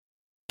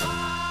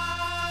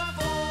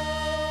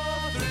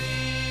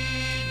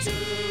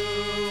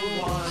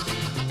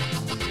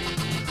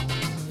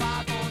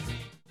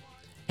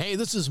Hey,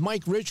 this is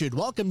Mike Richard.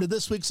 Welcome to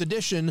this week's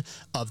edition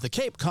of the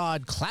Cape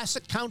Cod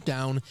Classic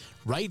Countdown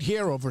right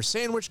here over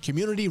Sandwich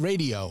Community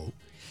Radio.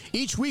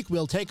 Each week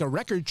we'll take a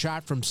record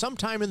chart from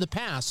sometime in the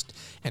past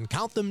and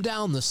count them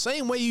down the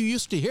same way you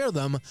used to hear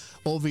them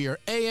over your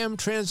AM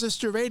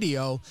transistor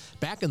radio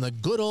back in the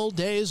good old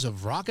days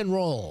of rock and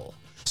roll.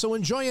 So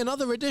enjoy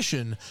another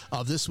edition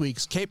of this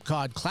week's Cape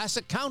Cod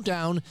Classic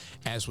Countdown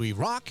as we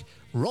rock,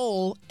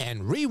 roll,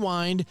 and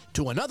rewind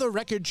to another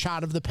record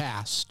chart of the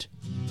past.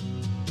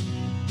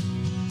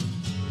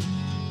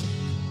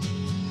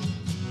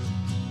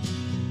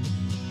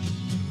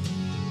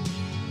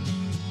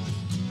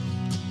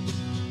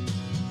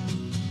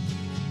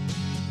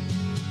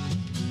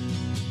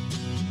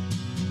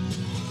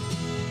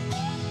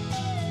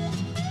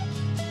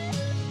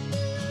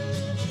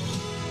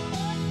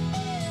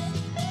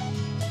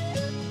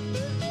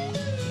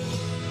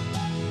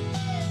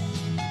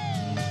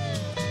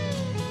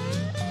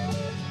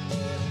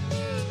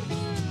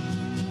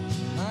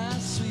 My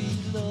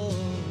sweet love.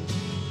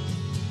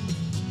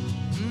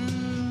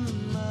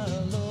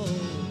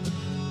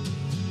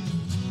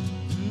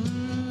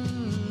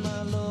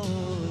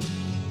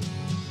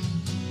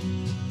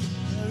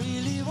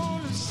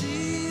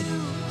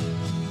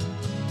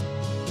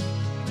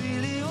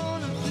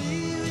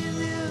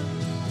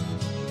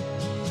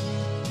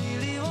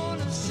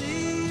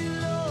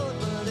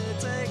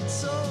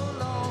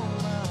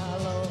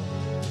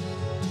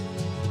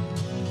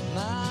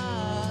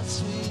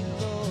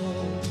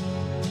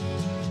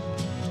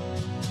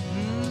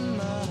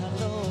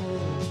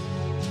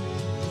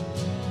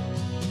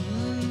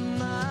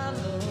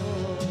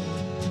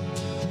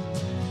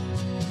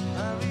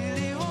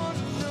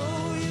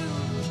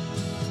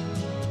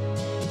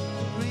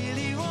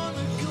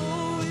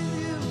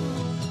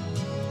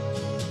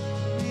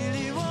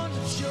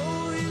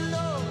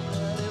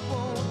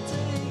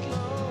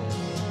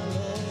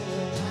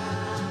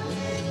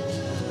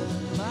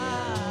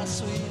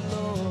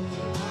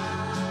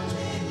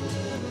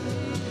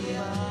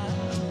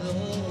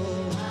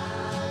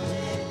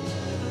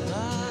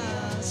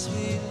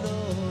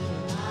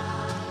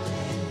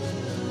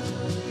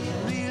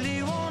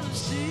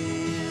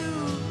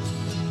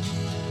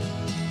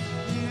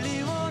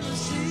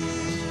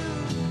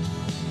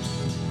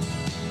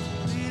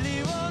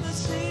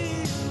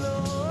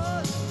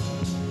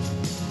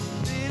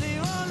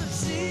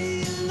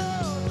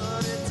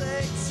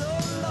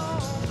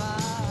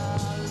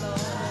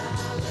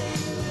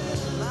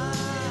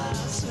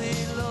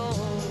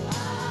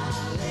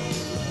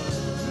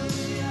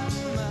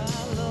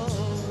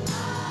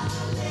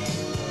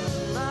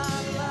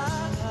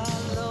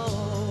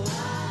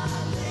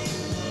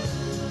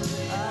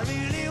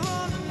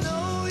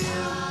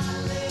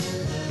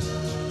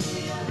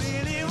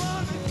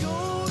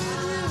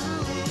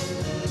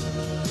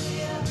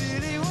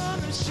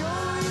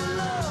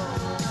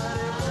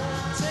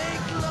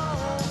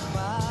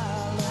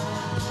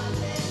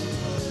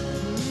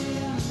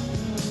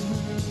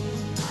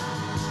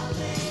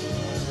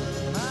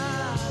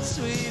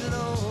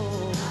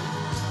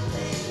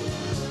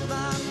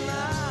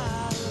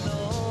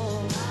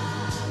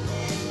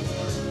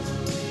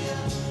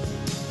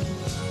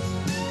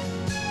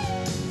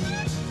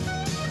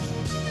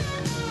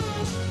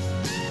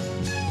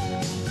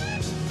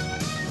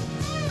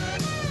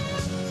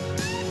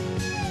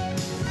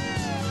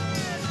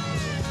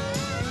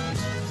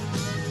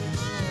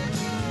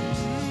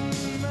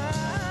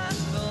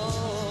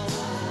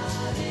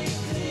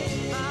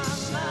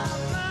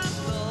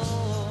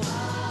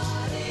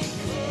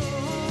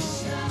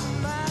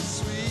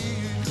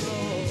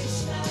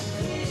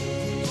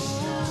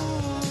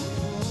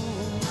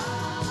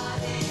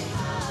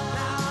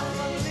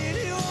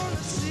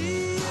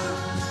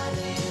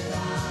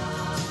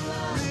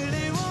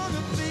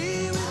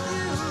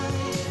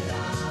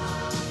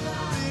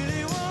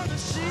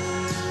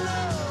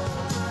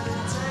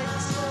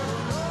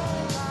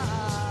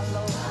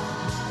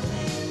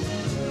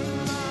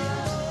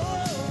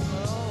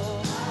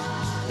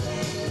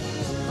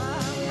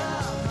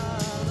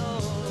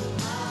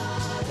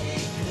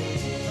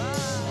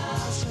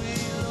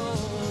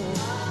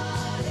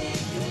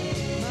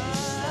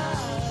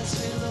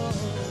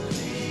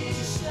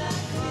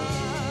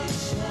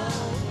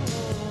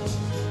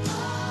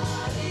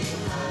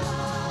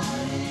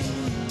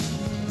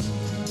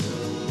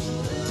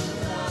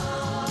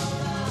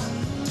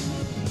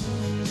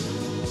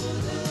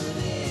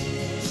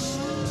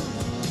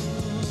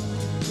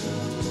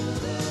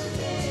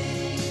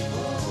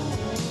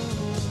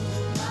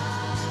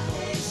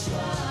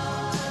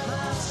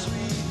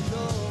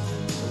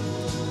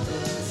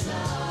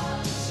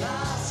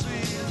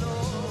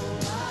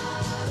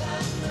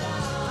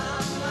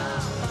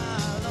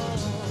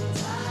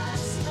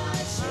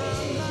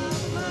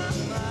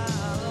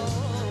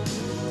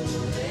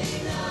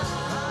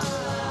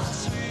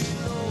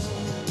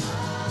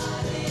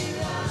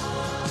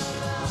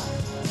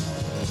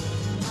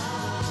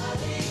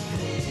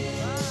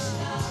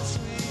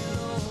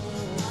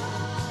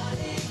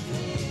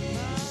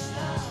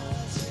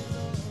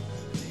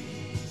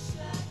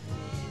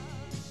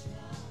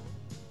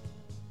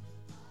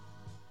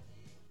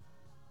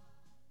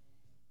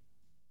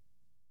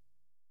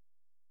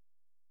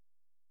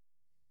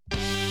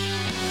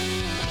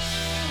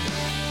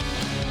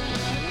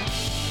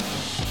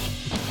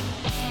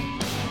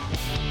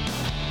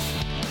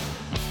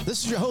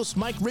 This is your host,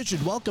 Mike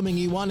Richard, welcoming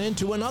you on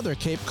into another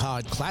Cape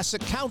Cod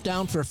Classic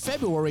Countdown for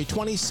February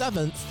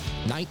 27th,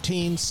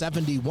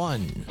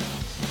 1971.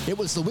 It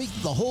was the week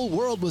the whole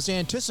world was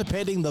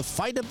anticipating the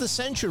fight of the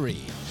century,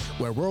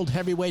 where World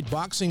Heavyweight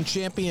Boxing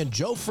Champion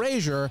Joe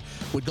Frazier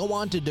would go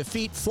on to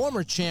defeat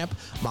former champ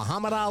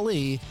Muhammad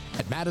Ali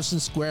at Madison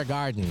Square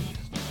Garden.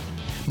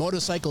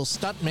 Motorcycle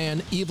stuntman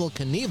Evel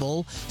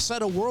Knievel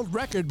set a world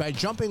record by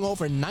jumping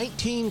over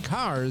 19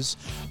 cars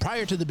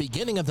prior to the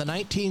beginning of the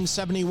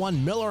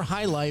 1971 Miller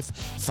High Life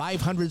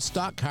 500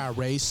 stock car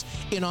race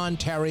in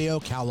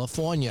Ontario,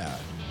 California.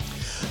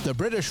 The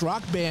British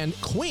rock band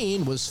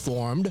Queen was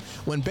formed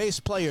when bass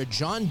player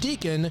John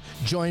Deacon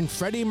joined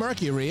Freddie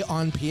Mercury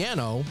on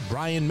piano,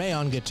 Brian May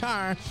on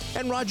guitar,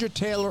 and Roger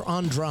Taylor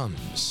on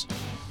drums.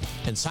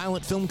 And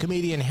silent film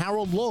comedian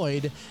Harold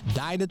Lloyd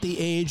died at the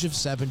age of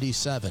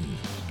 77.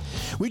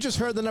 We just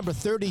heard the number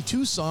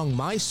 32 song,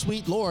 My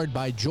Sweet Lord,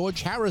 by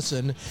George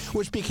Harrison,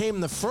 which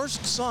became the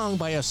first song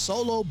by a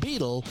solo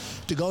Beatle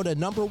to go to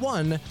number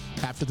 1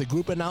 after the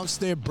group announced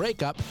their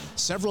breakup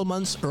several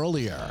months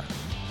earlier.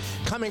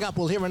 Coming up,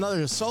 we'll hear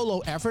another solo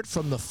effort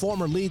from the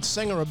former lead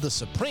singer of the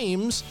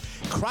Supremes,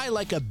 Cry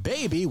Like a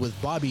Baby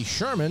with Bobby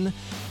Sherman,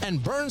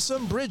 and Burn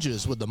Some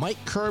Bridges with the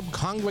Mike Curb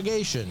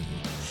Congregation,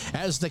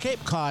 as the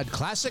Cape Cod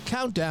Classic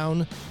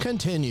Countdown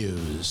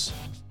continues.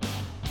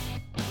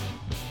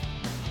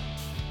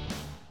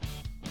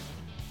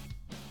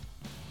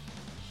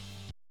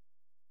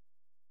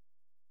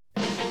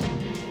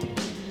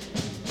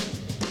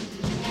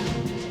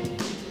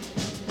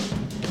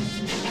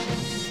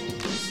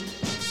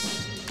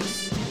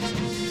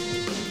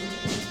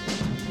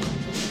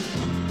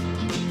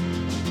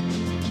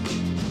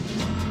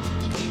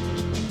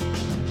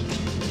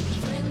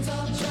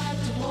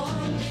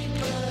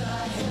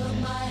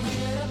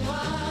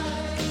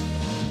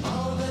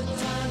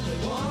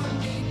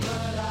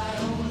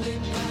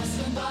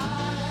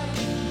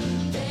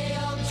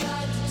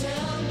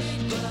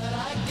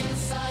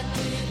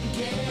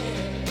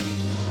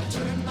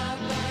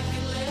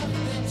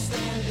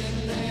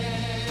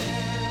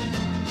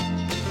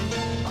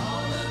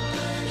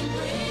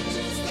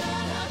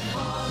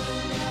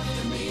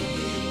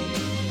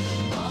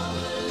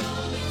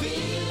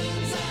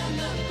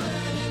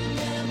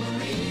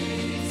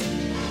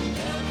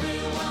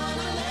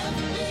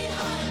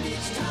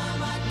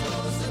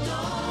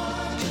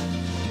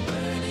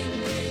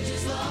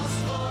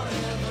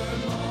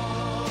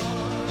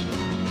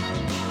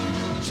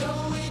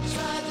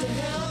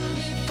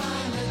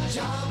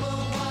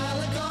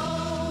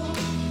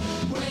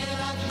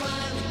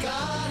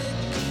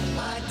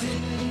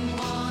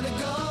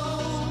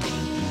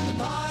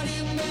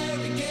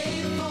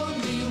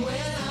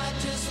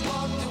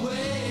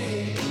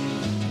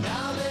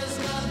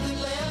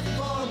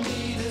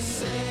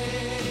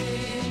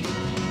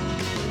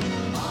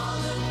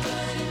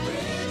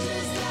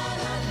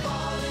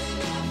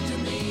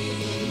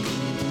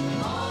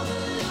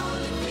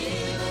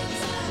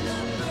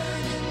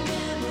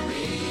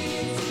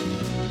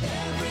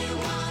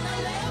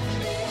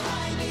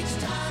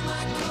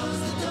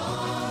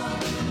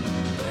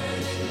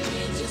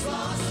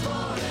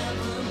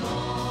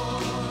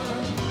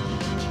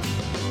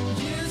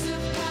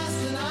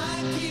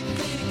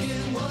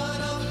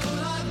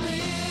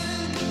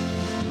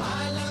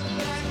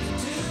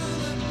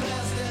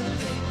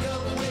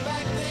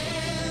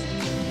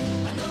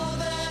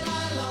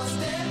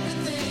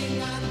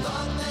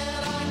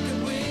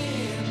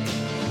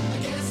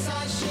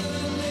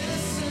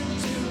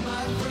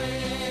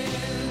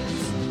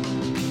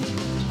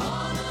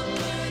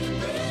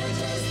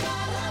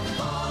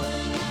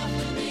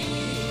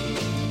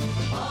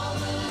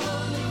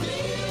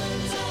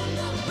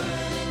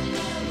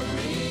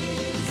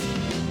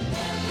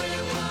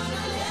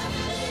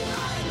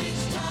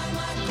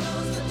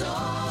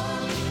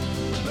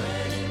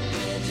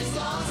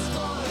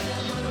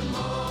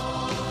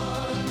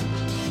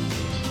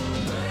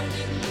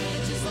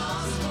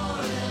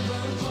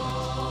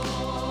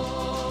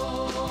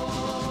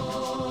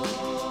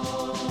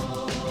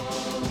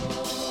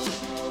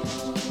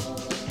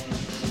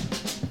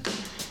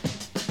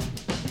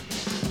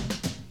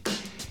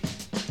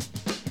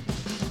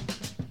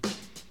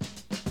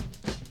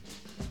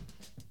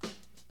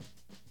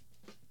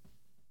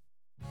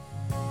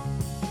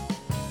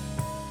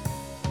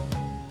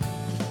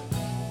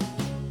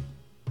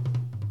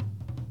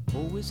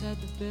 Always had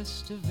the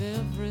best of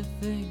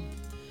everything,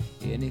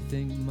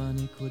 anything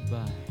money could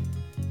buy.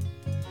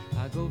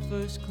 I go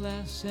first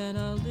class and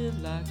I'll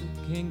live like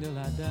a king till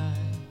I die.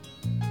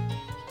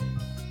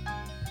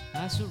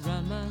 I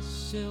surround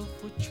myself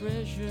with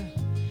treasure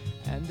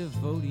and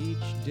devote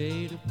each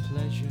day to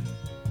pleasure,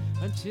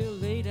 until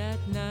late at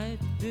night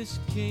this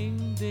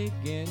king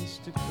begins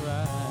to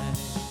cry.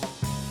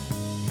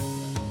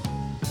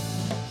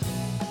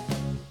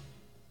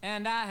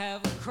 And I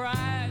have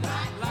cried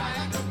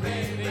like a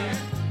baby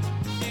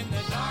in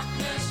the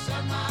darkness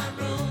of my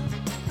room.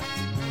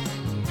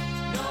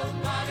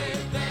 Nobody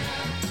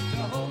there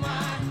to hold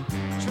my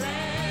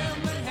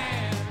trembling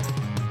hand.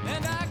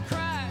 And I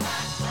cried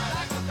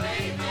like a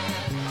baby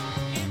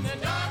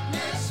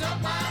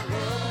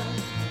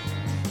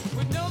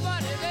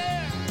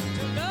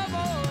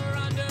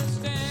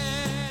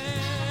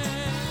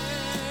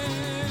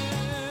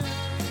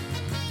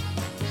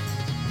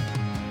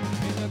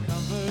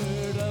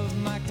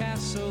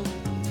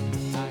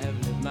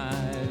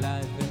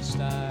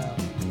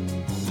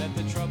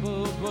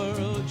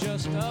world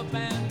just up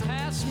and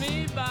pass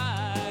me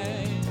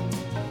by.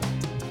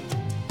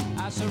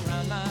 I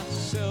surround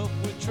myself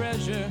with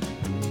treasure,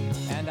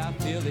 and I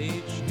fill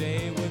each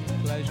day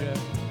with pleasure,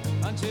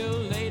 until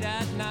late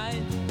at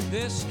night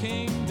this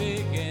king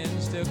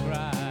begins to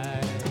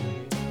cry.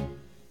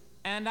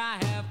 And I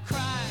have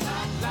cried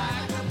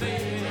like a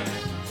baby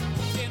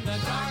in the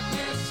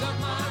darkness of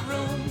my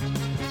room.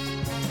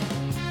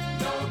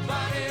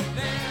 Nobody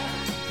there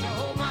to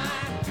hold my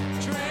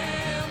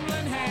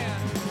trembling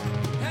hand.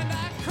 And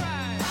I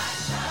cried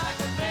like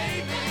a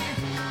baby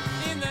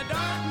in the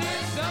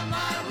darkness of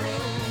my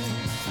room,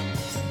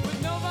 with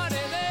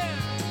nobody there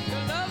to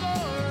love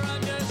or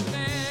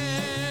understand.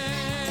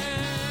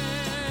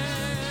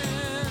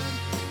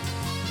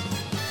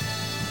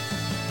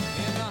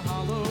 In the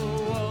hollow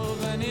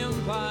of an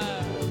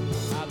empire,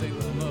 I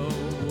become a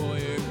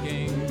warrior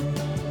king,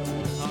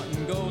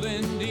 hunting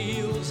golden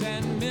deals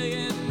and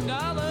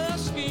million-dollar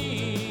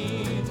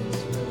schemes.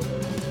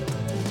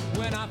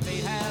 When our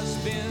fate has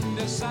been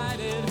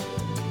decided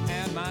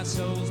and my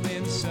soul's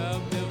been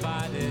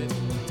subdivided,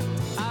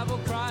 I will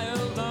cry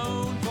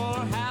alone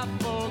for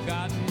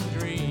half-forgotten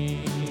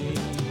dreams.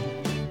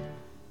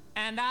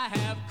 And I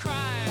have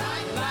cried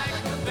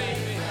like a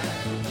baby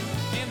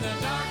in the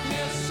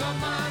darkness of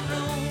my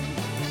room.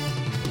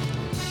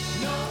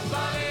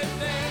 Nobody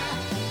there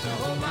to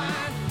hold my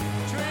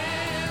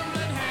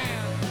trembling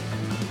hand.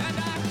 And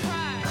I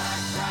cried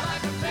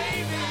like a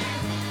baby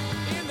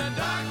in the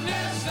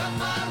darkness of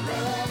my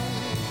room,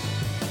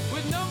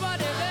 with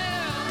nobody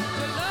there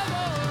to love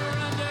or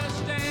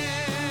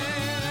understand.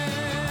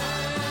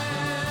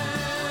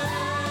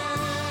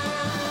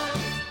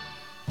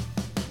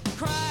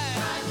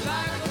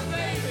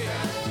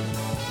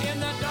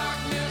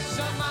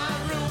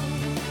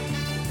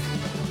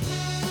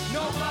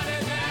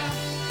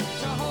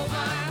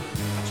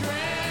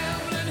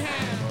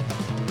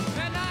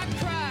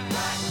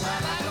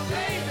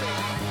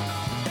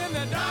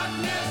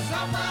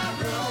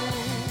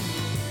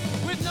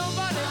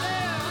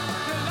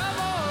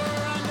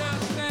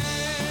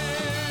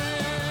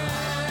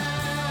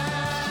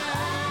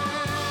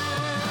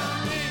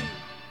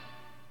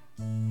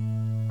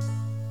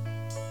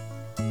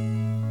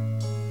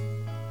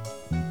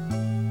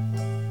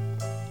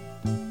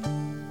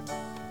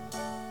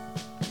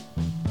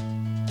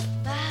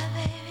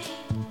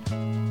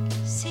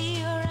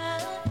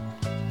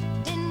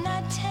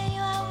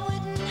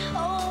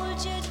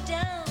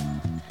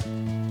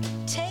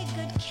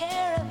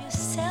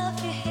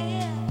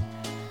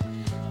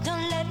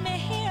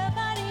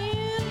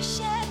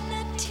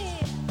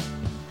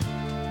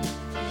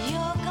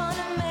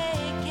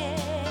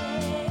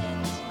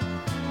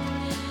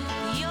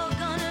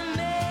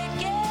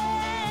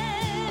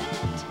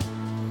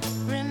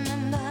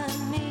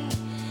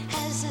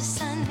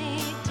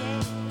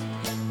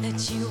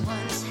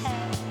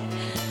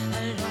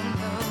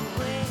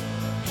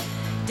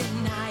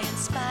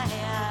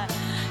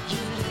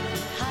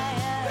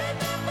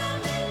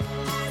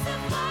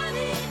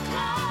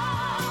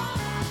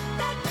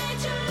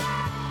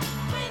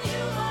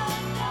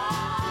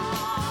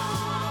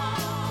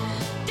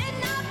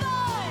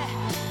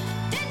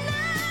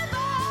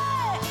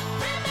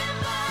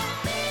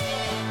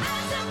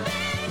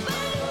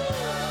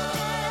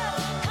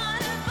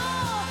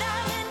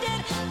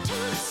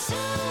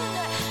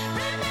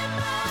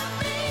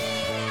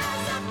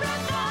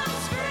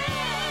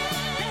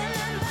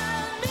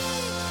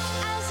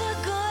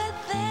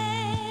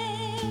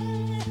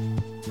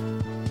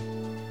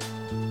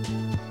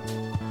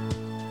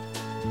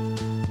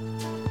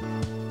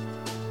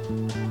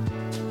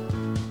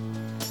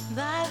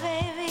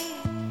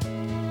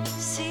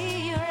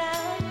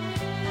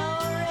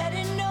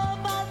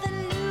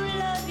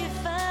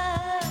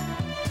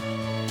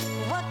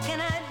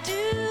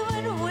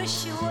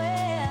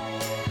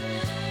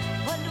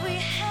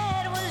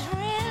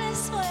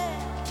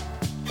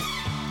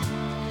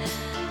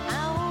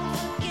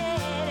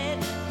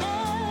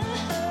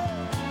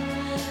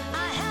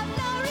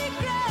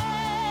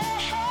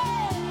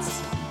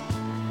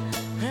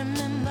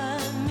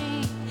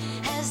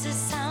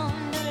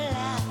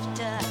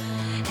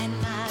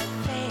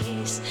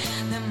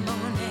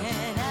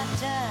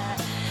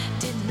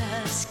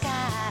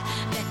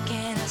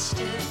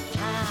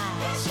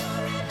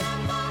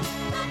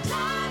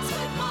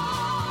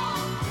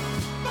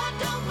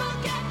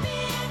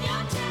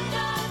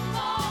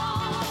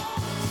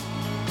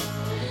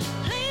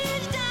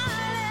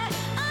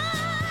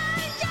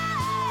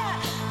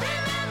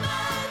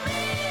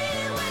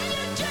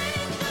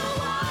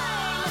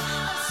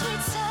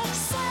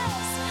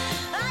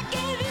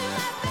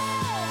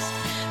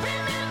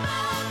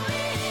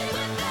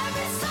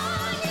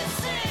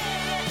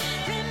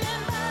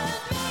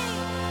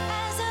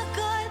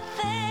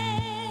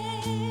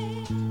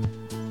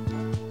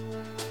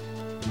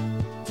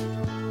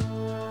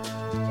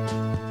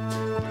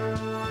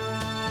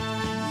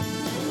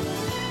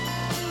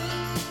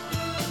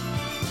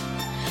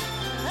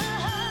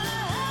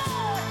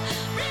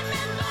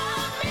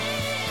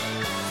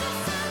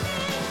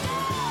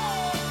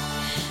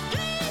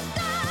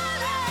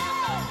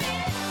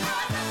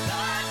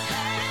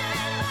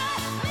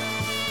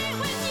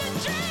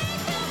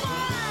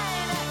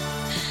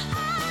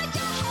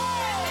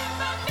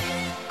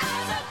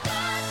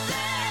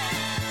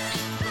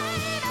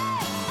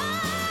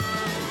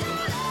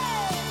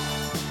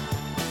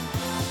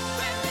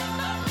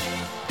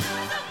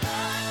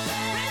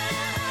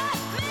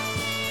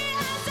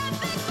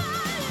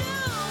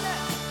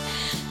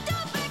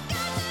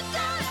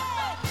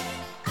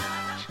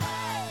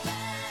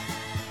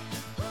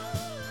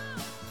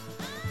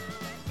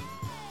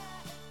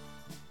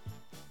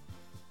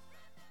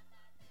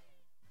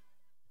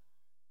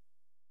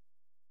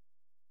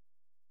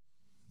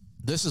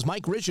 This is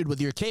Mike Richard with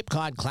your Cape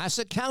Cod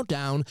Classic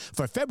Countdown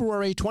for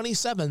February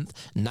 27th,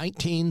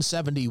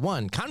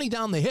 1971. Counting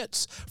down the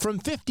hits from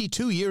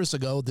 52 years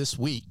ago this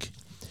week.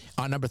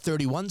 Our number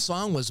 31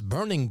 song was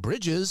Burning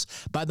Bridges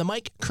by the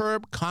Mike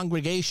Curb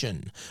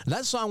Congregation.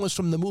 That song was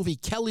from the movie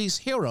Kelly's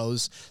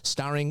Heroes,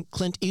 starring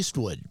Clint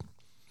Eastwood.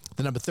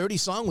 The number 30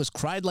 song was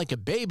Cried Like a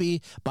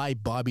Baby by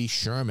Bobby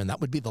Sherman.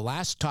 That would be the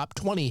last top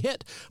 20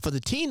 hit for the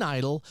teen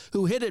idol,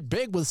 who hit it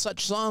big with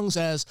such songs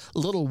as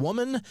Little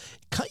Woman,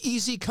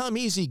 Easy Come,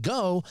 Easy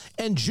Go,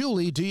 and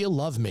Julie, Do You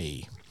Love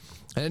Me?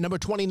 And at number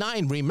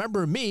 29,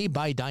 Remember Me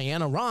by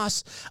Diana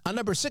Ross, a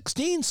number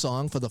 16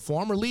 song for the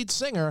former lead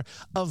singer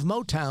of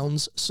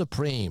Motown's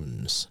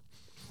Supremes.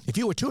 If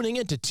you were tuning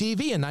into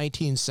TV in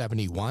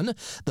 1971,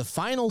 the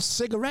final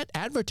cigarette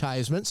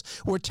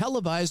advertisements were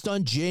televised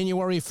on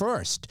January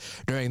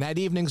 1st during that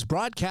evening's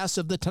broadcast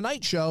of The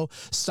Tonight Show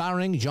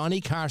starring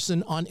Johnny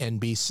Carson on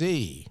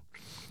NBC.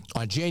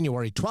 On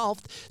January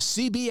 12th,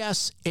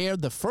 CBS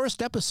aired the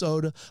first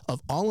episode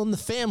of All in the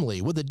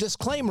Family with a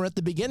disclaimer at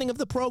the beginning of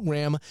the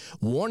program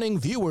warning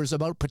viewers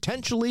about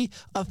potentially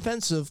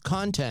offensive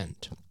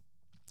content.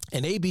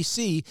 And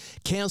ABC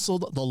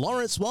canceled The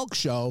Lawrence Welk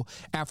Show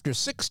after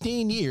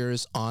 16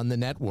 years on the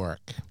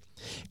network.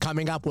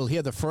 Coming up, we'll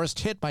hear the first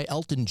hit by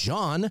Elton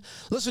John,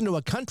 listen to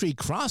a country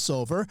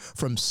crossover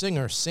from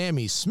singer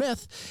Sammy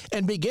Smith,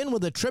 and begin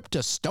with a trip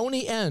to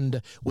Stony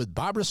End with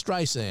Barbra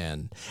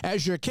Streisand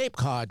as your Cape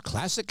Cod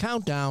Classic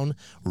Countdown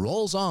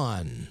rolls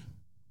on.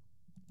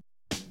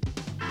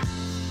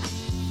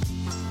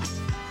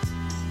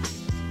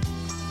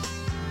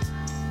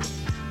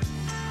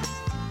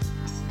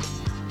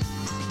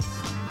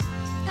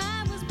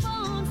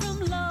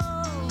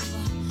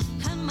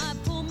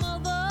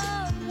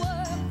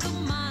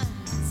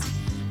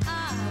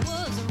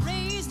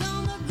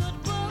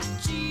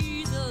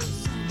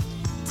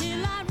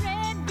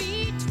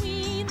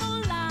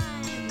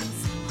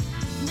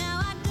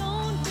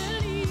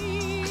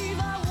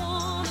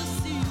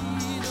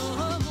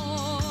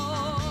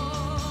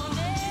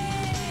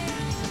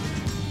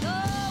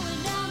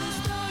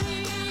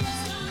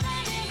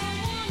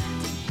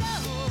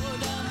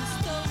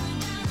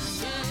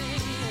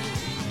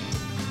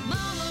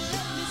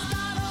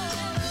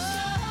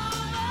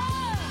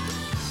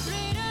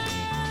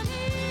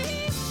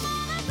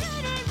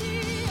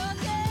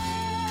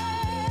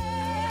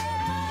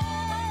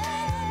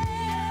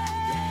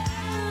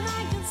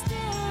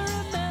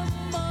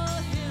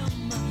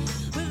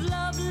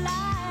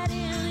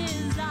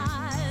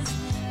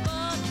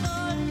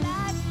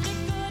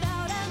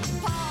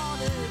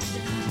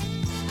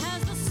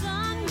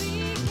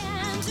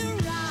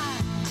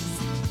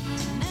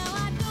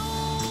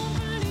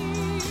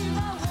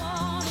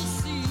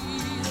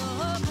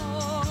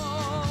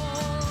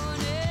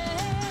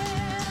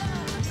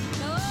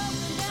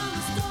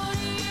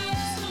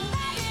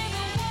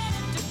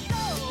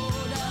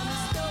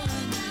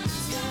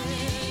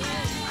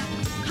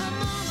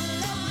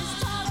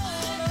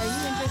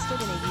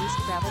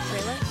 travel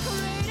trailer?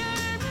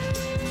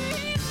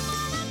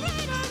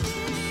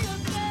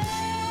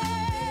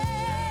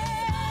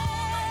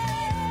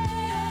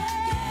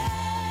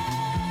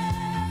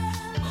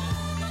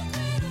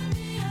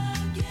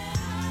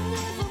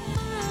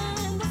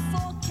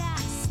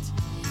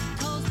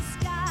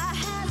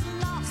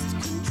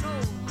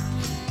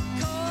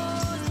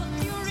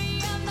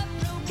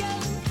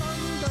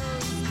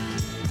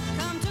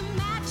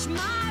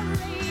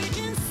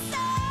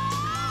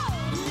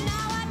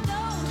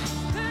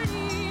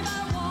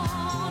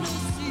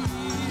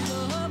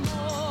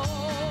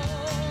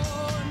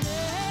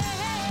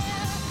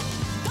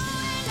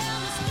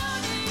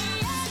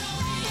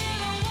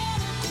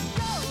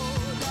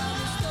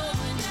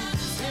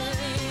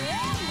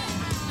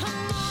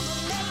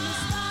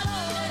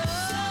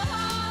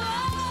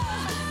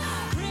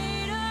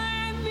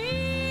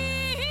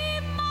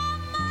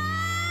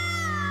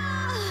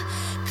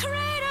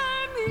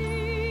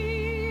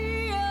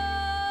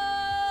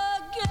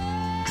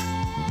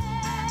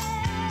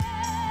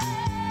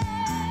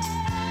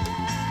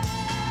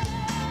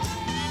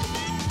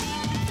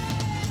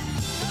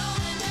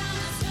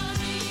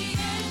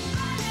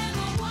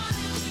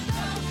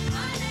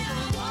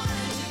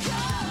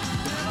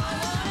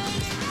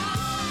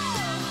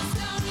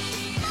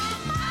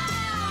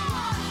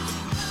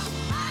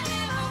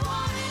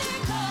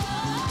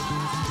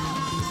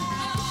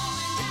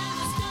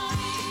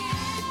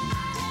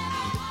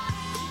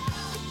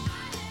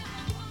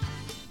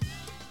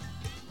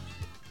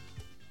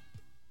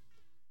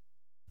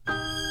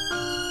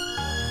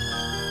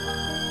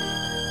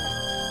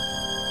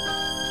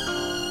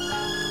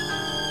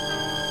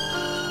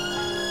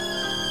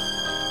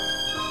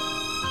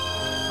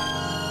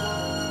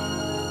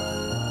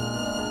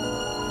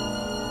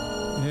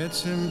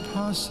 It's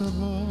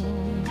impossible.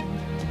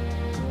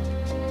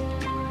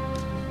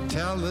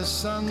 Tell the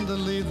sun to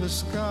leave the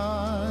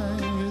sky.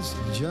 It's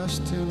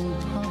just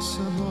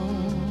impossible.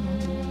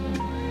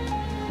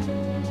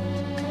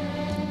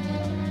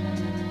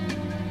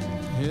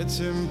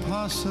 It's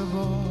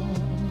impossible.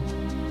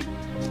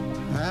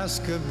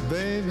 Ask a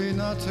baby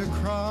not to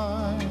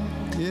cry,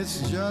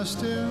 it's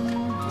just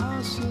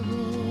impossible.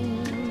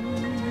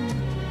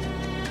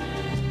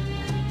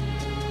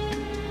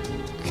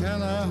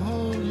 Can I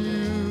hold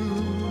you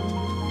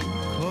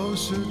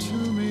closer to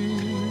me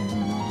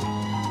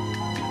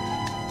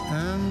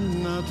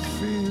and not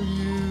feel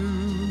you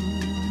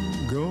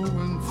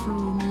going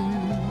through me?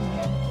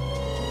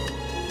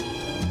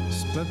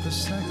 Split the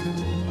second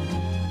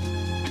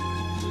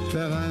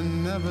that I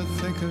never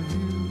think of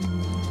you.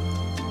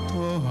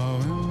 Oh, how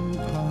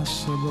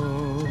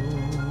impossible.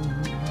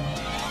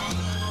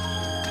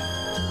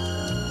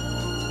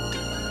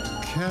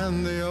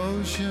 Can the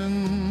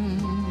ocean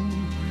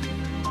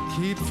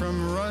keep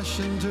from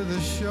rushing to the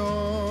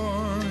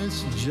shore?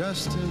 It's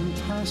just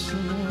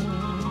impossible.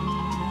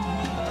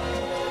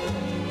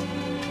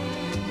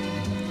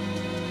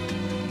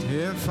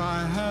 If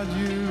I had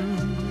you,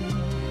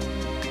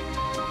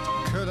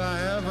 could I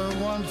ever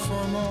want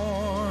for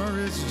more?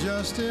 It's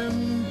just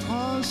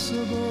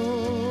impossible.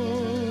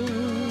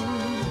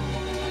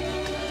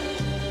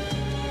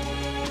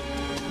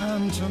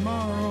 And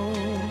tomorrow,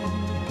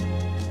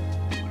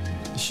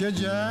 should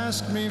you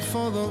ask me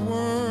for the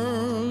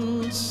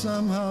world,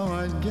 somehow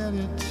I'd get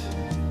it.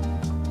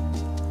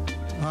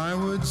 I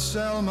would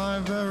sell my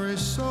very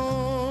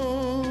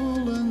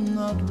soul and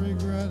not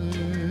regret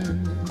it.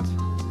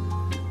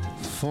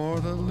 For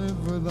to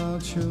live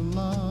without your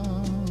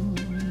love,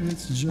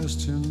 it's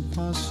just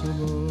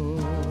impossible.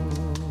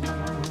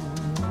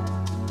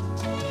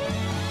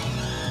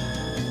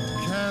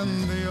 Can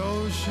the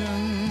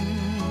ocean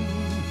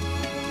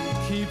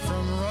keep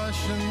from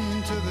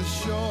rushing to the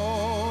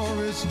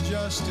shore? It's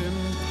just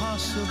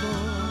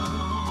impossible.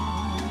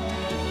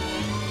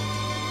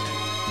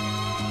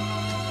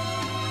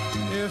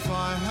 If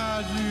I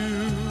had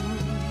you,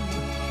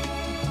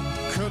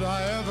 could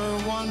I ever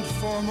want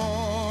for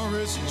more?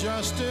 It's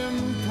just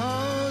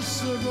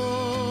impossible.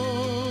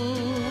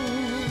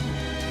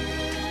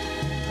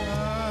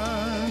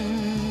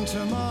 And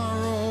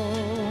tomorrow,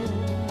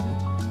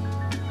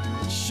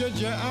 should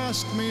you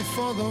ask me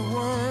for the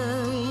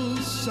world,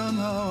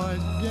 somehow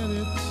I'd get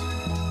it.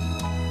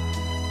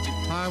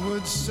 I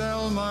would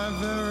sell my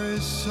very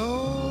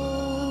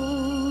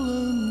soul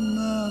and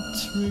not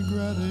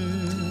regret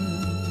it.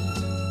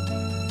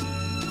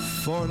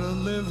 For to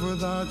live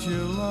without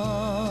your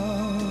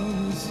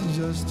love is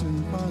just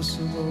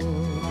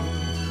impossible.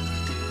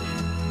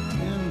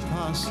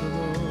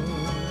 Impossible.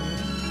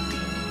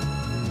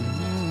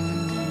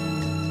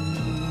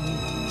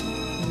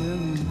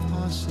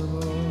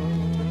 Impossible.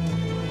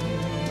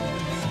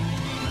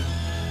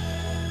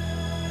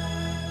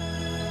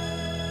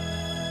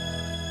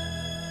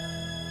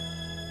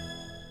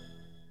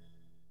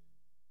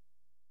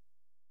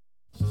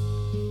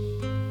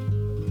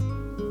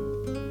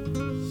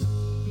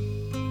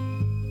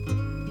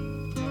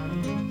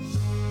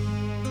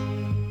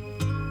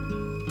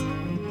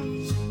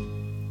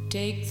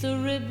 Take the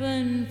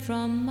ribbon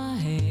from my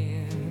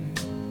hair,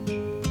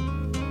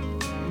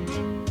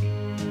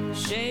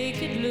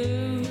 shake it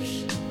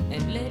loose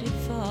and let it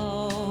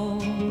fall,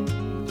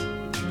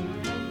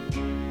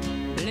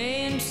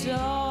 laying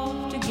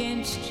soft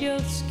against your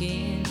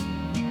skin,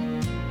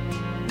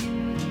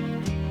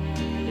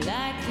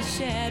 like the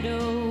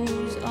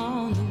shadows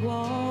on the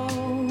wall.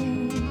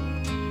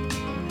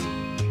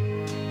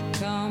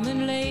 Come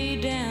and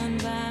lay down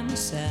by my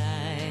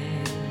side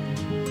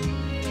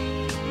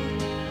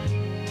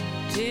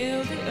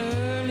till the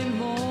early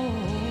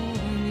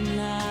morning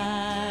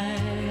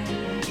light.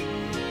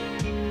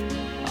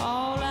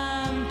 All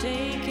I'm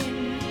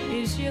taking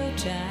is your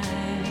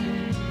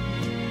time.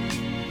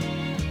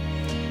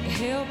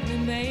 Help me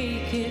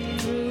make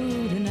it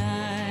through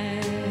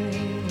tonight.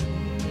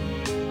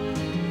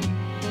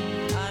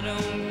 I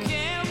don't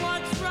care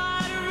what's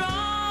right or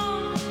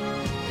wrong,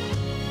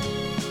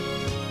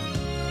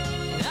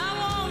 and I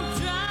won't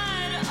try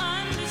to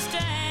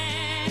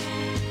understand.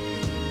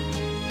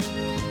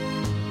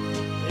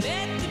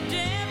 Let the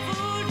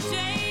devil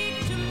take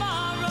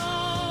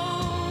tomorrow.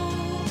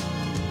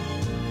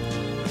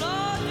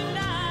 Lord,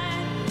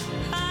 tonight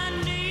I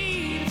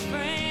need a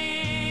friend.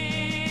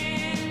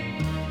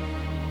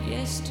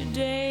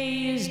 Yesterday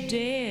is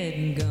dead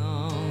and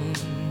gone,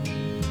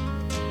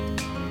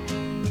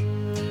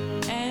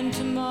 and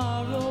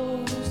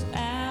tomorrow's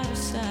out of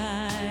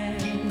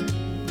sight.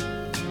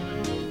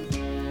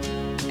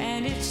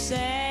 And it's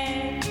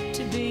sad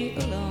to be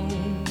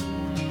alone.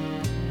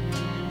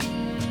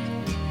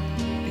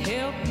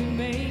 Help me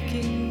make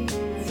it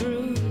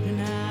through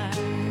tonight.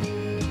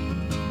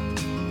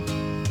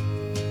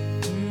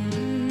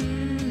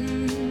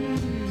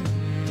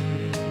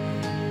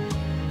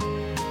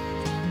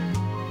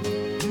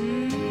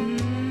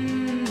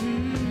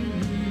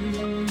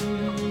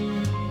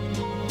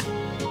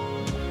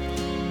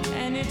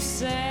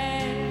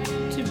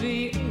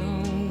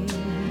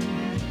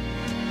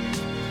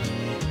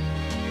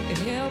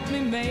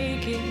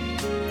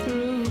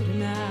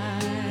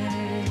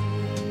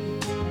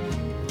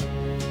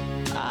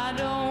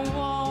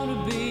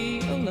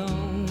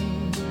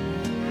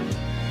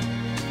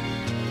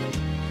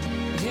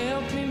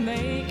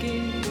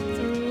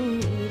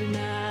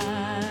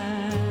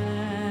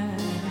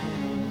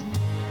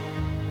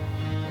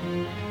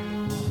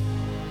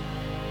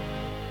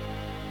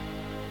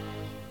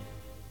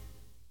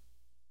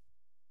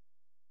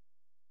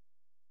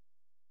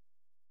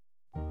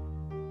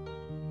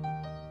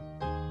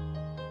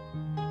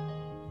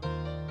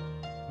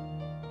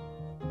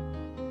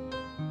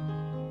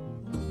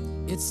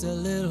 It's a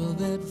little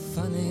bit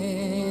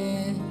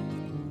funny,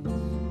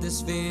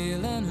 this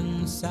feeling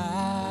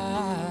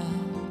inside.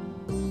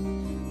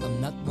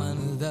 I'm not one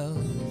of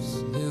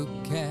those who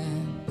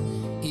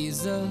can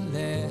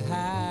easily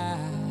hide.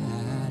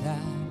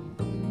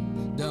 I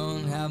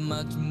don't have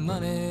much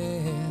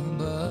money,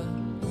 but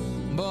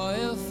boy,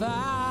 if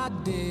I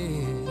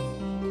did,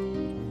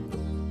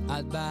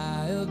 I'd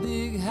buy a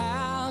big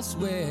house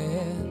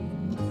where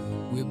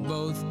we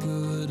both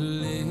could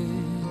live.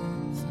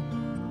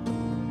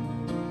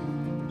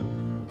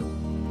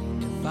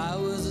 If I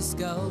was a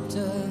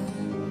sculptor,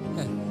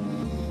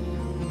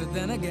 but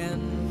then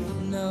again,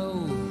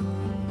 no,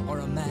 or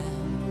a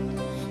man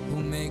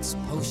who makes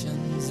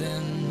potions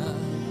in a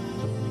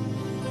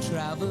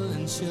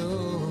traveling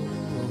show.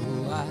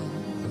 I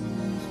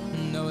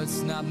know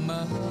it's not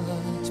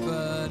much,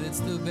 but it's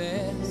the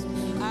best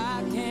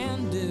I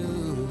can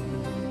do.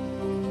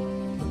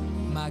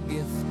 My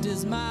gift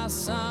is my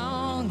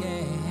song,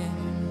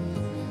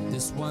 and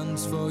this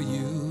one's for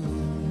you.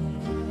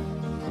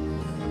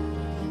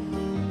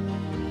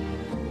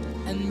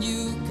 And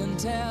you can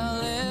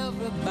tell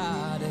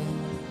everybody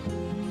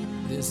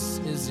this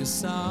is your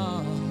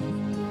song.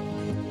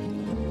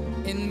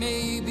 It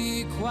may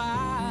be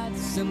quite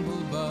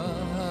simple, but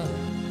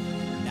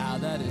now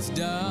that it's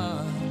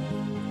done,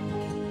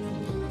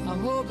 I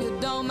hope you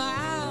don't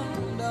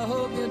mind, I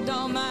hope you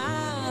don't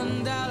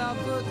mind that I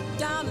put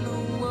down in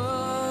the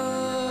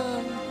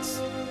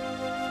words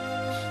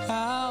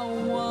how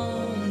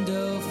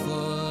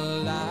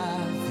wonderful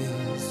life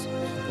is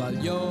while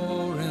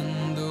you're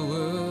in the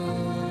world.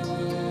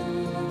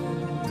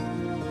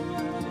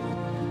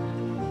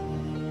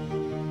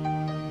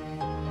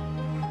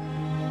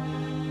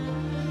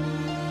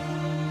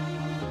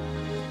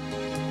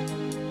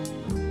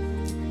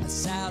 I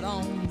sat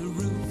on the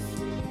roof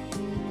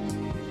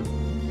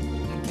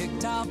and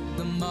kicked out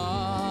the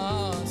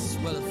moss.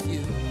 Well, a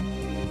few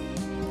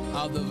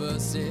of the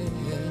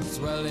verses,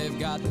 well, they've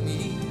got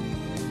me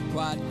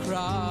quite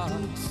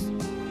cross,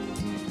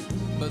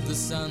 but the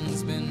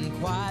sun's been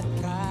quite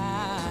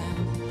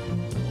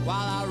kind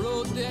while I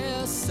wrote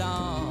this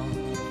song.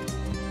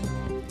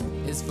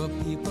 It's for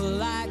people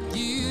like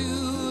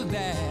you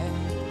that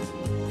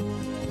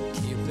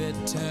keep it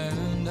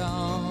turned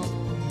on.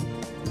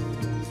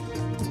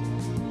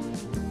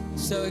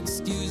 So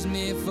excuse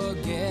me for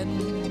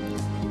getting,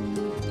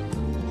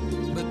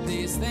 but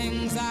these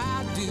things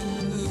I do,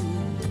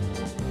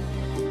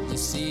 you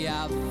see,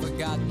 I've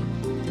forgotten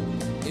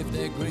if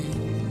they're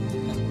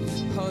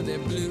green or they're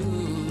blue.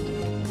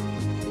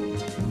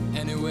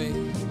 Anyway,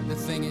 the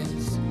thing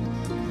is,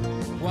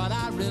 what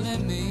I really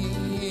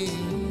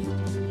mean,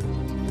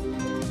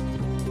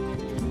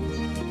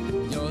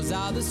 yours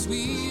are the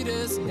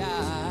sweetest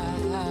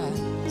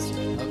eyes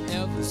I've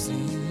ever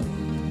seen.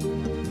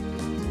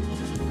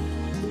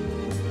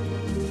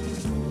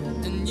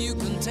 And you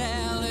can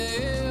tell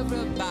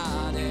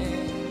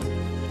everybody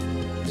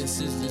this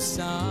is the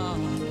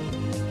song.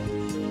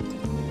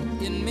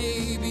 It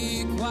may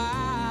be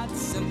quite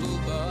simple,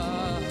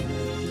 but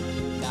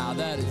now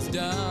that it's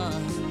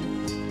done,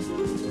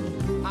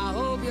 I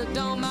hope you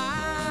don't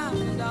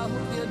mind, I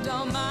hope you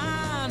don't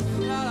mind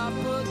that I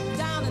put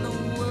down in the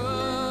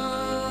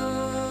words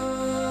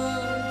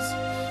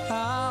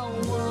how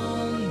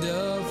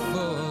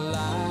wonderful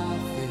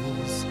life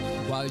is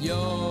while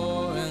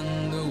you're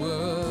in the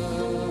world.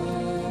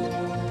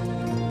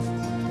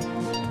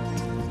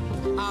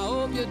 I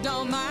hope you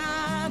don't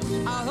mind,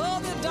 I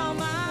hope you don't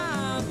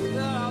mind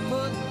that I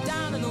put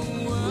down in the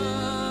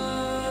words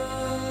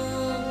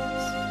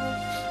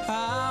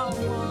how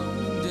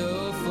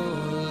wonderful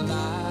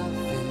life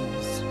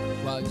is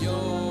while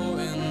you're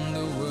in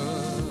the world.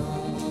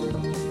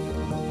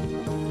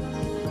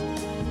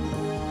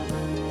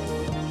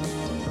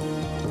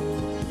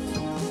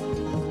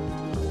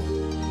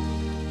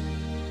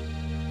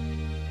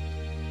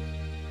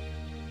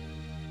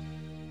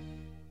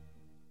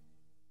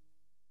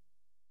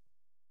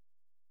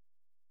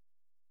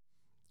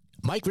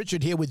 Mike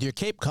Richard here with your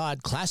Cape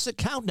Cod Classic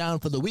Countdown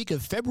for the week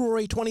of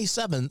February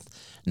 27th,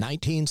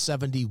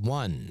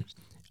 1971.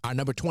 Our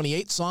number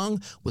 28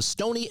 song was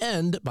Stony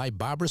End by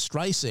Barbra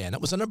Streisand.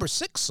 It was a number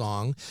 6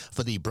 song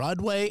for the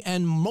Broadway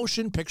and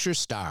Motion Picture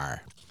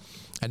Star.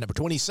 At number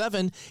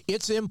 27,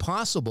 It's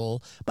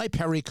Impossible by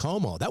Perry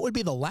Como. That would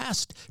be the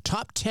last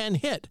top 10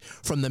 hit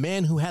from the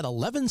man who had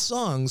 11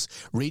 songs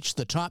reach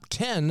the top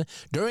 10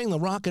 during the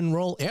rock and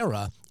roll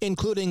era,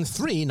 including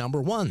 3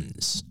 number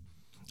 1s.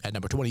 At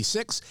number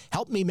 26,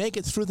 Help Me Make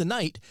It Through the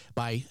Night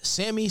by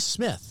Sammy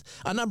Smith,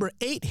 a number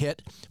 8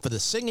 hit for the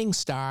singing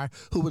star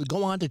who would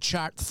go on to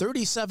chart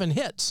 37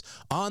 hits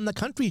on the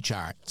country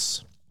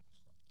charts.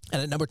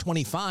 And at number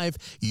 25,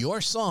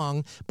 Your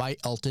Song by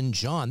Elton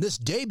John. This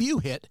debut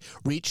hit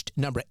reached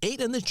number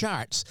 8 in the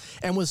charts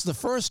and was the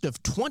first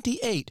of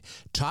 28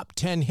 top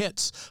 10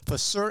 hits for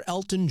Sir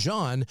Elton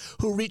John,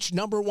 who reached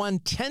number 1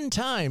 10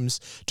 times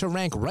to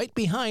rank right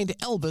behind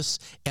Elvis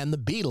and the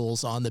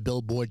Beatles on the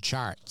Billboard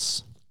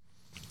charts.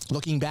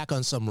 Looking back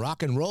on some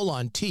rock and roll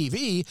on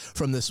TV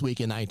from this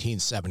week in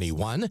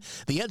 1971,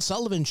 The Ed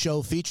Sullivan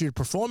Show featured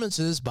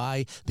performances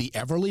by the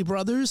Everly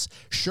Brothers,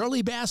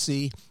 Shirley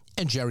Bassey,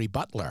 and Jerry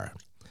Butler.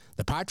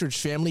 The Partridge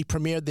Family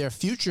premiered their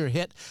future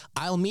hit,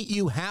 I'll Meet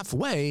You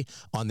Halfway,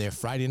 on their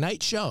Friday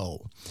night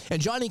show.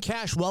 And Johnny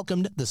Cash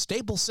welcomed the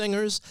Staple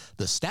Singers,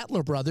 the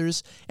Statler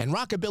Brothers, and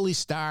rockabilly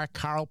star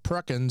Carl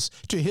Perkins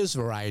to his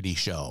variety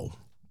show.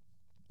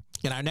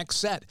 In our next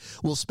set,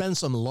 we'll spend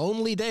some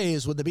lonely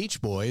days with the Beach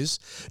Boys,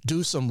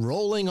 do some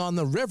rolling on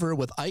the river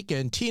with Ike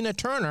and Tina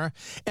Turner,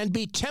 and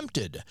be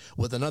tempted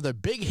with another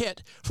big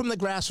hit from the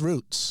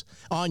Grassroots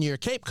on your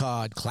Cape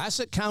Cod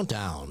Classic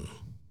Countdown.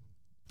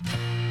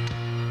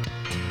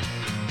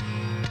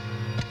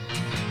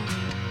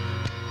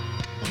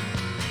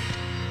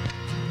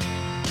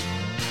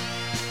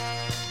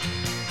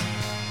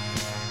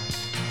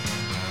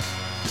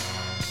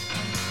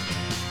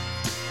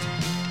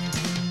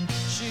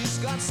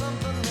 Got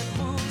something that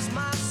moves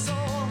my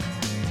soul,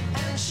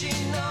 and she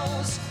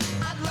knows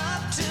I'd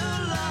love to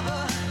love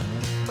her,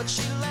 but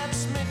she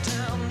lets me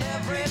down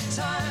every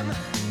time.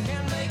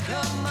 Can't make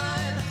her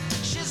mine.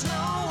 She's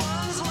no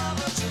one's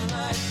lover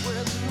tonight.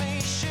 With me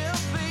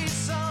she'll be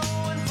so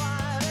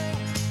inviting.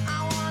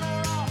 I want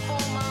her all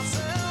for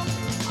myself.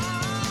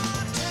 Oh,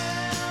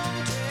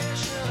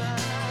 temptation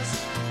eyes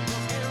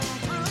looking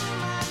through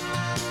my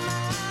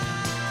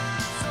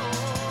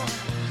soul.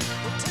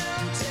 With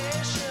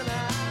temptation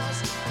eyes.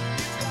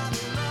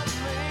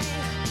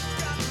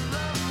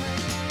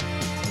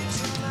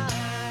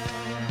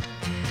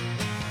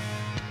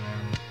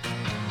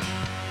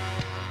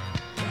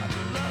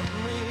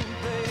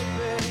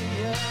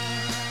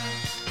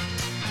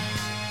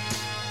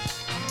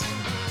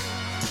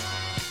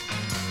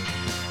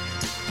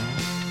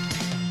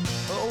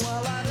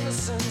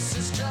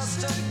 Is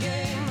just a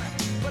game,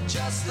 but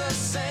just the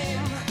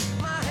same,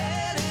 my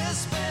head is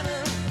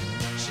spinning.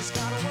 She's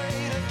got a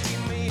way to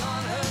keep me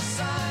on her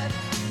side.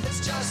 It's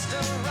just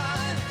a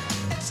ride,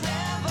 it's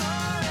never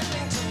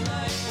ending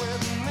tonight.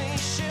 With me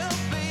she'll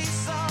be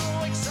so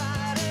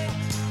exciting.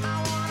 I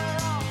want her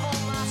all for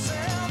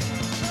myself.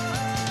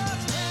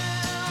 The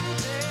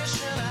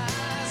temptation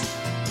eyes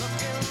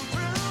looking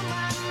through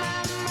my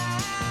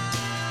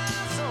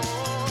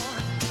soul.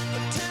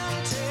 The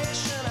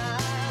temptation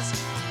eyes.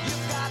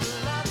 Got to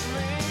love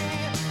me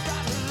tonight.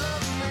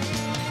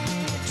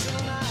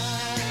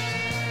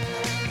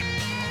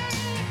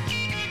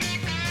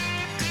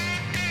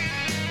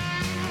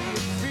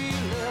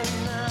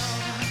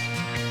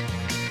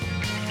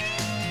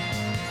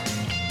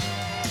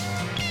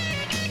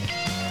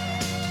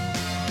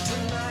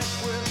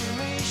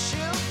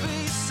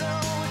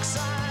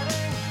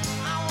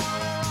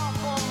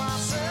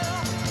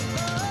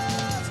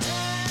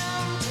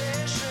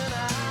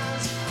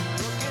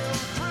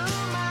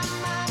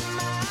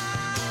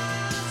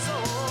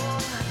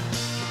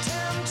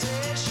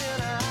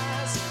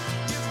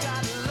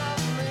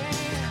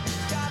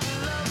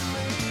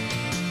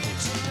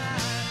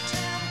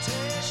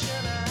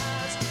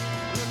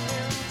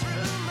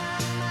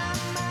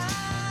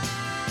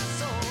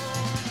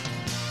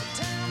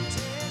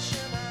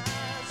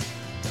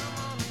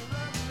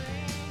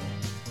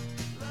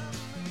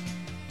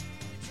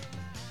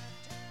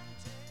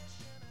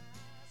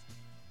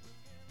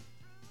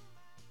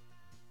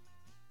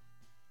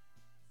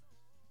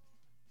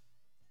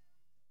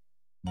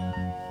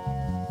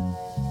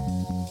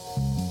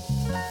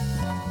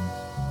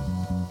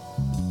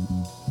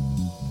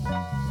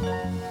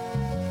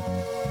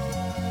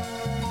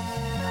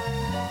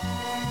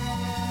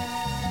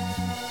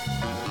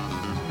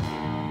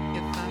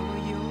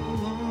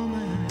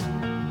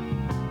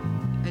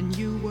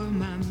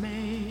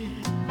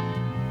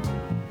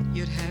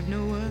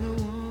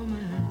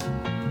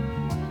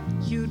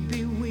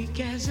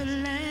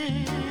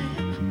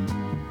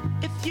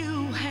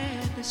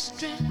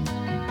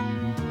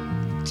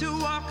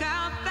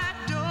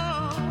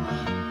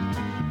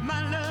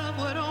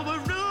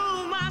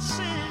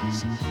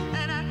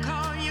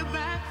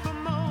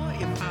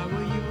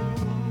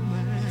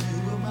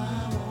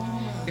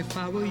 If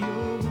I were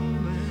your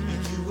woman,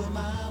 if you were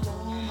my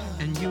woman,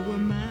 and you were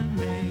my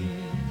man,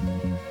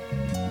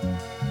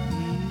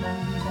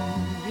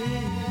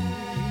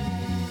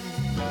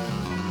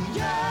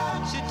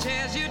 yeah. She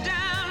tears you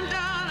down,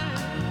 darling,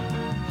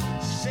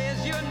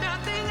 says you're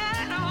nothing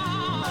at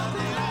all,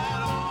 nothing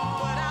at all.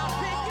 But I'll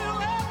pick you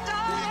up,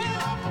 darling, pick you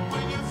up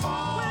when you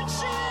fall. When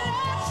she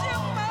lets you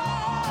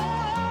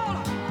fall,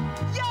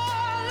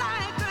 you're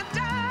like a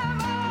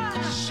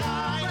diamond,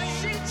 shining. But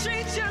she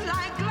treats you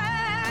like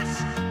glass.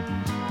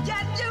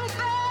 Yet you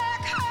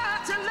beg her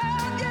to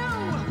love you.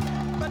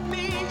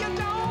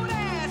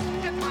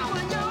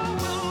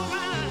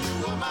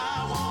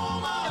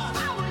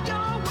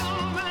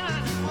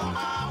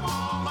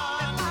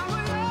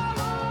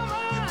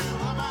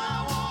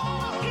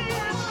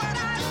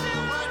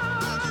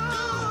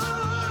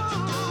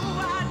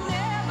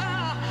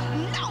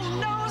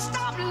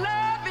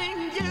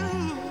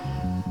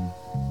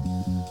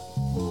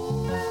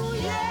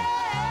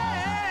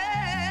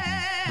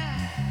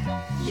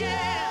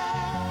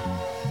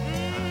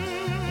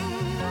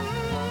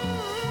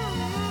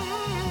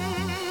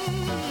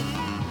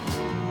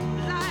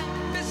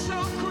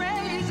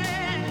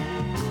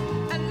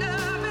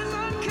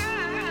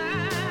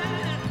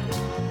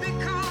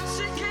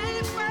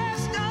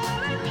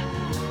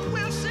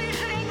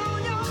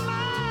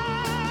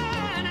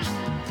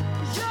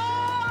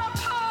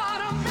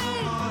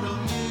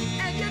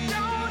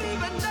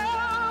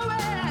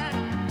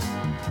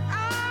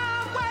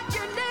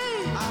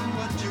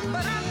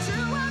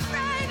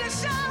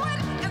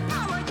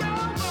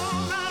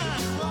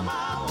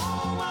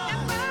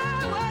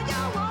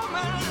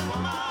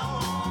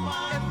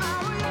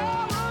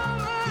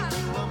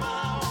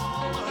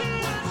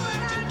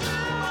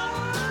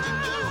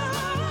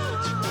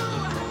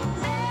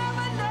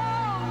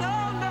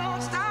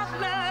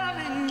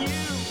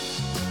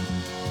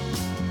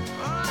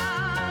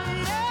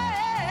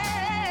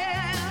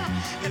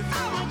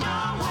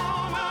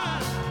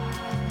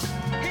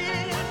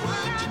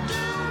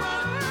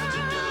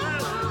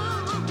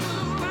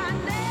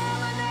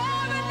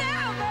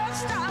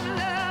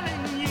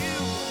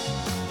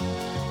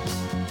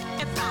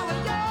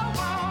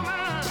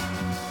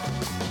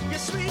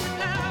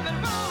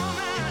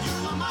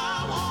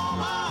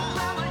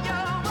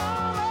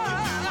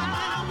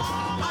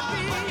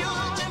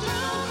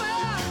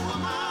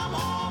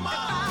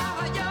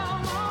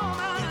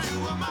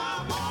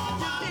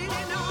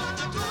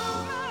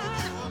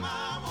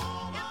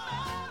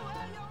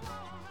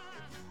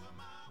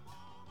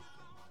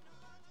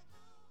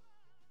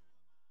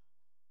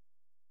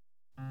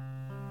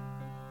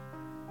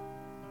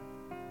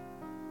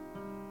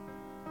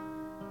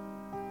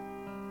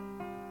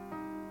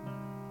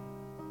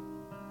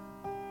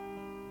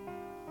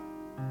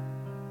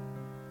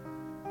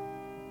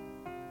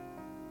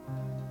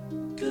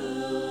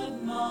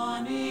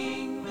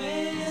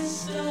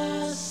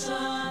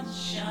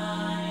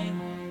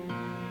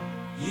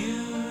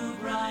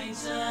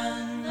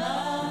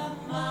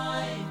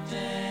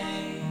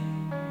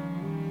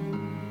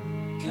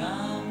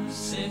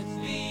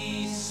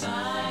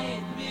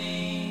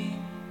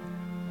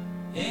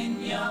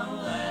 your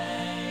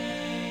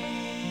way.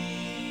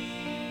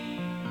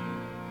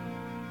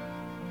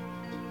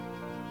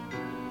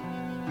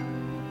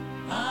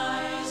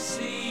 I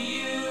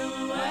see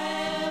you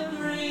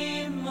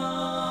every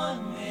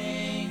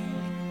morning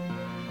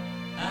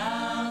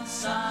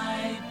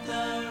outside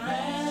the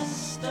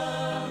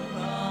restaurants.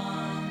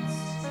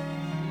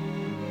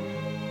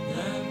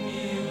 The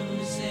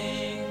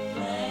music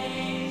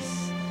plays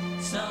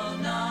so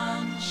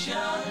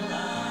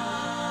nonchalant.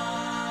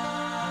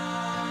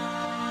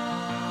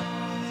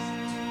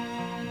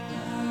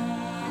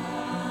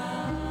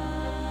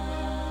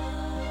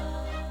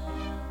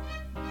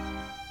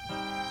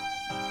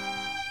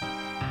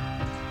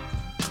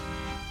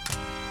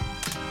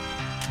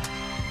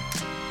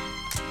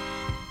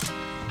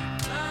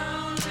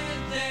 Lonely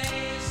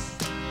days,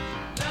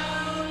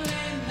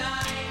 lonely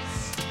nights.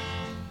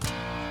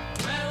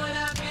 Where would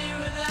I be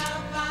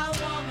without my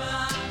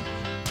woman?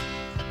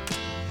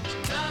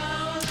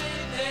 Lonely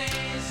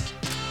days,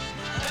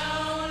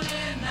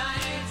 lonely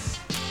nights.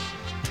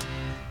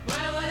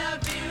 Where would I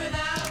be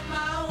without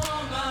my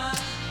woman?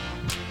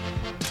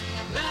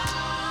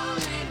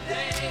 Lonely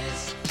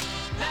days,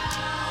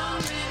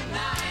 lonely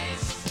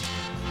nights.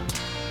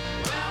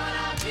 Where would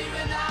I be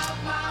without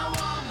my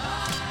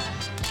woman?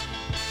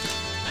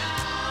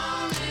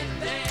 Lonely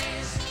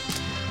days,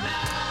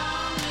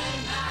 lonely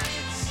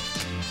nights.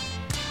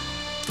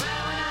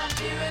 Where would I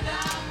be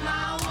without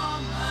my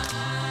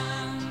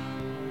woman?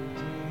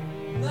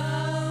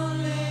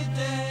 Lonely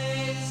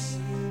days,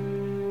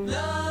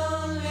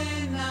 lonely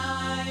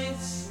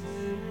nights.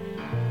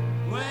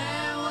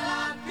 Where would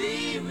I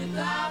be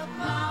without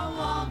my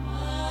woman?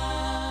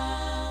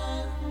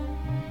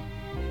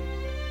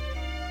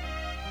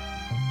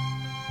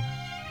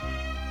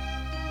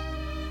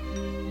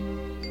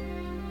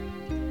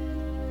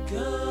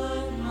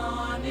 Good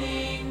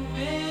morning,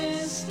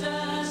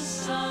 Mr.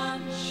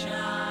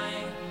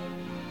 Sunshine.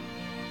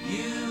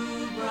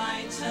 You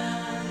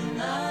brighten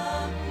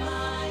up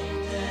my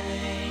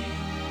day.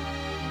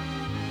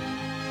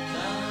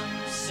 Come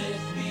sit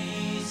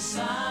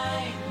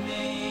beside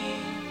me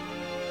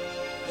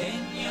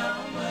in your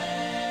way.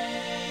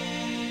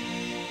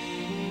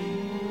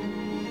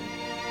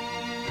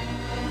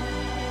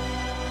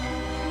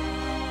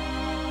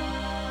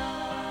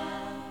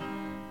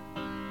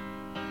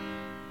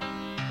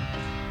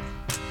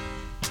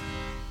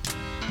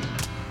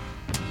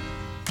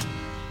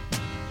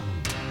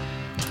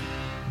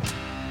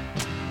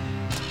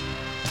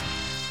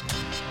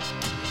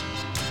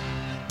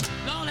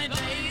 Lonely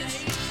days,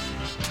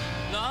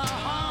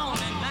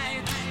 lonely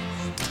nights.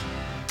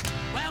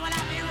 Where would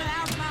I be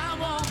without my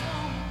woman?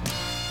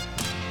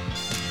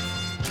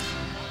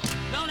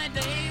 Lonely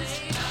days,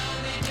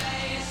 lonely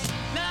nights,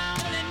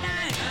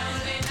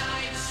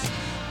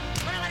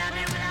 Where would I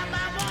be without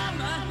my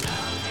woman?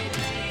 Lonely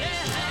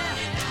days,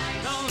 lonely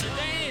nights,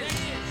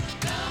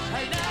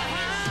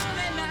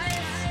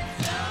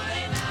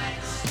 lonely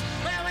nights.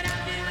 Where would I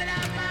be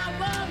without my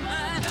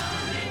woman?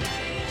 Lonely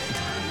days,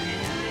 lonely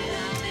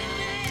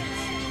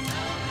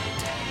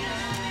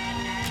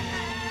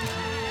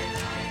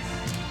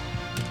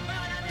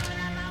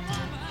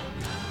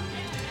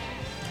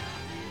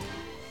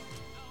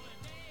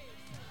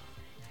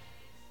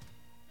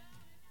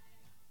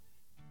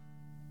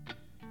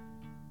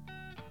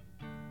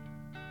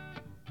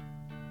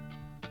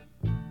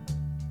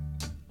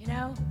You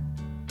know,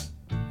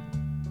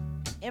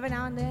 every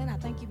now and then I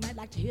think you might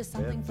like to hear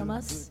something from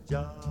us.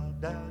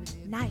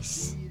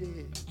 Nice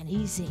and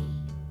easy.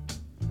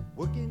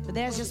 But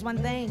there's just one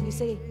thing, you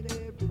see,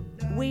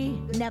 we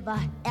never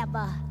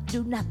ever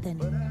do nothing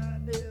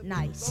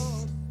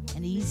nice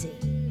and easy.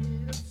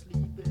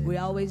 We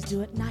always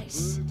do it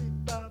nice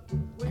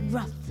and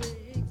rough.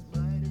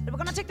 But we're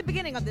gonna take the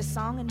beginning of this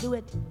song and do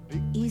it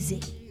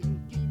easy.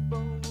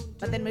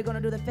 But then we're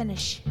gonna do the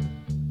finish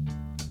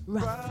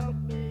rough.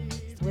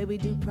 It's the way we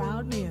do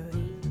Proud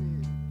Mary.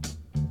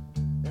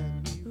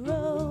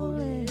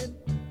 Rolling,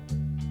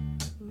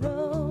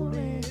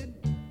 rolling,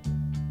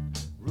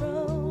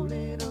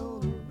 rolling on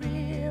the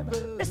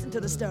river. Listen to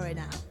the story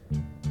now.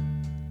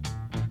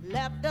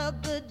 Left a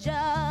good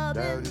job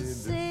in the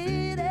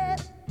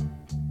city,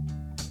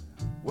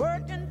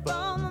 working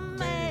for the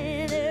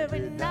man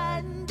every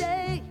night and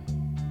day.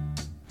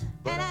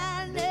 And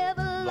I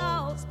never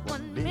lost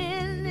 1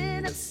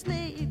 minute of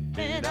sleep,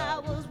 and I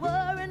was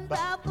worried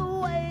about the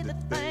way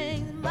that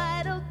things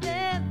might have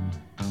been.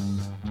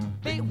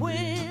 Big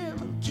wheel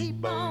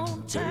keep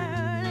on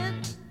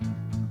turning.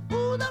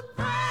 Ooh, the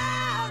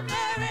Proud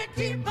Mary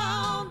keep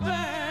on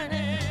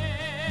burning.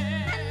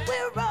 And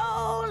we're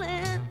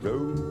rolling,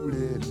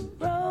 Rolling,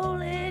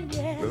 rolling,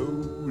 yeah,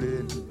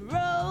 rolling,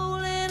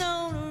 rolling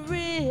on the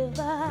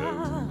river.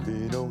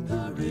 rolling on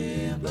the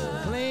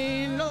river.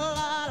 Cleaned a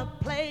lot of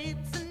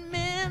plates in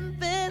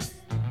Memphis,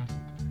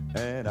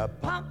 And I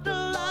pumped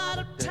a lot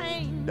of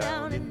tang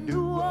down in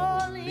New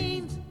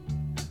Orleans.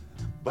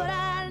 But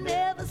I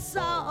never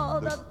saw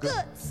the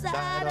good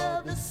side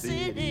of the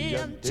city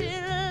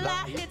until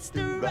I hitched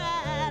the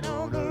ride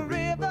on the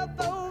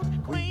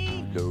riverboat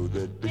queen. know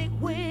that Big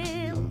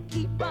wheel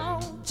keep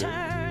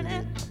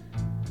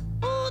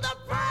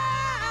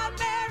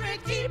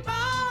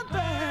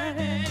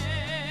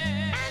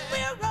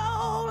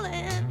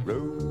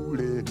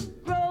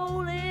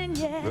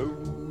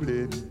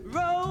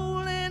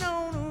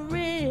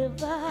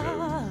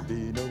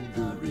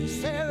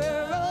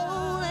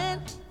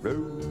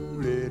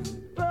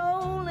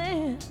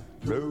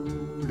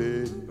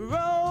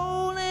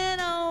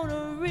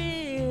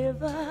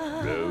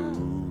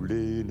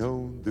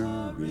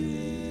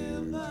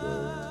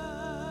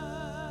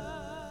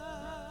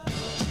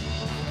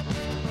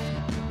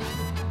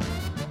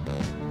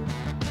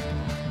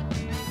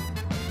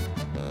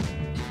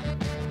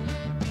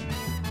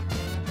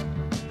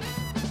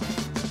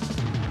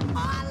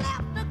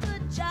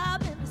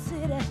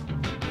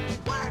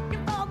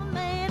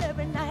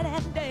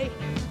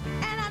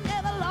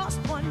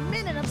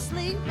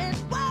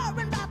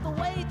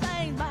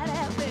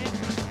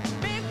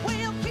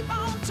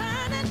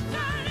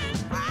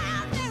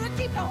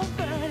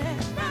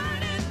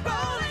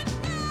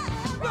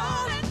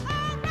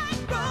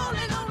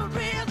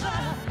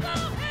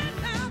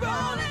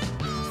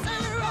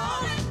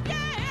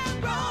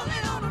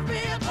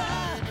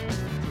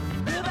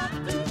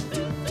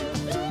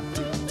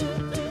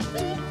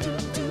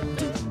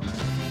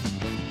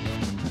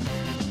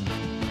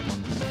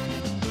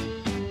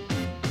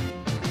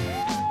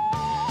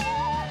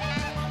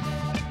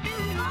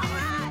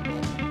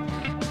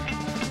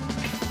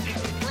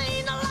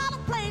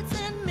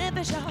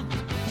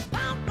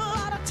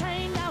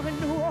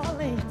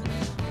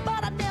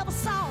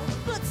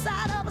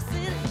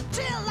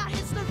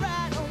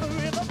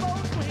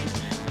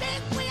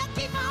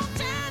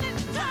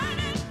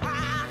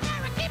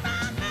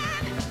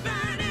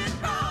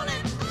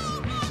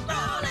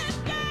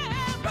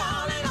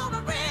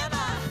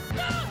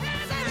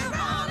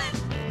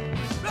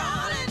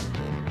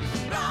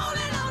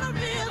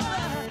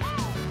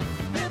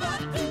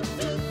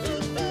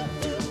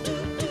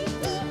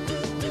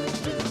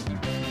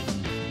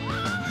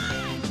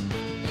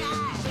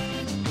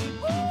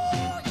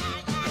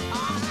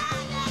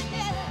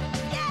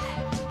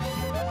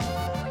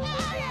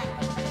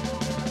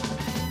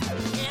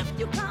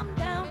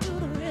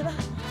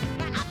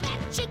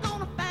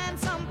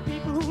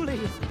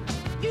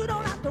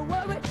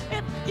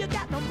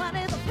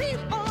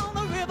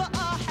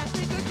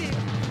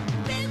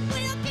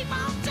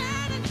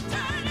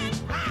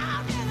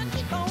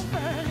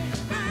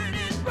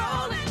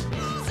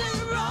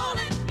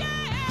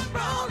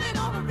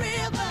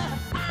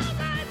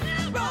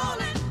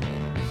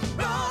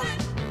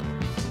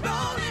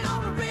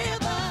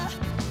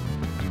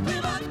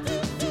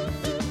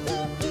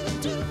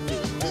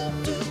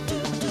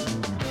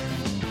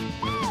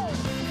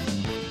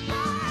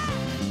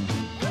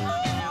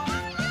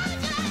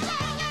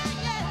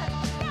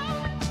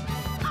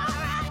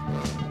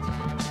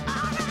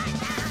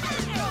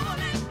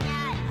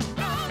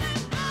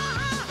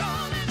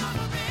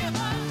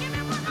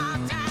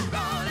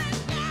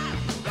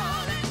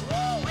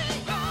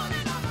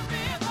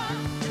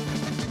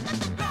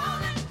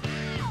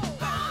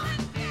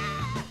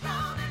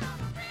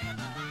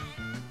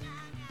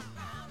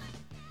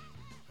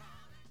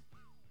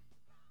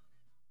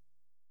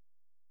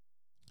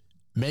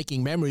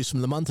Making memories from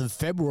the month of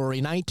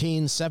February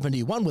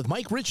 1971 with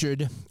Mike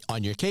Richard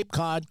on your Cape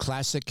Cod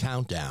Classic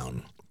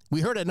Countdown. We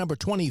heard at number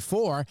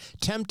 24,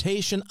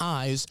 Temptation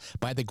Eyes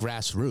by the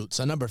Grassroots,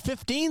 a number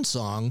 15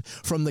 song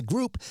from the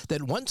group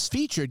that once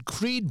featured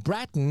Creed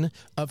Bratton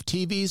of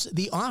TV's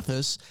The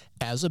Office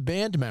as a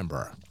band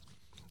member.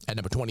 At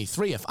number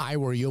 23, If I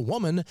Were Your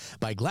Woman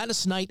by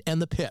Gladys Knight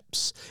and the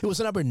Pips. It was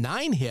a number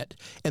 9 hit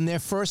and their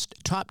first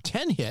top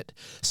 10 hit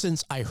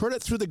since I Heard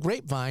It Through the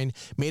Grapevine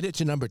made it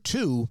to number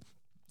 2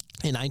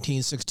 in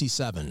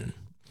 1967.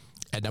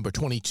 At number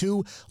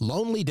 22,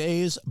 Lonely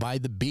Days by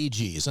the Bee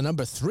Gees, a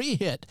number 3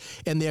 hit,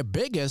 and their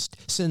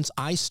biggest since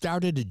I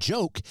Started a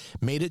Joke,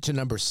 made it to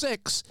number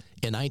 6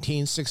 in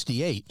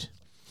 1968.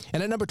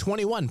 And at number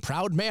 21,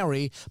 Proud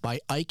Mary by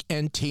Ike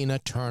and Tina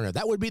Turner.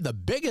 That would be the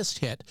biggest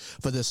hit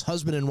for this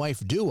husband and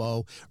wife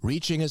duo,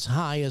 reaching as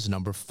high as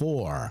number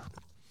 4.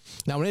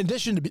 Now, in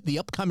addition to the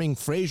upcoming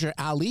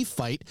Frazier-Ali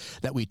fight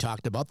that we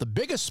talked about, the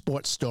biggest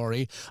sports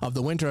story of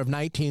the winter of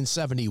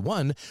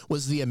 1971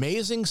 was the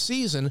amazing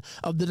season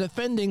of the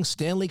defending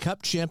Stanley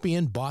Cup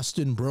champion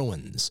Boston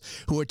Bruins,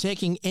 who are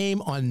taking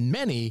aim on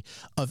many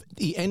of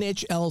the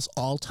NHL's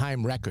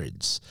all-time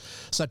records.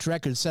 Such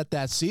records set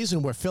that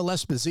season were Phil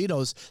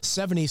Esposito's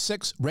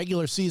 76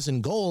 regular season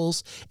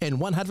goals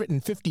and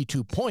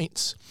 152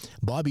 points,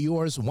 Bobby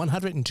Orr's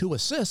 102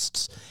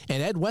 assists,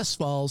 and Ed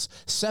Westfall's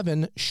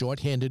 7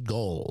 shorthanded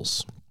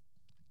goals.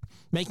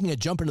 Making a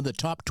jump into the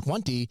top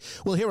 20,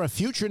 we'll hear a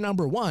future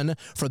number 1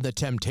 from The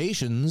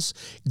Temptations,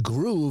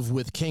 Groove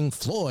with King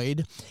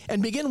Floyd,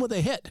 and begin with a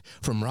hit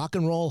from Rock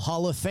and Roll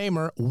Hall of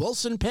Famer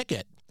Wilson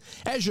Pickett,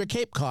 as your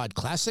Cape Cod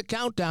Classic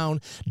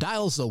Countdown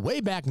dials the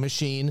Wayback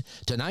Machine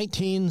to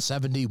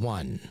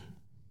 1971.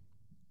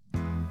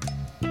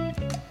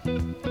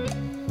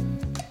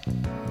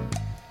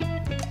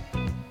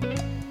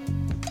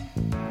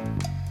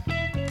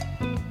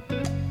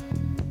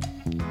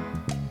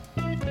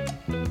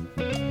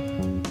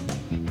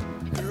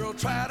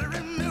 Try to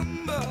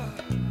remember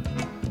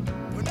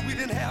when we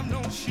didn't have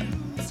no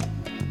shoes.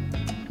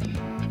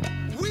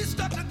 We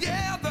stuck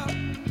together,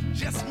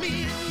 just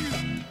me and you.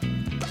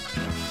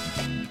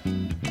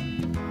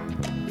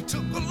 It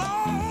took a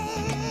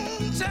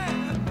long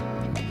time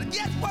to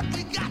get what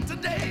we got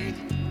today.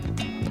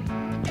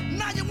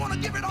 Now you want to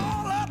give it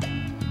all up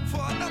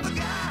for another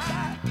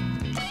guy.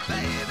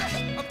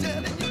 Baby, I'm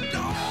telling you,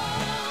 don't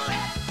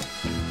let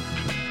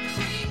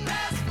green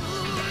grass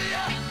fool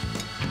ya.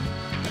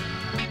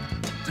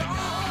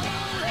 Don't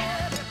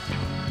let it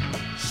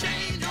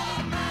change your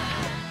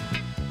mind.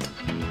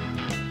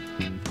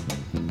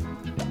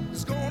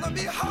 It's gonna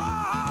be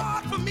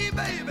hard for me,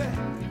 baby,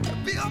 to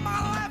build my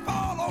life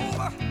all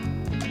over.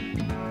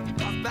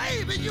 'Cause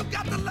baby, you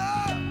got the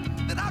love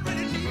that I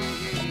really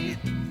need.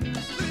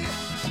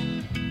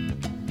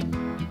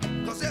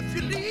 'Cause if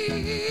you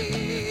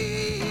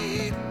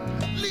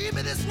leave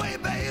me this way,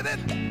 baby,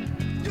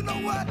 you know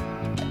what?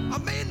 I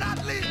may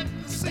not live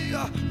to see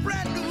a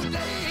brand new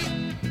day.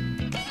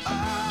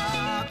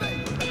 Oh,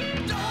 baby,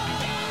 don't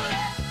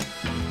let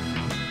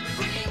the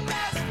green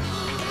grass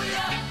fool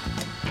ya.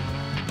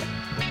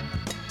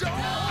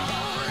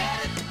 Don't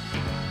let it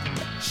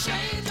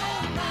change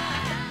your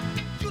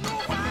mind. You know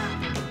why?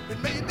 It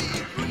may be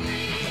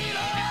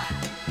greener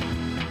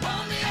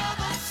on the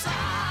other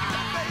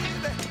side,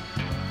 baby.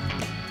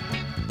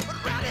 But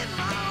right in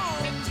my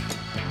arms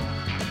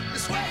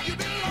is where you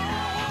belong.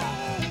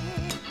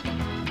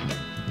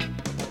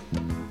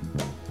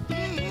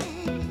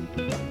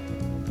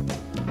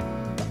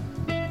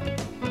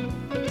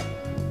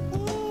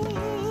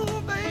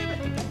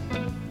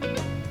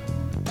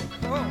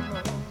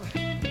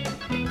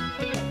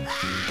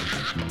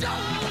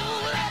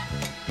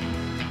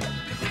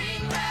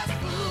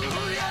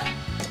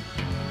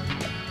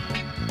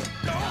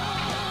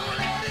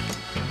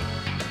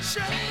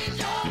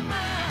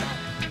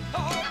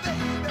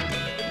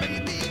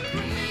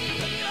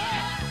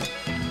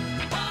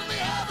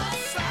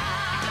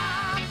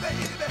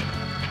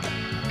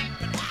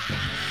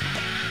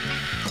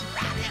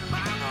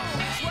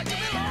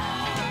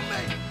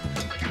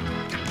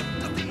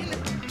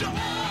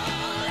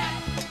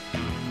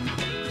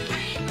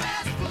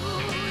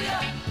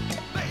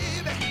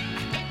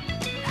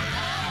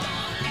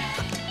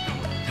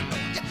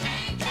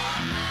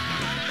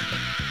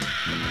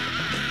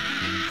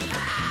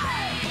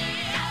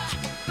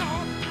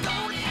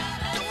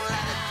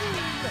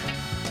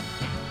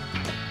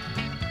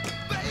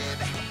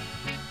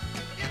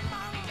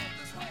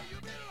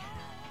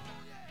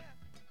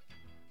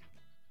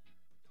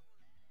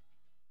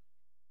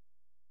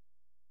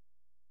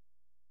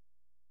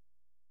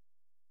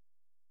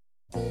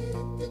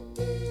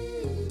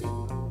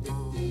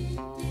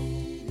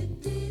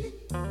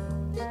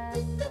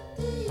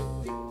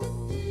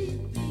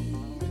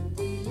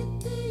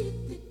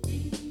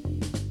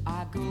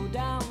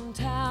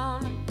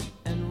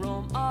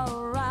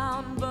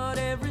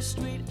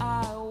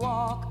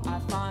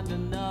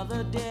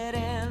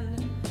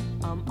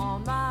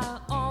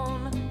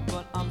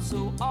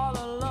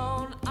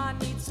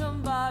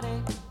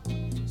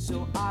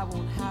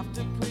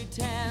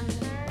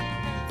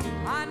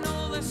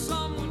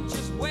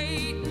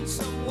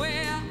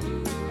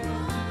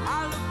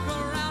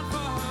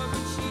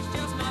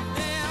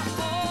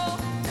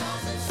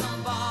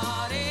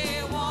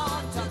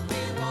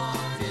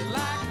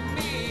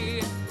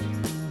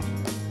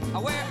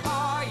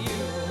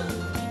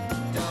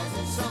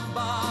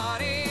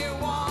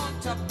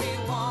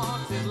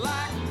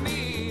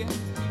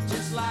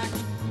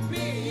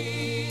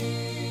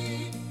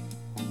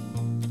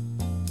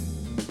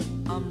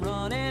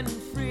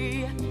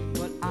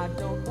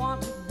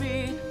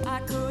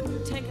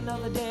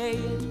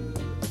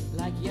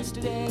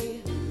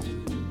 yesterday.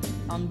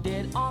 I'm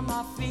dead on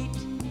my feet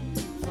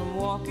from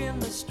walking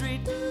the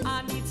street.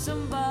 I need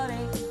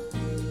somebody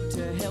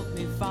to help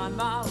me find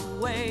my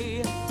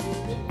way.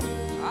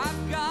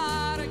 I've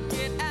gotta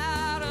get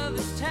out of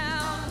this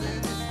town.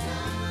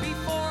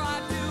 Before I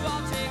do,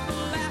 I'll take a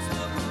last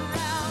look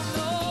around.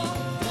 Oh,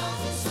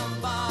 doesn't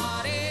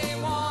somebody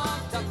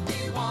want to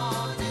be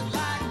wanted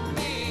like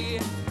me?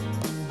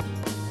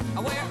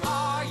 Where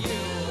are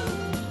you?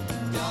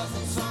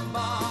 Doesn't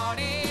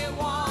somebody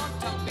want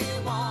to be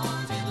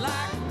wanted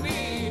like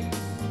me?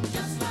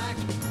 Just like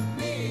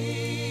me.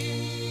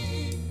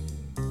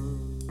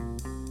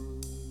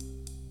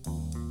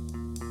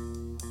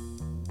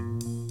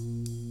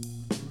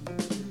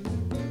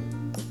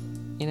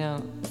 You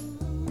know,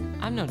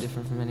 I'm no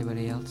different from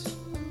anybody else.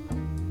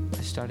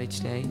 I start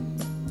each day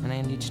and I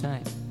end each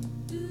night.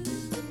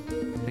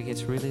 But it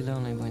gets really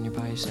lonely when you're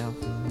by yourself.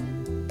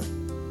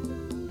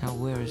 Now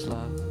where is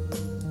love?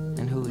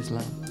 And who is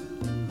love?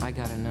 I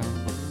gotta know.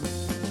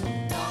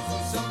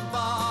 Doesn't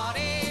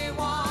somebody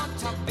want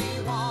to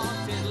be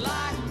wanted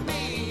like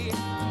me?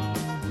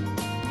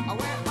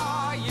 Where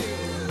are you?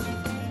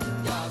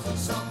 Doesn't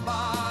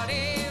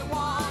somebody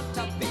want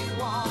to be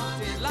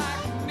wanted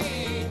like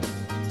me?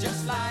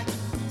 Just like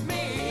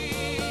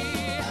me.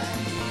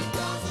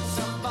 Doesn't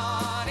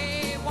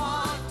somebody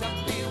want to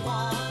be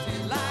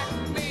wanted like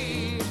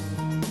me?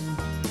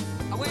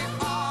 Where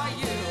are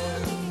you?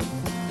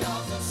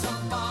 Doesn't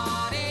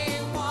somebody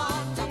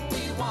want to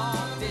be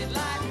wanted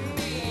like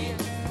me?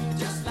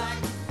 Just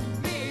like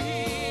me.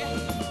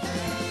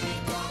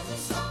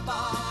 Doesn't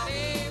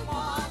somebody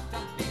want to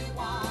be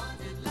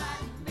wanted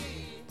like me?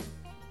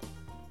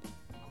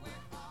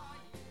 Where are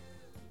you?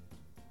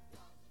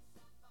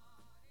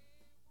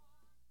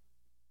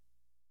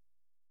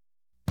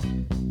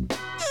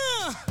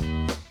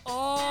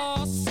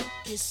 Oh,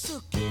 sucky,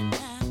 sucky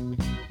now.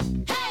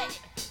 Hey!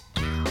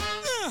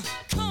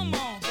 Come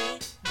on, baby.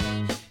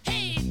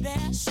 Hey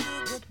there,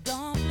 sugar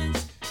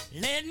dumplings.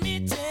 Let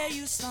me tell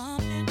you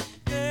something,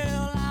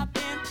 girl, I've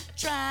been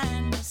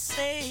trying to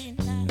say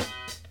now.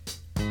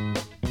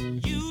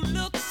 You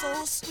look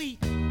so sweet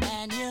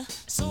and you're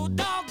so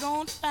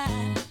doggone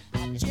fine.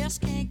 I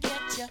just can't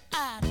get you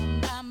out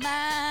of my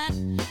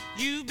mind.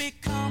 You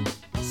become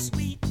a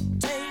sweet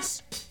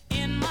taste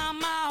in my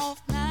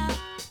mouth now.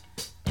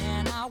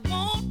 And I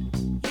want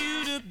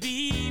you to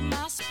be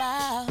my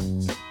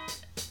spouse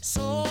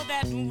so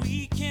that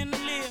we can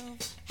live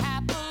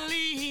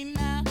happily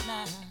now,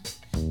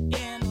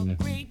 in a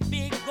great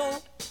big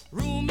old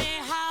roomy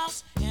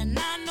house. And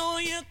I know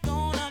you're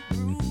gonna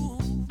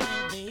groove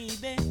me,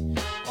 baby.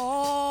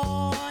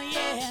 Oh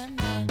yeah,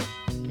 now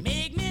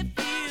make me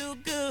feel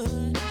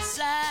good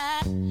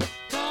inside.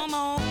 Come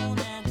on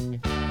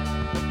and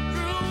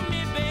groove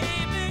me,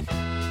 baby.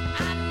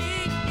 I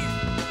need you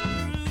to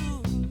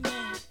groove me.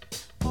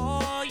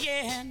 Oh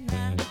yeah,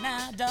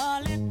 now,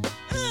 darling.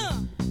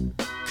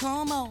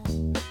 Come on,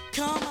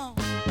 come on.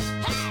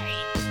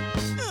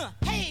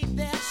 Hey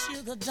there,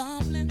 sugar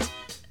dumplings.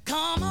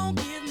 Come on,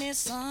 give me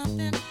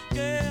something,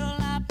 girl,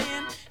 I've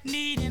been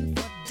needing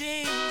for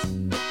days.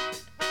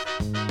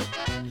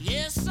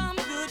 Yes, some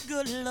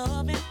good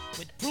loving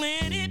with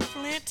plenty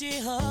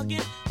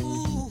hugging.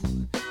 Ooh,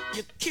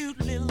 you cute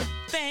little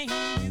thing,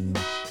 you.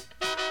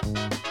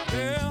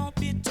 Girl,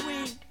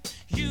 between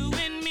you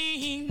and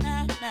me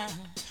now,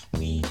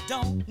 we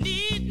don't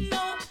need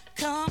no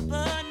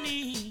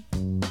company.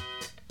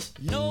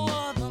 No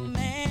other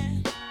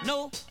man,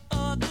 no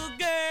other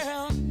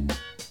girl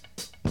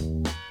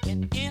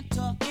can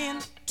enter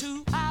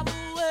into our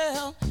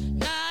world.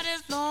 Not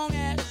as long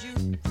as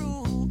you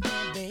prove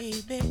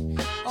me, baby.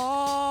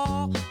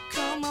 Oh,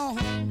 come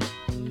on,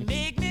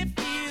 make me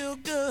feel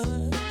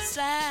good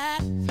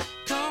inside.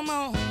 Come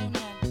on,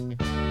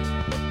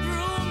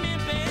 groove me,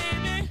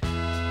 baby.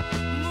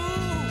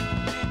 Move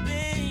me,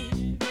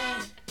 baby.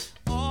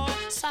 Oh,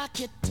 sock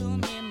it to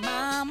me,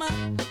 mama.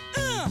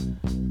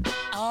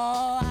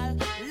 Oh, I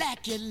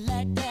like it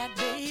like that,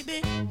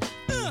 baby.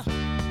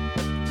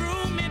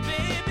 Groove me,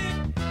 baby.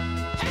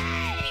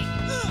 Hey,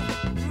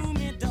 groove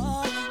me,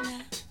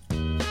 darling.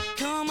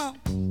 Come on,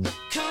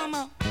 come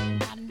on.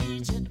 I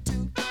need you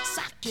to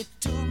sock it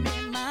to me,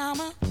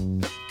 mama.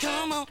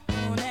 Come on,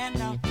 and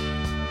now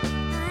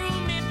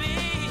groove me,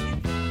 baby.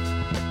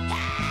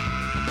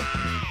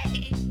 Hey,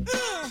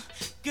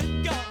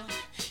 good God,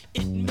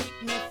 it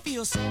make me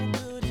feel so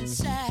good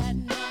inside.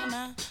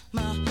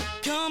 Now,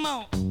 come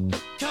on.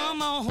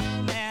 Come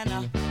on,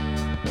 man.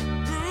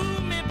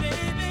 Groove me,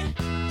 baby.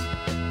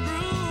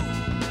 Groove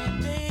me,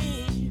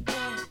 baby.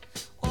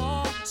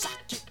 Oh,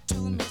 sock it to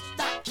me,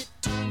 stock it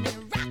to me,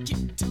 rock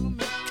it to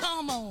me.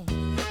 Come on,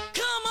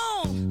 come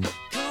on,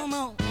 come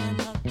on, man.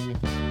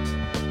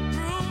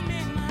 Groove me,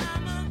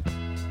 mama.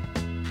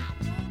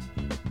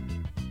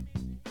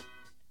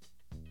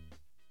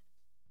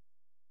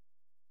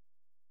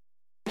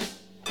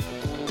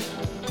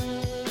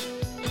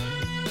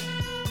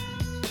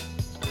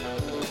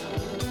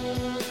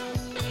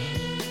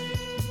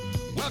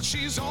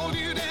 She's all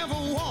you'd ever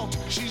want.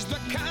 She's the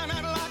kind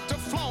I'd like to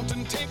flaunt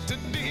and take to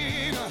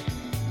dinner.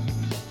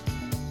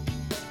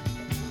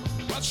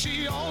 but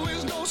she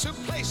always knows her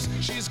place.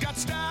 She's got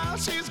style,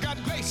 she's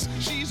got grace,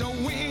 she's a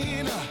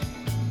winner.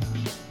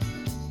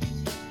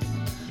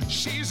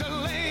 She's a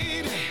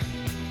lady.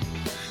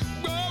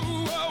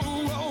 Whoa,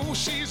 whoa, whoa,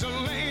 she's a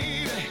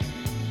lady.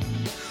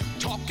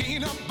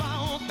 Talking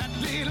about that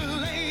little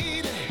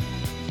lady.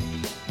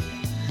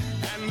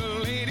 And the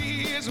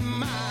lady is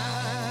mine.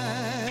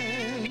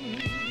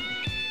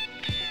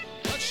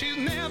 But she's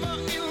never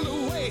in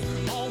the way.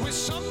 Always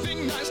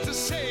something nice to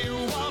say.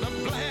 What a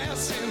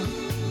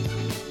blessing.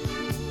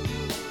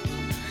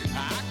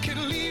 I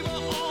can leave her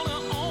on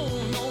her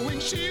own, knowing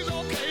she's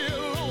okay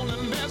alone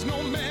and there's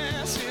no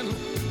messing.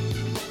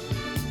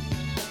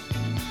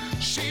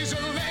 She's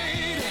a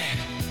lady.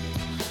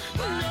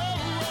 Whoa,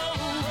 whoa,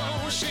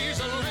 whoa, she's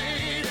a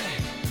lady.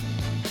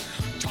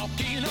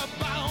 Talking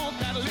about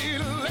that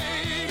little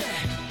lady.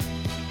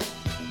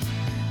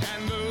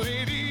 And the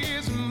lady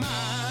is mine.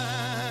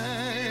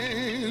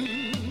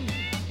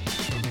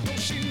 No,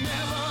 she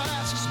never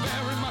asks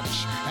very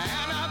much,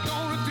 and I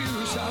don't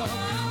refuse her.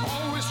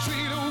 Always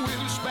treat her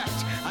with respect.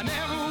 I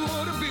never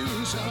would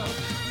abuse her.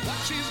 What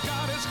she's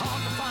got is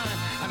hard to find,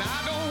 and I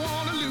don't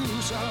want to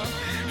lose her.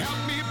 Help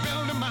me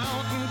build a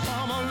mountain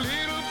from a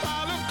little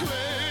pile of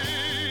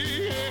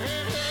clay.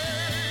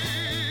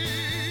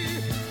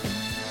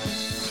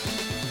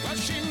 But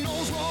she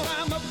knows what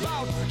I'm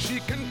about. She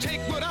can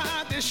take what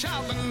I dish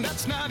out, and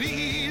that's not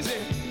easy.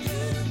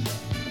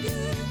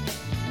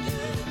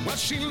 But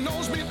she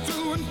knows me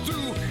through and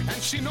through,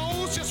 and she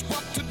knows just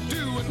what to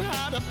do and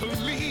how to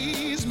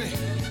please me.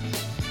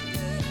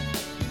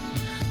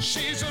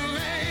 She's a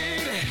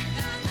lady.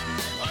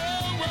 Oh,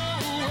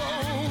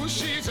 oh, oh,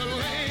 she's a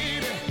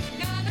lady.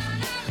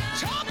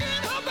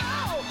 Talking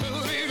about the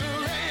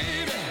little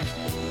lady.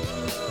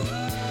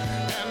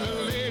 And the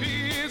lady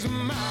is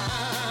mine.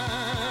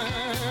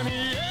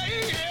 Yeah,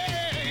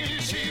 yeah,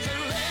 she's a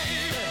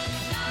lady.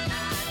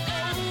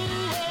 Oh,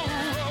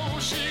 oh, oh,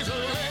 she's a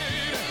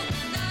lady.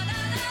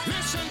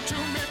 Listen to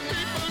me,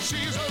 people,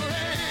 she's a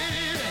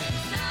lady.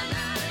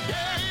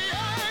 Yeah,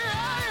 yeah,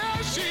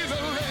 yeah, she's a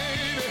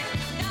lady.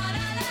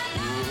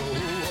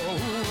 Oh, oh,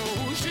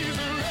 oh, she's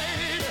a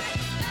lady.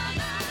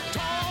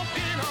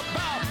 Talking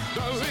about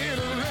the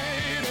little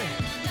lady.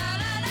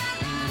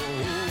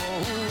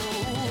 Oh,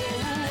 oh,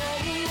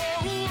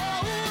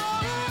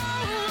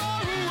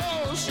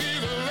 oh,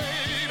 she's a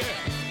lady.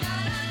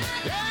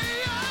 Yeah,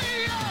 yeah,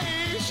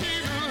 yeah,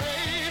 she's a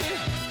lady.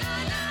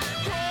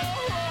 Oh,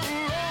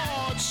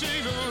 Lord,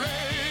 she's a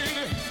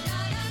lady.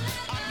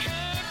 I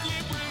can't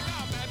live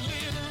without that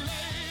little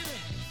lady.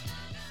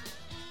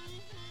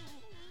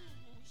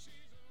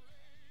 She's a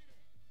lady.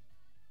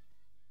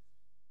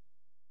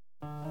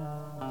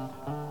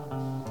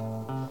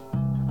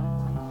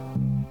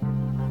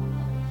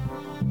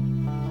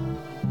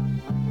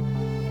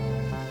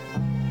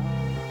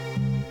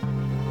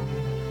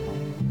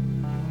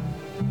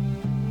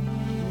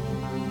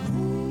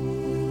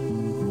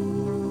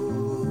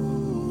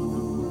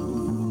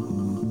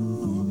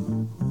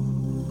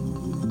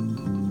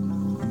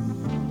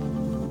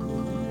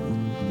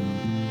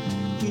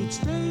 Each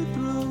day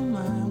through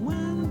my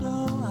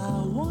window,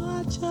 I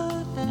watch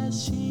her as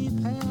she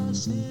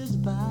passes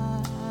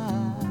by.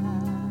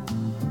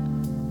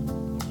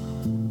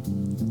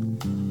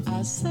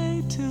 I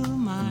say to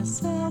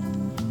myself,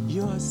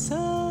 you're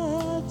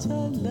such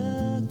a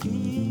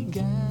lucky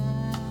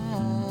guy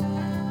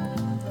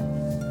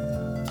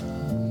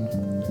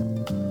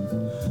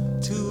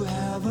to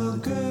have a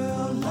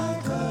girl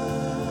like her.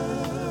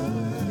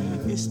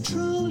 Is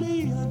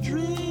truly a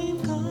dream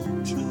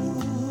come true.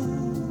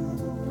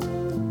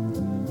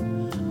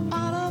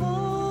 Out of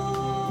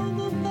all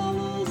the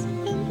fellows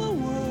in the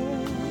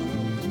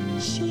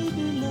world, she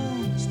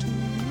belongs to you.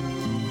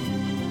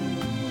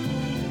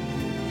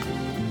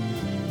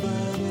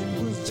 But it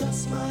was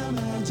just my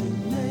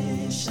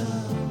imagination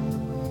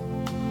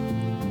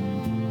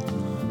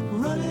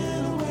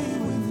running away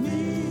with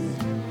me.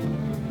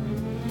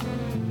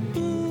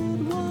 It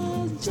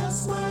was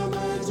just my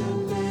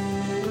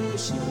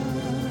imagination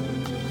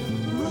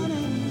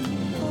running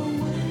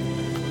away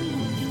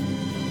with me.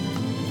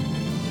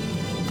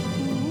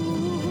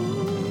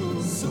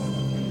 Ooh.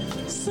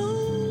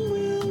 Soon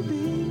we'll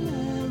be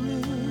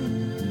married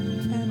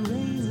and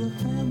raise a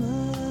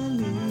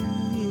family.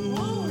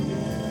 Oh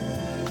yeah.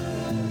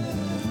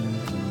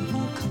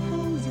 A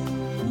cozy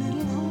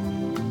little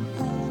home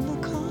out in the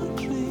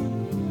country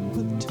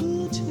with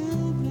 2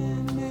 children,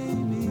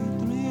 maybe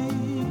 3.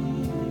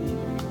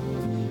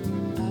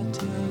 I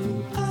tell you,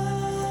 I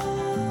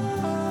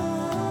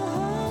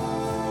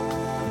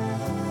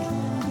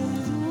can't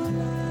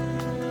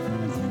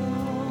visualize it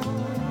all.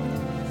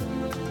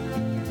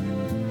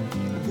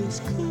 This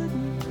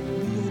couldn't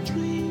be a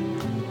dream,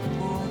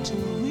 for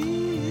too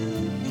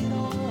real it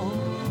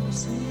all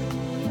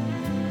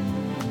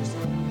seems.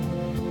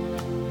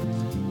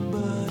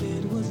 But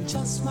it was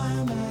just my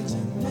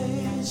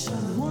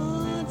imagination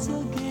once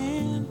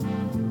again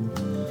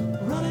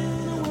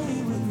running away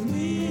with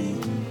me.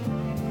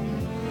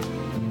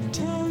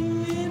 Tell you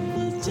it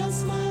was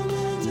just my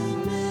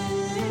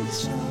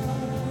imagination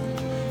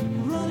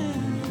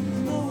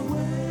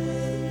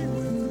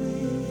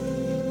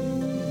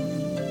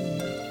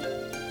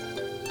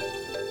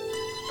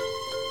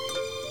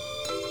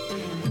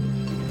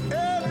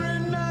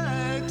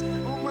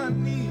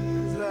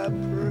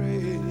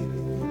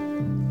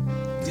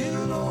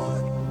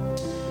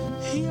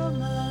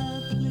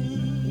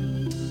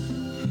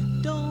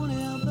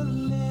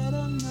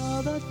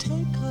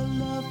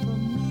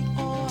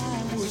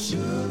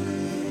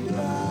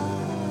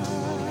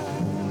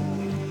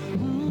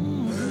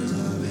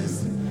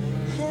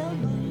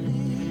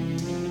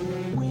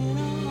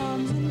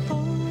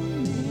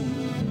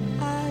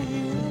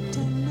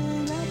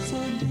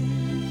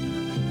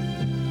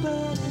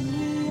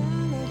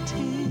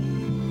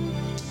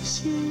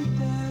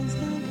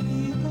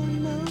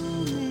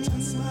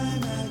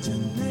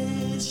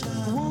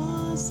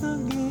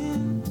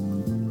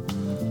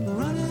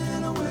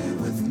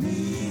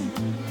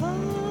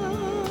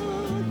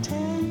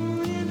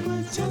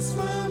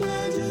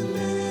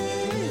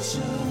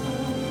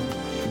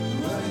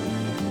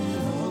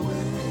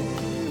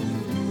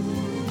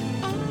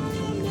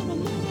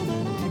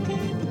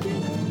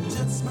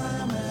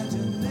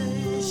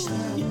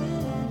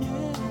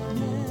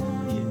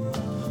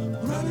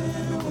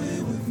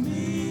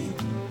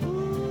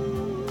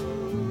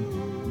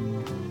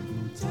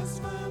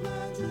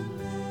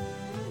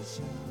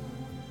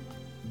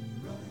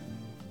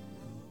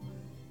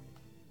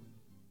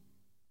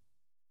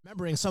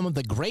remembering some of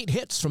the great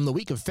hits from the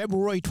week of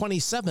February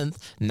 27th,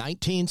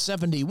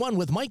 1971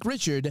 with Mike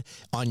Richard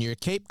on your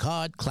Cape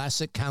Cod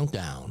Classic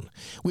Countdown.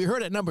 We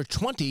heard at number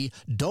 20,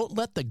 Don't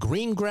Let the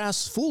Green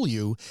Grass Fool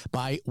You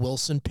by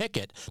Wilson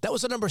Pickett. That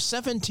was a number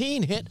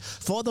 17 hit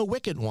for The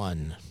Wicked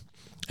One.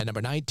 At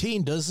number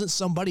 19, Doesn't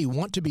Somebody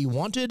Want to Be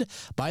Wanted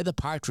by the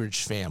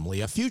Partridge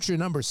Family, a future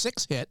number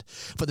 6 hit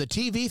for the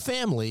TV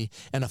Family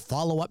and a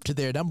follow-up to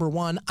their number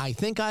 1, I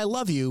Think I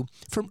Love You,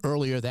 from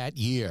earlier that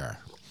year.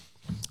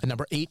 At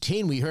number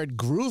 18, we heard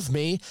Groove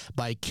Me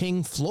by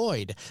King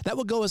Floyd. That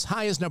would go as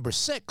high as number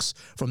 6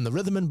 from the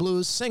rhythm and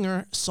blues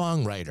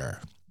singer-songwriter.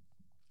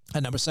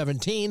 At number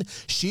 17,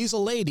 She's a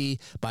Lady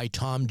by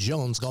Tom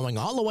Jones, going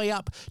all the way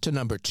up to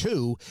number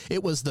 2.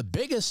 It was the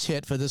biggest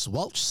hit for this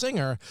Welsh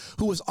singer,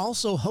 who was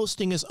also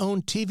hosting his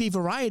own TV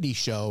variety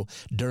show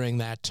during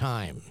that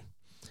time.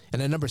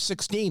 And at number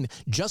 16,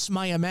 Just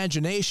My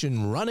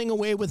Imagination, Running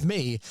Away With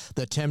Me,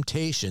 The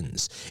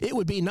Temptations. It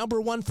would be number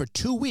 1 for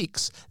 2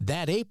 weeks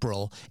that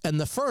April, and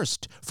the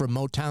first for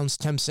Motown's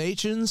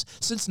Temptations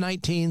since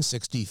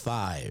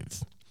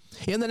 1965.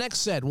 In the next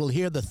set, we'll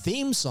hear the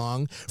theme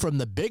song from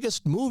the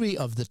biggest movie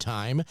of the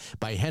time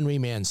by Henry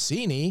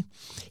Mancini,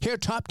 hear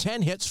top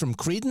 10 hits from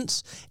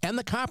Creedence and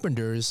the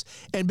Carpenters,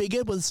 and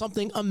begin with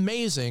something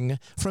amazing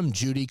from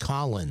Judy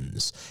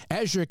Collins,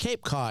 as your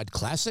Cape Cod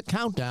Classic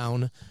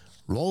Countdown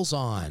rolls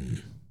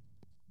on.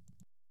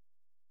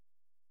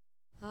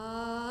 Amazing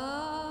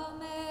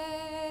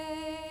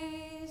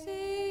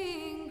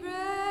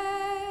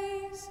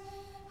grace,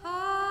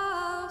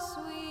 how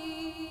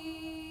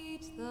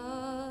sweet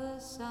the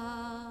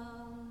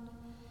sound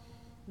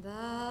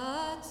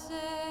that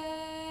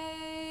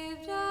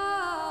saved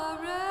a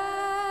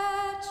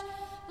wretch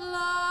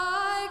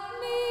like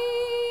me.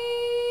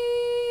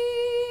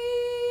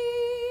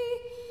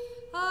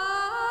 I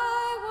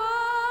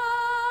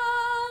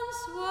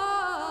once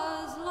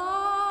was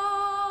lost,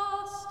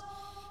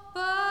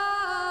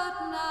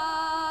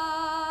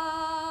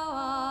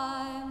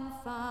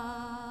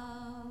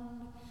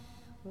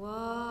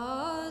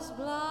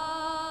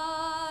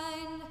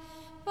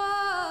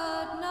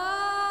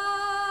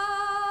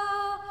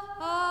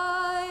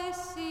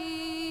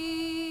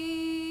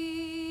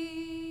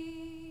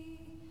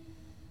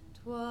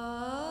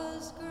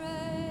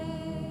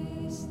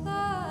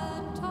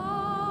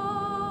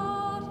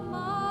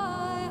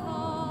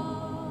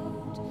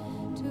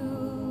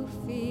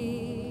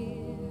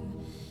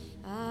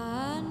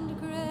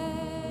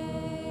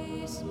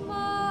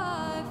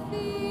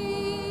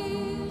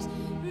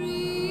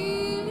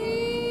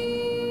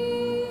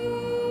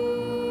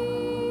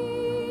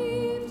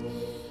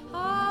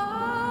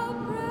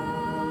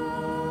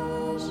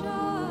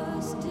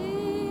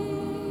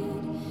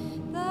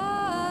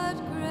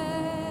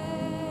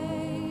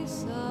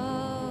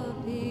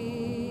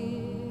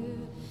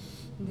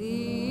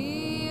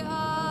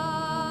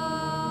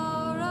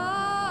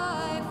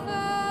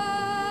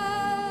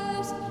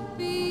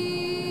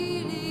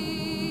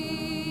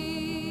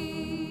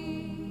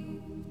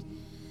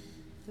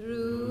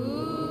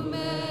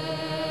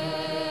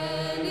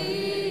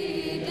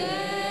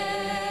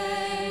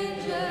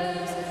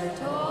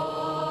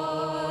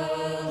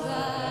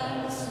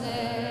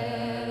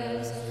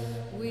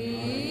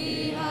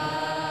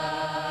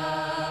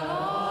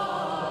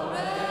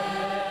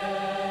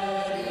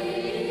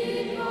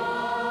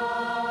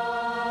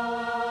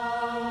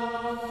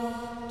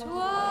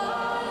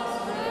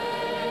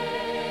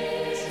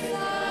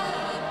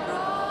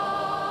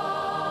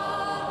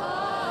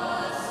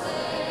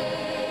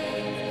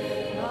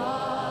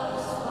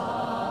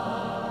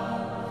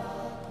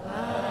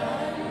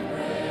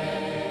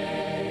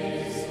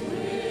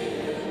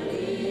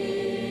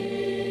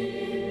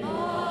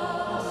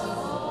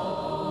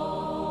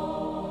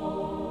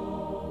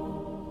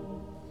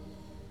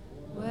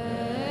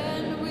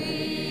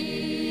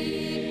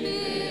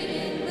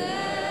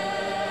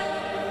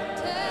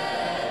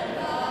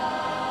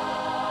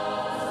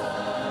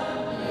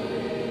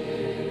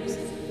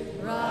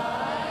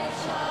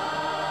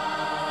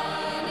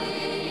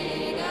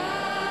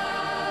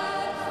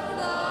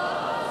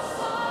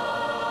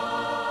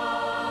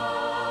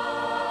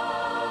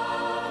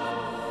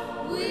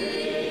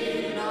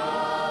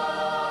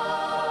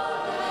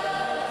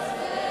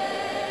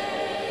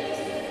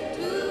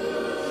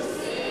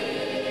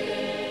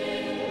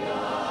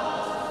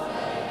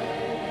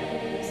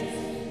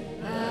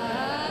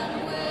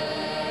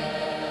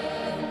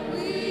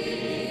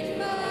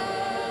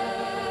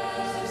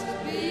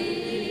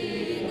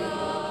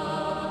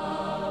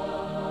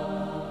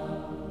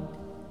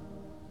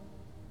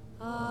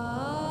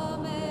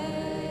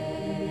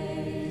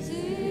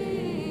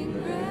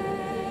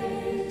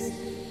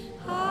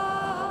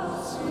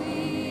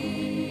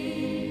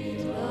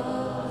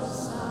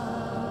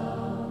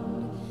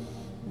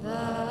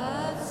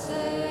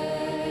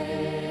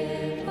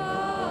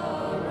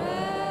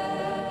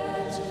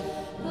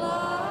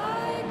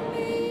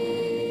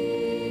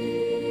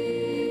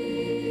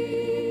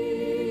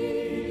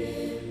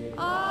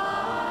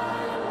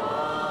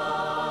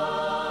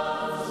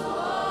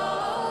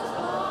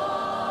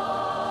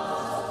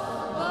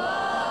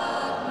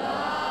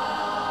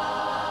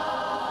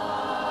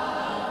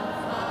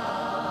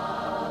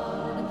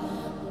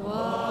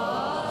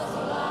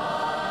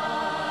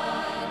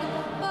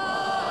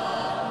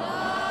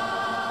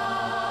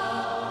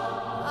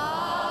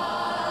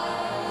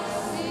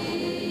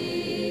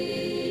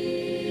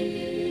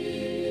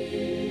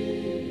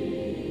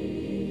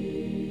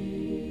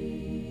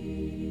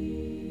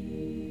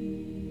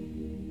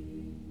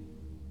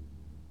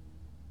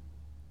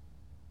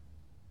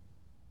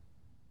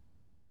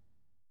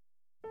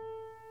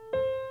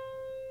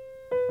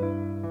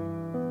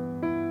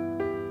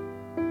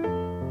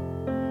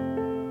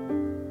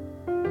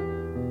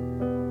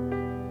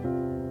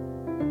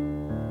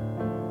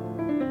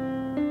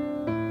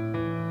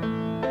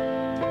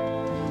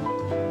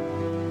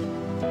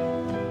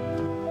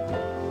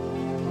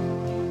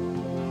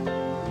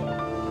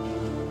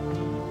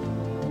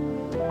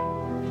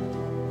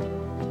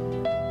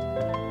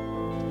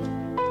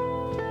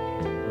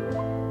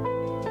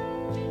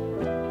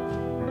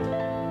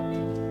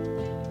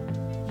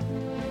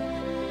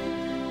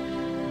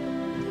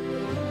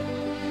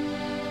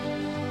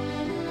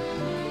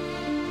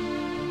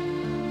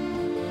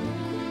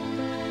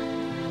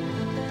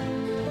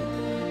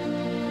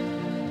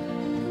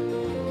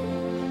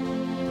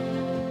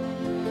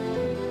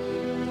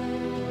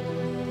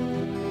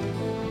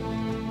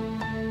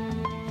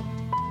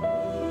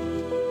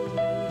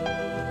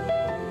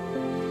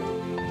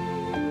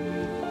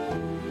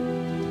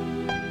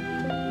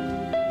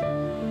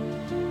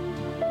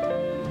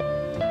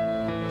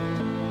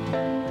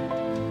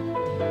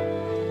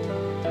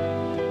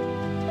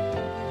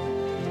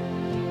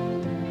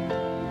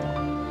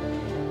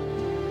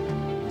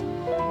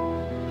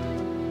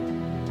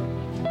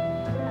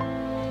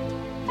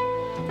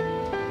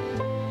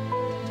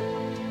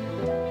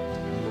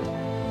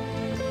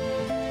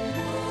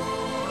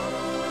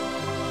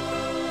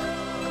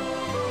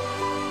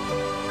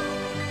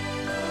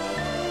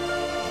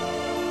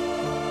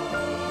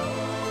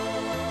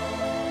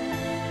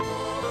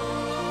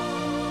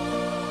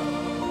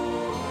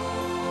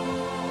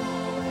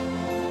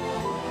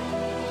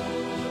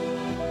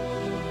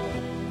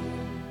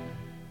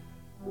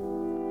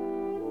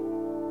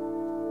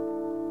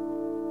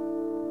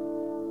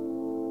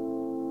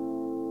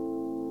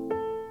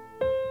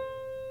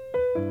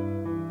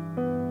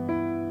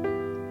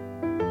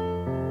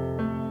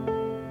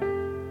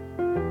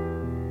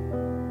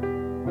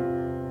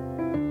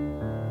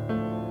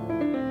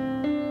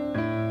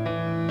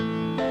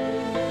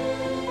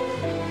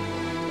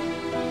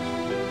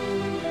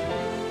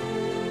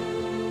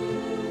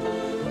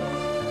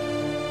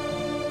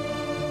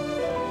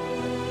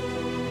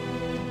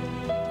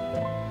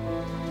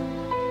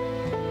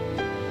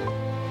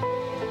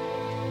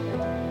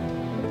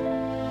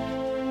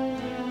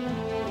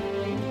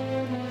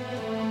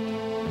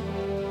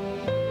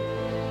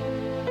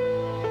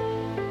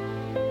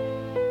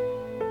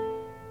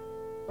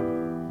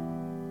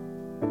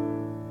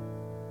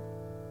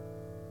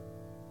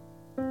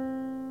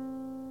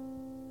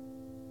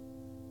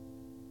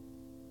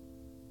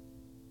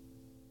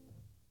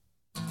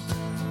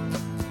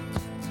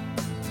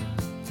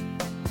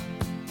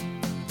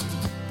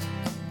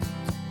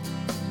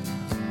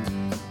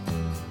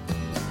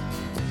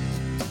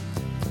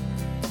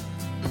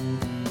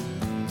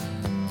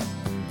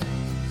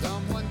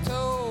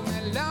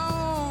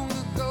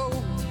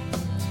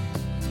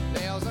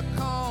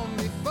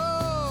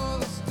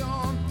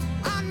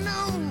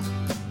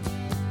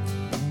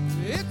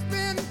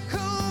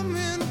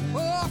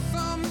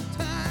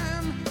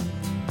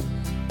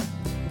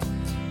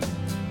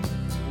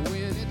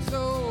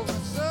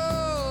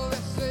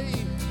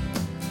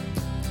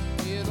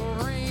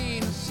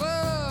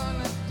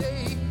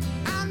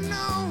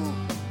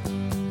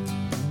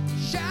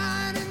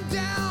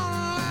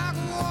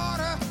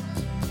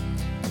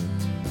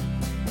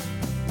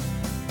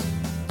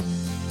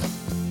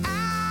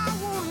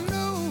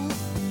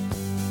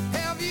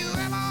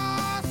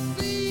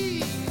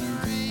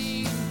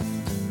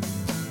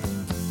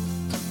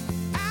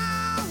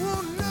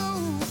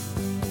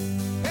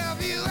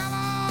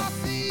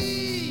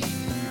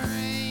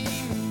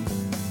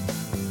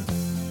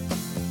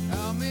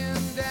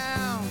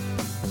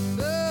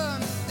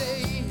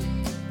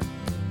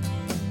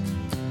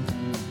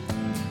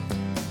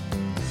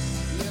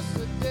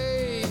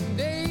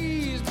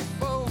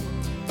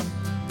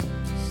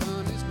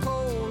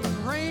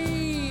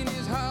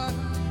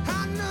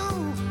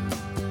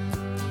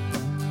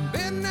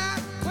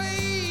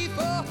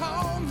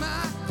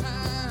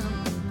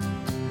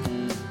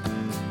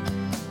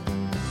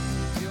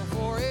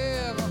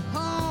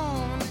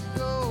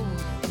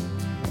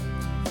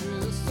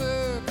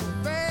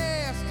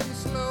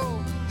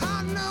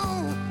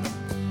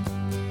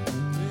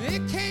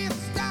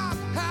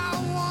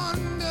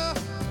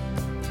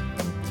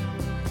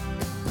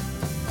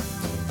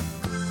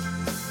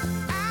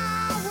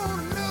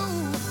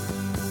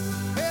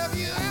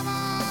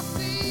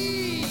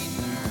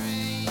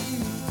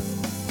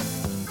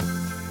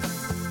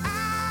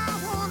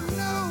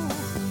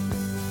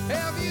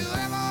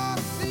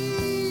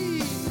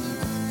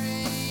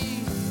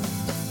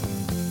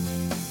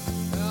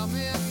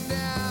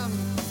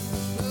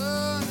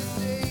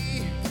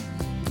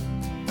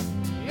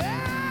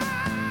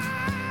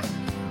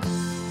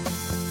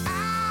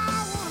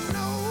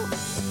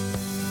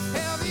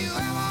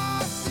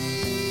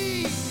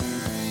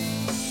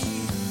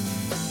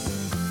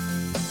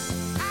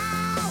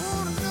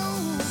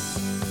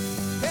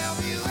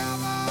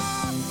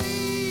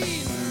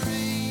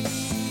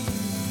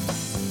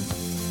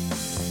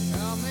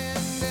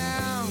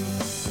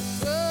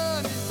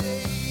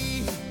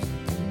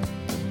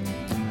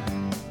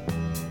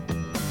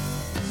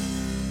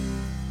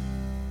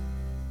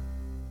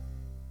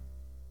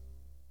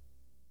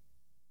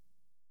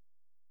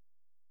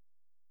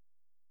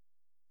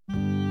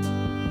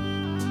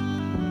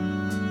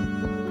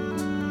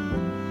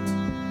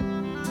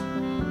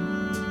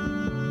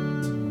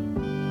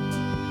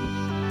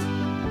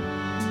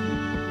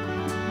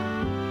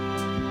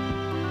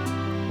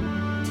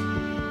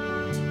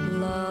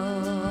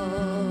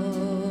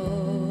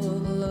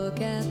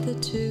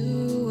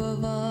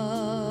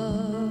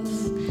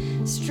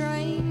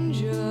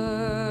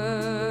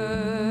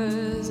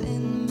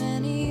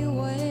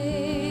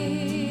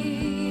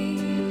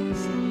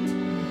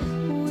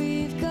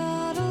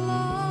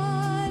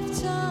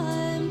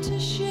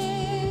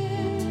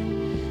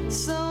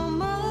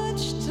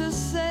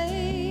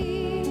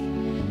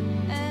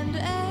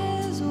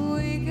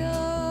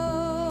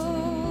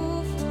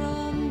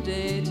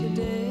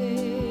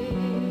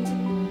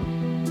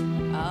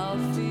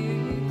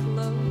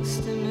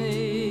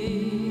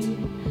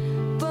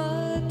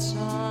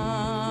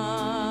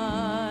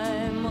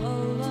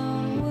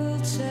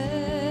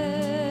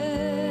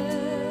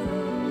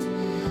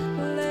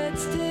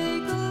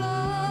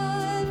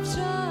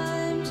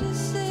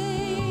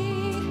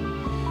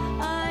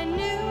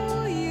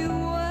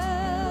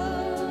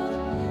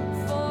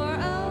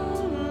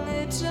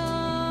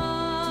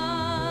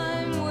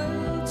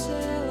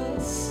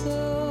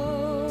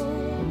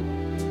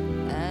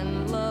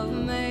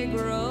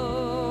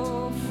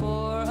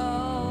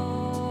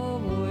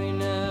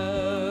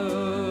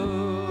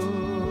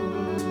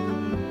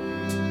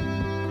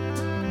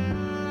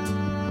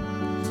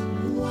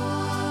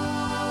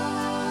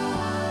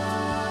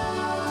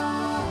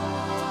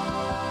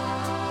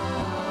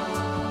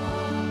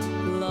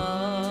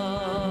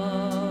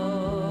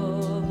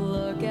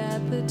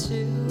 the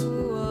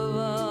two of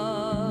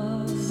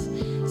us,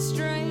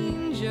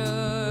 strangers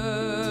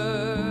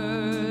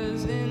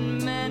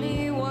in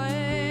many ways.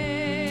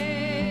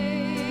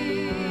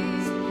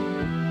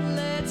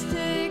 Let's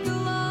take a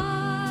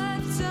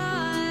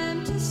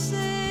lifetime to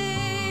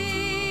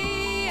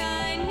say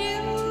I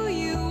knew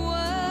you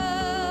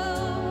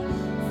well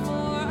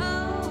for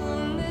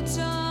only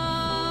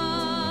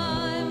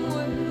time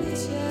will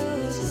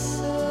tell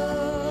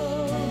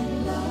so.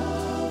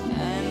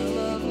 And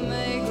love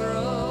may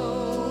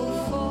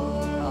grow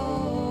for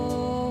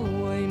all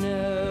we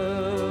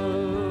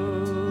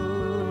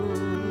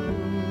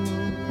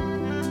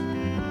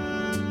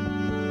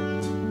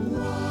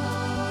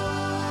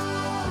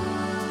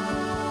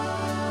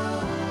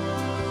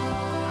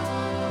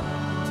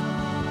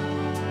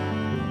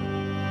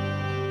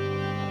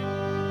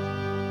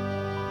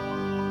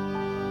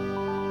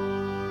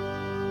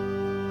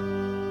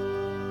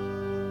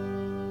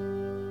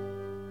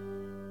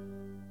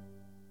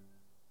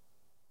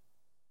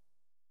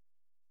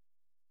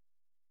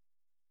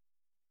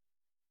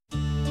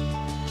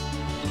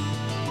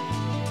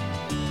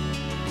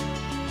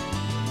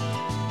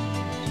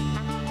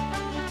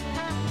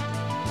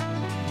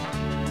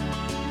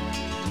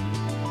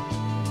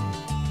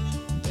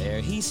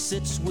There he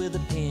sits with a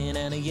pen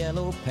and a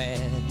yellow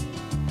pad.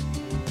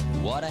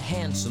 What a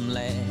handsome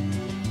lad,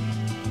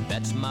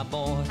 that's my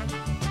boy.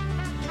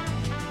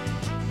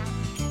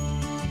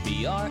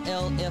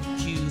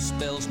 BRLFQ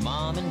spells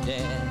mom and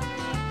dad.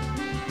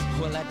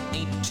 Well, that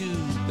ain't too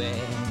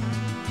bad,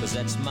 'cause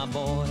that's my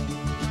boy.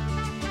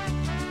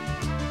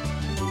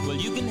 Well,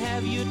 you can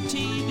have your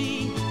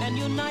TV and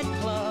your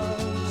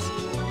nightclubs,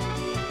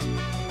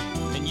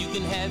 and you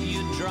can have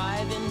your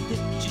drive-in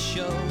picture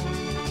show.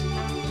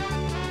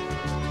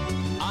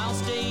 I'll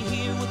stay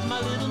here with my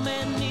little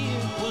man near.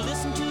 We'll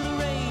listen to the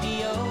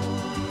radio,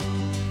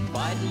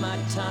 biding my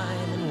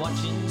time and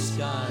watching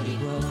Scotty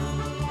grow.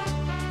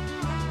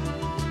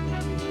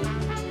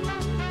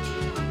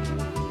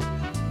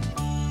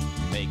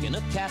 Making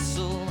a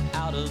castle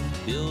out of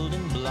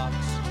building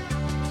blocks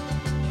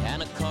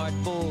and a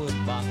cardboard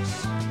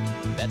box,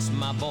 that's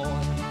my boy.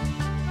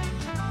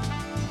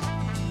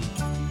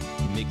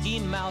 Mickey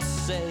Mouse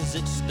says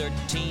it's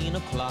 13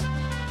 o'clock.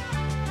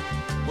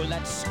 Well,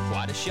 that's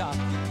quite a shock,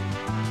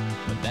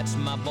 but that's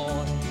my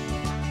boy.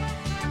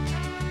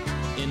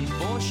 In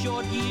 4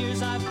 short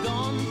years I've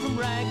gone from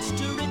rags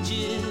to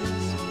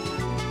riches,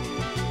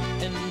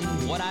 and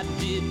what I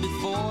did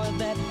before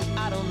that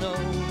I don't know.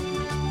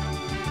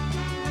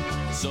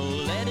 So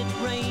let it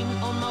rain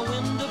on my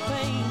window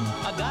pane,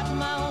 I got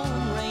my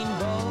own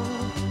rainbow,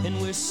 and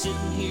we're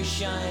sitting here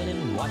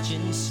shining,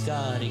 watching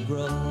Scotty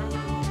grow.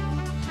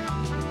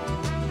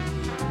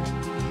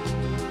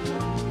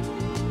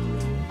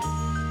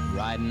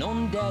 Riding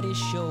on daddy's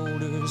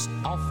shoulders,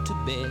 off to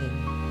bed,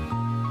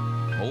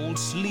 old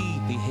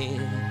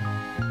sleepyhead,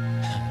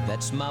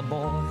 that's my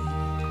boy.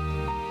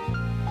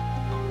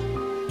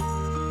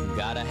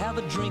 Gotta have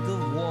a drink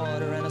of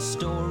water and a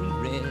story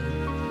read,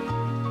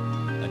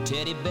 a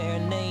teddy bear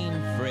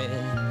named Fred,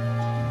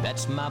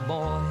 that's my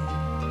boy.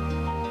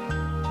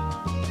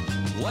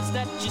 What's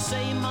that you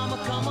say, mama?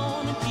 Come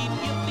on and keep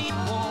your feet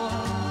warm.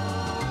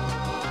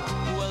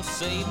 Well,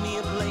 save me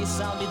a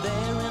place, I'll be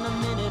there in a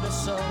minute or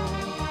so.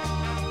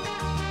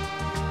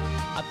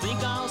 I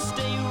think I'll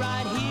stay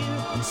right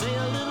here and say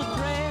a little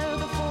prayer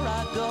before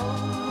I go.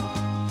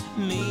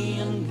 Me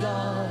and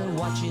God are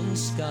watching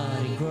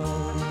Scotty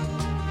grow.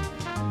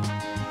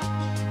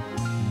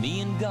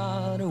 Me and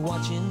God are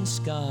watching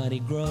Scotty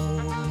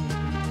grow.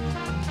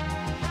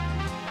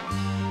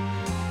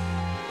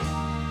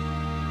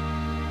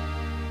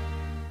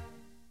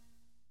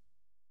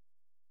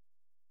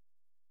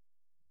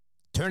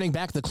 Turning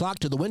back the clock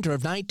to the winter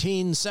of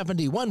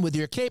 1971 with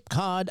your Cape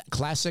Cod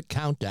Classic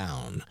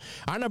Countdown.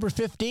 Our number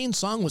 15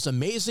 song was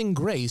Amazing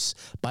Grace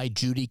by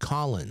Judy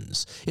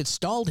Collins. It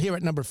stalled here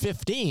at number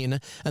 15,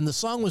 and the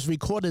song was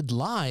recorded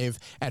live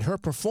at her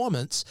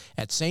performance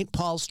at St.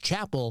 Paul's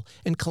Chapel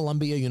in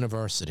Columbia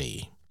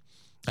University.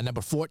 At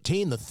number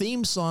 14, the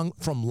theme song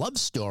from Love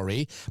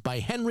Story by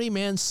Henry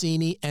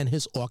Mancini and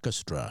his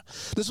orchestra.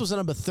 This was a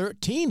number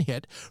 13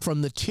 hit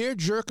from the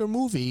tearjerker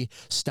movie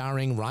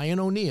starring Ryan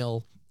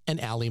O'Neal and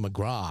Ally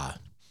McGraw.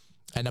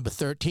 At number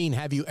 13,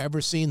 Have You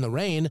Ever Seen the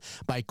Rain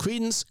by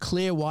Creedence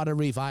Clearwater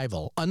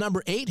Revival, a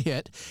number 8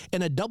 hit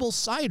and a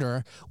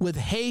double-sider with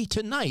Hey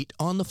Tonight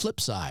on the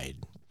flip side.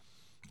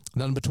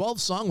 The number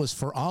 12 song was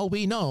For All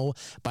We Know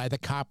by the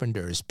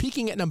Carpenters.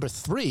 Peaking at number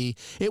 3,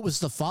 it was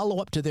the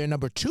follow-up to their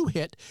number 2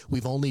 hit,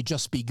 We've Only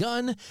Just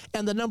Begun,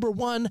 and the number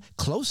 1,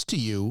 Close to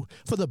You,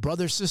 for the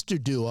brother-sister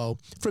duo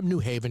from New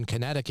Haven,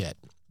 Connecticut.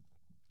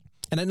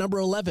 And at number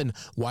 11,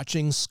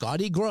 Watching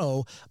Scotty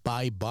Grow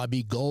by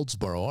Bobby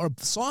Goldsboro, a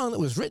song that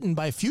was written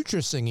by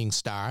future singing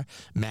star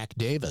Mac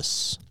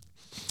Davis.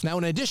 Now,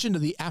 in addition to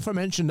the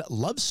aforementioned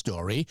Love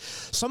Story,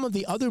 some of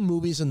the other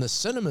movies in the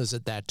cinemas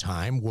at that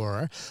time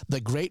were The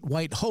Great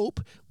White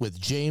Hope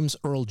with James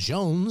Earl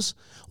Jones,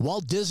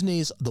 Walt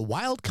Disney's The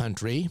Wild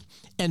Country,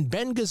 and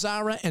Ben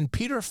Gazzara and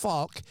Peter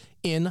Falk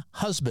in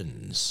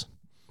Husbands.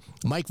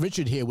 Mike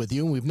Richard here with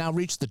you, and we've now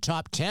reached the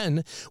top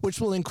 10, which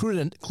will include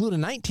a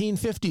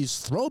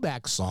 1950s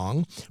throwback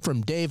song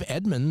from Dave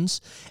Edmunds,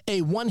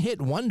 a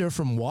one-hit wonder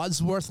from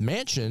Wadsworth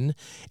Mansion,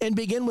 and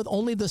begin with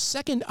only the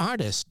second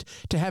artist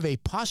to have a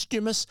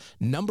posthumous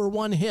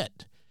 #1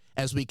 hit,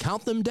 as we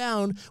count them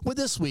down with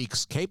this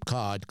week's Cape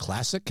Cod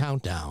Classic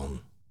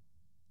Countdown.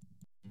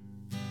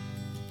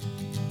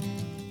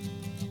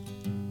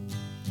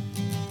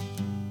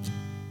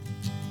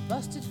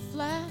 Busted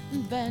flat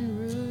in Baton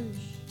Rouge,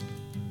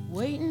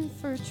 waiting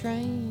for a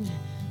train,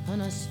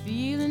 and I was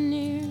feeling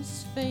near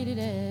as faded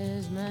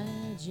as my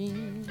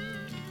jeans.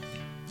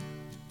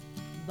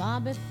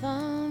 Bobby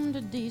thumbed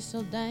a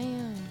diesel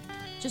down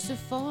just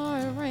before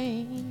it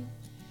rained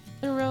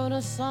and rode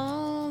us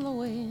all the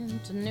way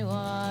to New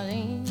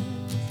Orleans.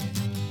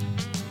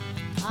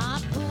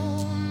 I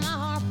pulled my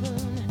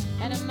harpoon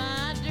out of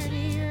my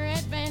dirty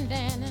red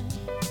bandana.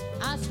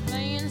 I was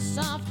playing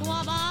soft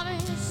while Bobby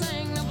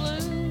sang the blues.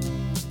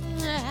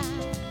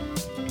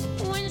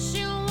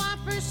 Windshield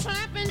wipers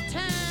slapping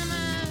time,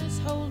 I was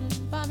holding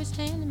Bobby's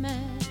hand in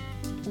mine.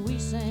 We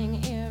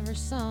sang every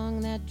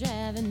song that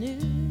Javi knew.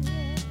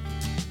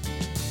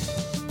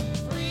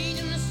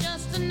 Freedom is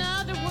just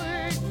another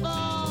word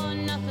for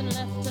nothing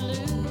left to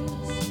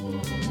lose.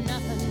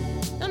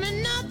 Nothing, I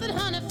mean nothing,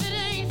 honey, if it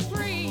ain't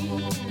free.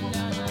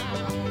 No, no.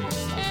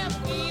 Yeah,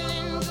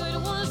 feeling good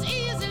was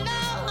easy,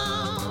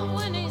 love,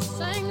 when he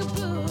sang the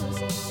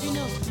blues. You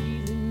know,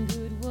 feeling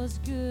good was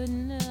good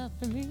enough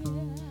for me.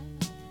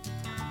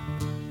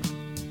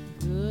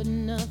 Good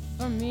enough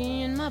for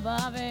me and my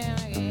Bobby,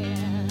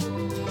 yeah.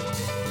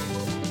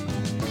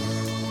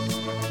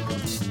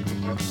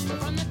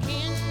 From the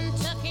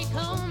Kentucky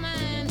coal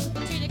mine to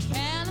the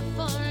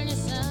California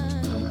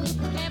sun,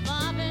 hey,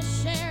 Bobby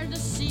shared the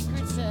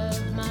secrets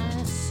of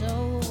my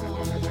soul.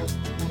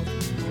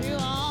 Through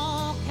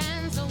all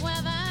kinds of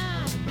weather,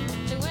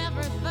 through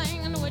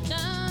everything we've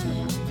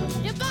done,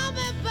 your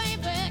Bobby,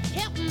 baby,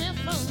 kept me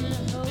from the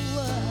whole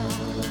world.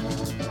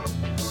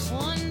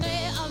 One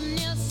day up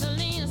near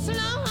Salinas,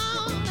 long,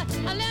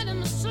 I let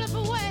him slip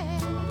away.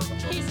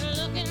 He's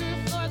looking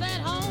for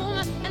that home,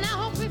 and I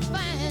hope he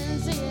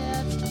finds it.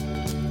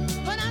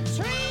 But I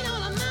trade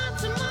all of my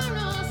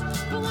tomorrows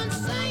for one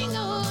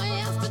single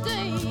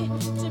yesterday,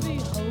 to be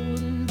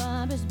holding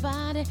Bobby's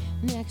body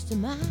next to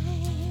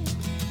mine.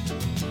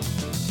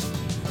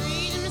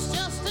 Freedom is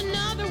just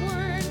another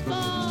word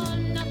for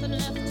nothing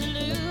left to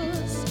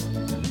lose.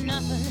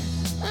 Nothing,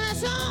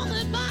 that's all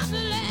that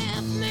Bobby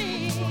left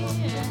me.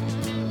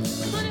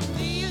 But if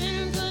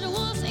feeling good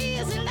was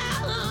easy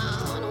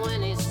loud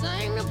when he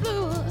sang the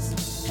blues,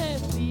 hey,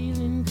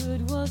 feeling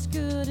good was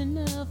good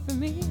enough for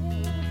me.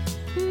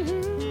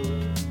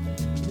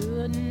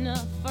 Good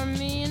enough for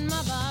me and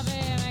my Bobby,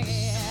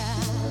 yeah.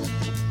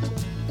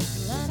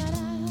 La da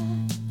da,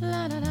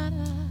 la da da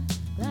da,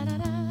 la da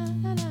da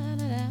da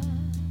da da,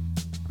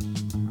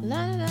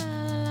 la da da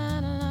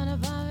la da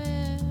Bobby,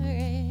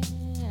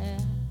 yeah.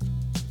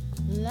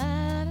 La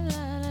da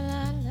da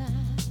la da,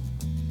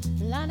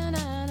 la da da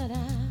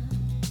da,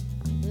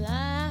 la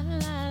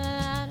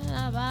da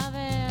da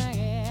Bobby,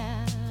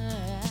 yeah.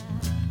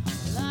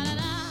 La da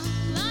da,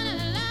 la da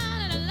da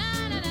la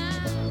da da,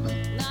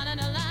 la da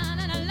da la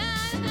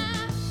da da.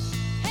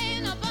 Hey,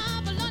 now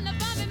Bobby, Lorna,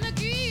 Bobby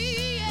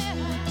McGee, yeah.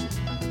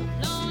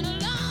 Lorna,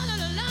 Lorna,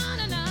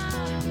 Lorna,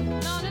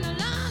 Lorna, Lorna,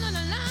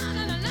 Lorna,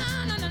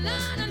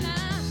 Lorna, Lorna.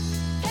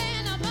 Hey,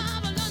 now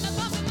Bobby, Lorna,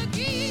 Bobby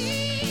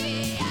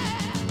McGee, yeah.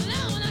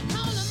 Lorna,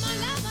 call him my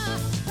lover,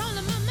 call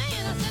him my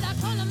man. I said I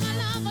call him my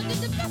lover, did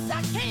the best I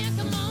can.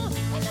 Come on,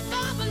 and the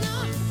Bobby,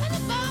 Lord, and the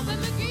Bobby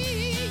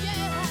McGee,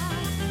 yeah.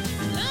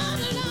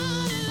 Lorna,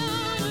 Lorna,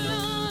 Lorna,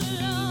 Lorna,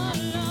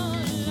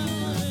 Lorna,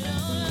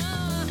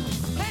 Lorna.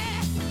 Hey,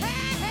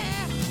 hey,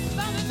 hey,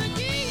 Bobby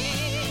McGee,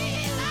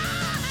 Lord.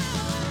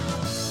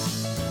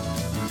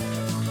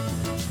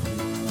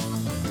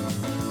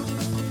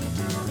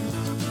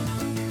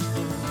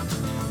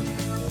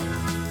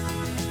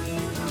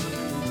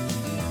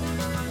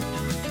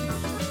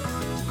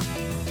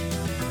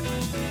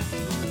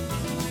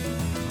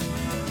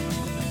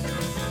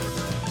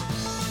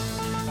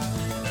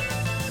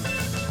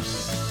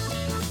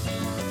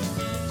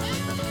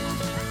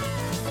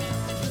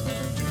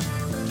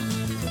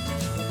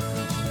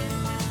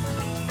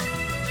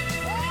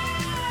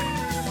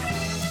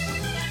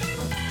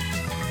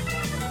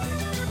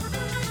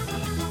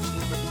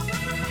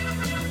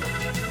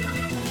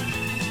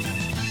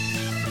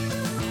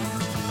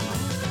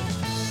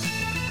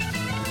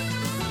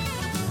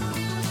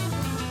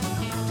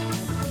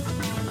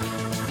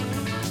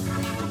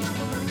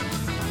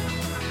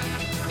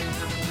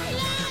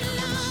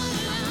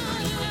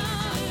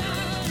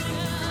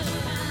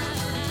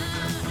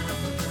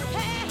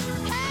 Hey,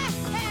 hey,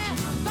 hey,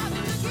 Bobby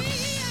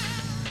McGee.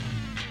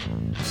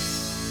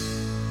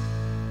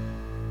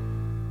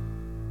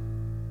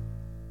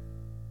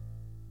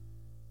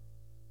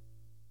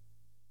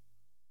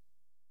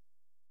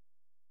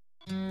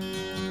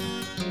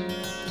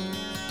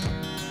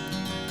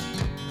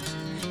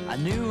 I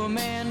knew a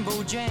man,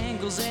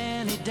 Bojangles,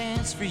 and he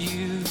danced for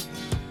you.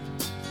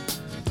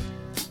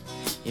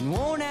 in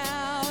worn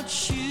out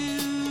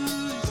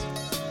shoes,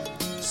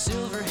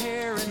 silver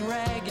hair and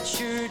ragged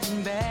shirt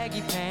and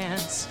baggy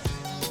pants,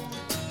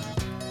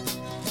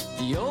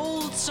 the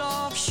old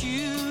soft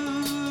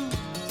shoe.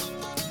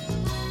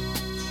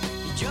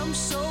 He jumped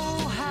so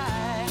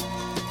high,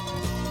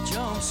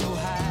 jumped so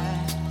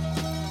high,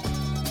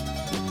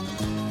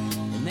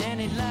 and then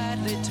he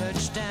lightly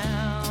touched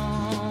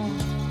down.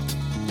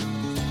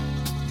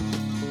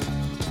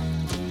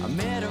 I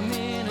met him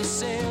in a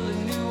cell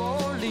in New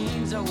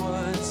Orleans. I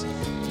was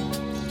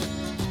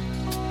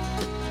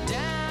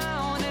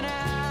down and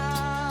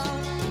out.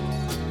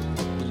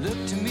 It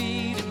looked to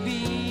me to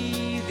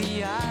be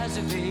the eyes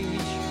of age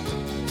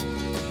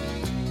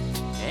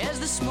as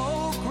the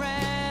smoke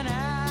ran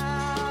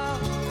out.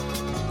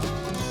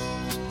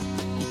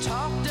 He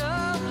talked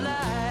of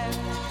life,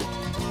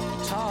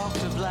 he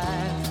talked of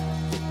life.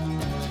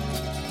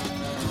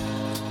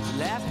 He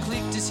laughed,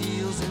 clicked his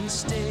heels and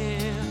stepped.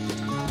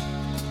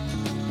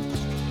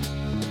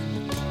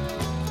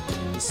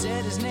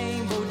 Said his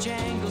name,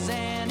 Bojangles,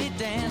 and he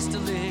danced a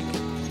lick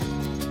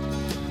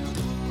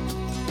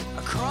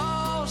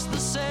across the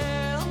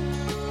cell.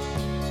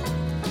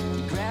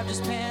 He grabbed his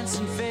pants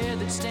and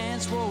feathered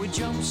stance, whoa, he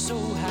jumped so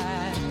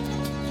high.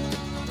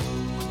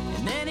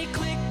 And then he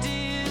clicked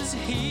his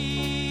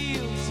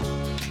heels.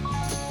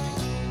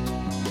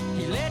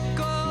 He let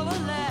go a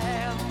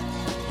laugh,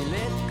 he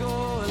let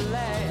go a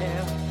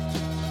laugh.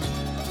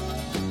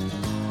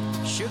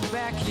 Shook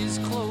back his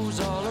clothes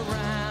all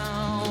around.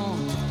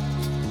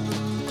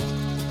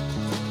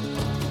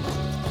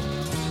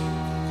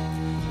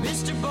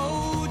 Mr.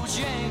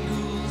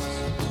 Bojangles,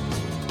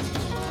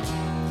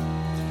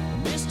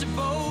 Mr.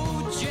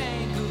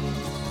 Bojangles,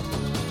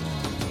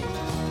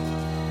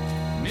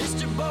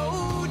 Mr.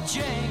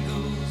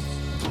 Bojangles,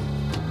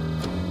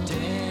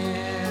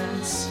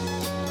 dance.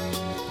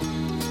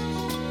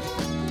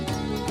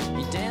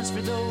 He danced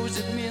for those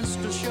at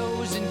minstrel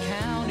shows and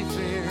county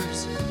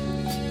fairs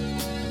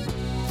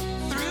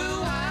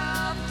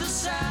throughout the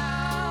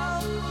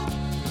South.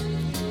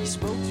 He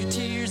spoke through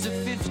tears of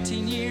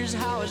 15 years,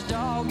 how his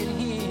dog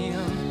and him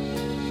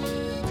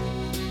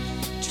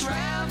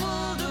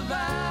traveled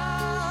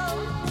about.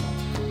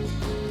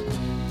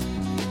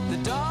 The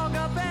dog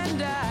up and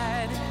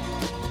died,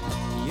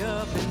 he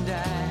up and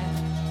died.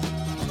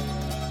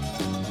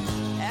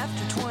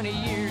 After 20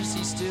 years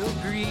he still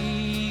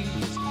grieves.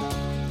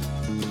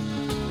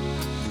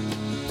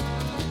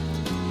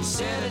 He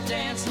said a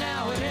dance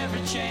now at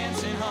every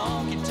chance in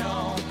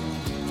honky-tonk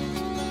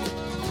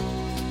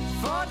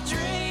for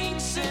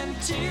drinks and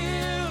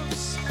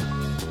tips,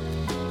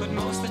 but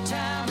most of the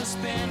time I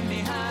spend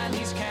behind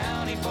these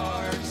county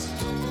bars,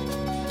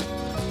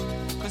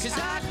 'cause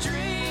I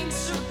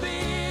drinks a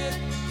bit.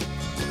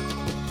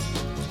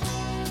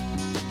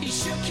 He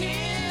shook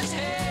his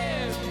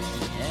head,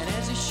 and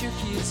as he shook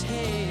his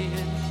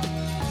head,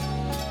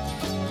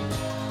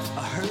 I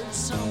heard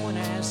someone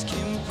ask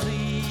him,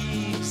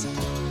 please,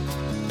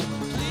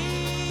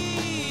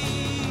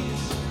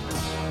 please,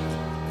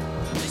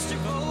 Mr.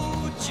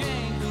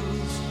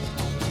 Bojangles,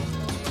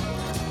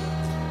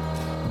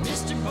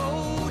 Mr.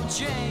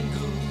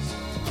 Bojangles,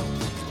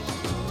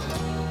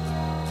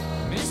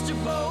 Mr.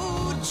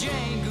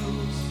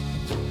 Bojangles,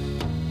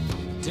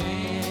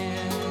 dance.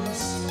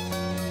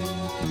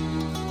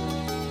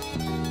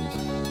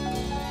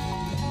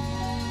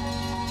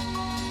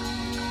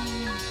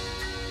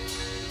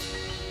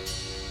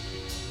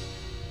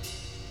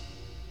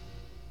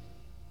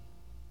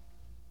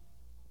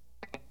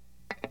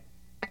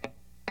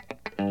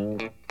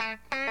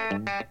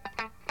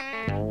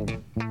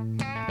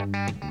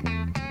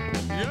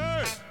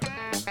 Yeah,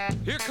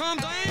 here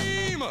comes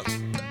Amos.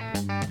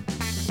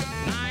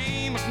 Now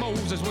Amos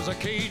Moses was a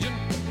Cajun.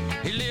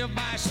 He lived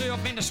by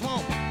himself in the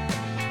swamp.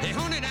 He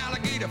hunted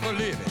alligator for a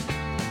living.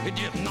 He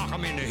just knock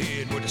him in the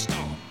head with a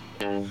stump.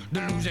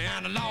 The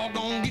Louisiana law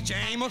gon' get you,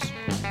 Amos.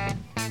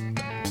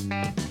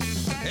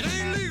 It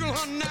ain't legal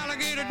hunting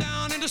alligator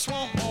down in the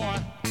swamp, boy.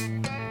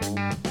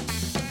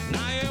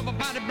 Now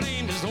everybody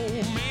blamed his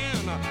old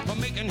man for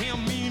making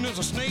him mean as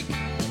a snake.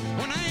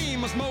 When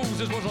Amos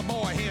Moses was a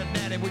boy, his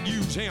daddy would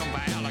use him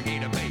for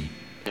alligator bait.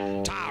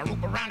 Tie a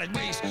rope around his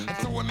waist and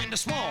throw him in the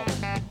swamp.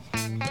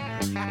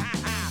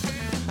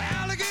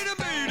 Alligator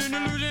bait in the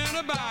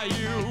Louisiana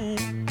bayou.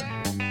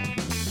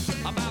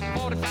 About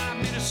 45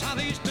 minutes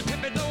southeast of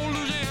Thibodaux,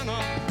 Louisiana,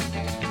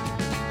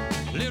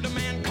 lived a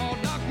man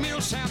called Doc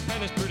Millsap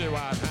and his pretty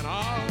wife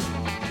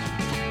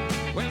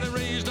Hannah. Well, they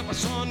raised up a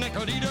son that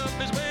could eat up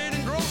his bait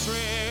and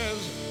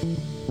groceries.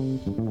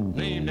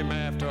 Named him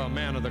after a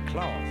man of the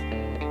cloth.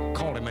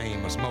 Called him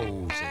Amos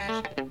Moses.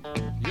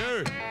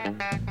 Yeah.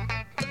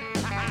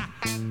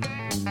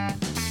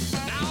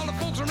 Now all the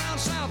folks around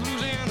South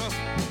Louisiana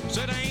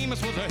said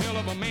Amos was a hell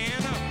of a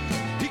man.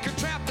 He could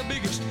trap the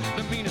biggest,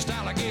 the meanest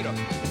alligator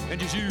and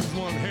just use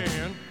one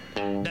hand.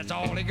 That's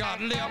all he got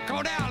left,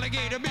 called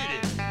alligator bit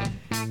it.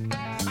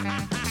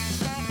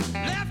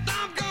 Left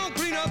arm gone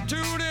clean up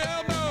to the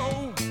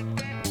elbow.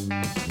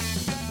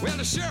 Well,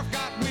 the sheriff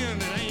got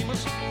wind that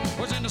Amos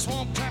was in the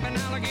swamp trapping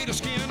alligator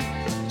skin.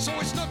 So So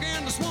he snuck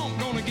in the swamp,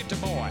 gonna get the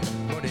boy,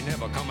 but he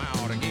never come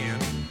out again.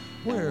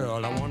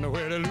 Well, I wonder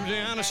where the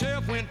Louisiana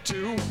Sheriff went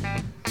to.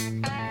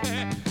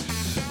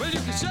 Well,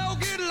 you can so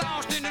get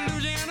lost in the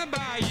Louisiana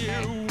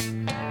Bayou.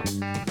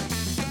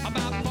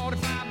 About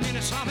 45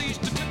 minutes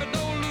southeast of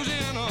Thibodaux,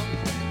 Louisiana,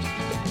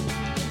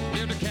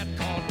 lived a cat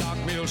called Doc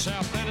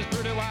Millsap and his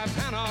pretty wife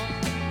Hannah.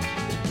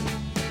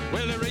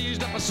 Well, they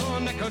raised up a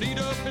son that could eat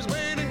up his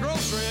weight in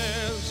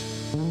groceries.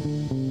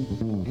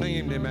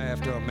 Named him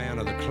after a man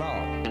of the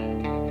cloth.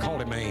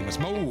 Called him Amos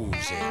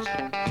Moses.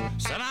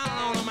 Sit down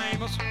on him,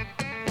 Amos.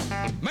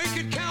 Make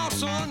it count,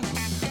 son.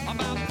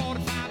 About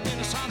 45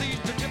 minutes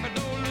southeast of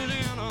Thibodaux,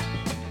 Louisiana,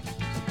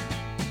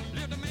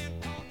 lived a man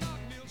called Doc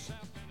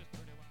Millsap and his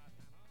pretty wife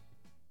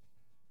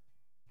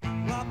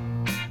Hannah.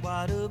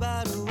 Wop,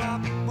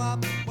 wop,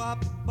 wop,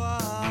 wop.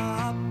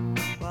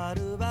 Wop,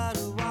 wop,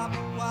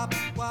 wop,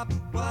 wop,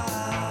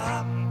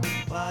 wop.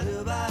 Wop,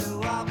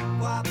 wop,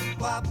 wop,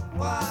 wop,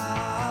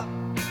 wop.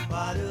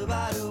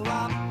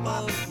 Wop,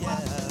 wop,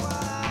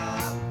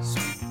 yeah.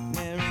 Sweet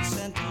Mary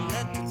sent a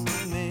letter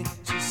to me.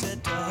 She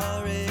said to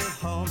hurry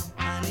home.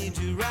 I need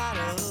you right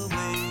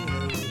away.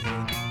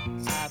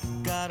 I've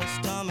got a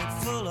stomach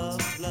full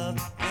of love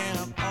and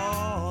I'm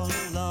all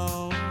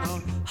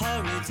alone.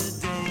 Hurry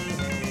today.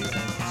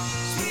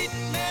 Sweet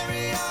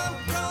Mary, I'm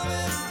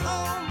coming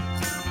home.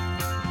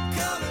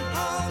 Coming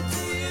home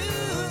to you.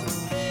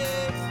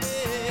 Hey,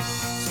 hey.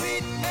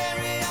 Sweet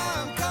Mary,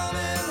 I'm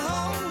coming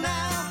home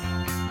now.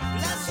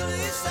 That's the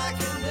least I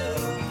can do.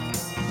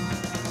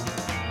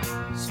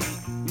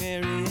 Sweet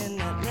Mary, in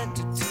that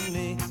letter to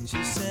me,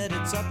 she said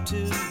it's up to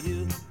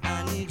you.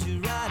 I need you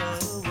right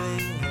away.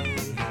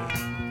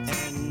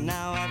 And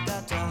now I've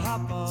got to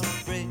hop on a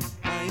freight,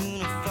 my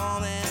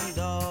uniform and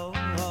all.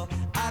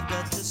 I've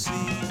got to see.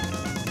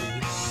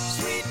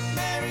 Sweet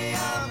Mary,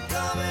 I'm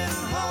coming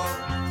home.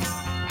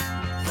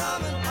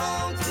 Coming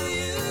home to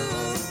you.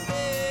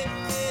 Hey,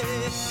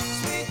 hey.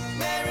 Sweet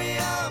Mary,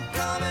 I'm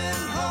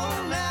coming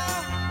home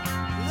now.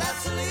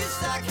 That's the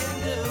least I can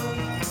do.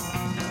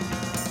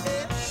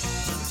 Hey.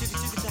 Chicka, chicka,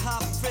 chicka,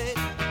 hop freight.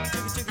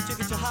 Chicka, chicka,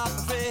 chicka, chicka, hop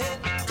freight.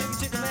 Chicka,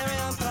 chicka, Mary,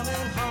 I'm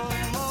coming home.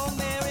 Oh,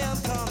 Mary, I'm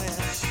coming.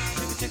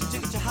 Chicka, chicka,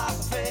 chicka, chicka, hop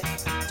freight.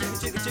 Chicka,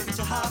 chicka, chicka,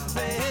 chicka, hop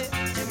freight.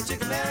 Chicka,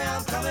 chicka, Mary,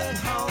 I'm coming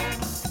home.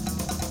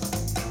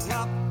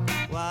 Wop,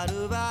 wadu,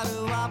 badu,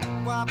 wop,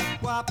 wop,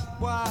 wop,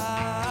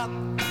 wop.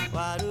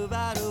 Wadu,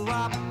 badu,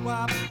 wop,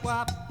 wop,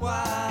 wop,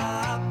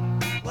 wop.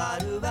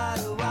 Wadu,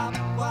 badu, wop,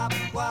 wop,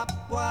 wop,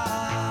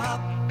 wop.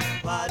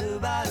 Wadu,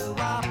 badu,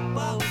 wop,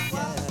 wop,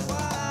 wop,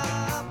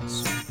 wop.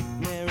 Sweet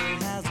Mary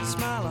has a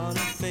smile on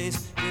her face.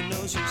 You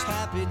know she's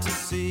happy to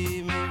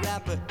see me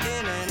wrap her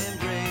in an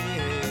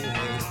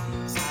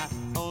embrace. I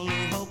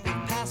only hope in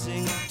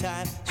passing of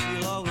time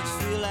she'll always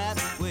feel that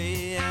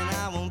way, and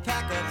I won't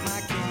pack up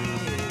my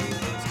keys.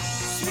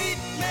 Sweet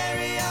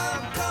Mary,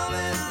 I'm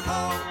coming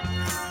home.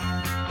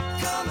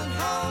 Coming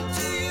home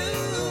to you.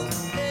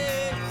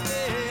 Hey,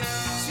 hey.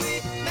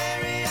 Sweet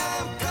Mary,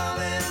 I'm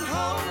coming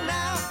home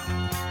now.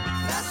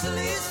 That's the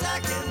least I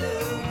can do.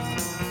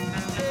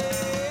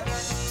 Hey.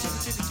 Chicka,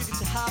 chicka, chicka,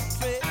 chicka, hop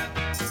freight.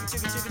 Chicka,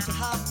 chicka, chicka, chicka,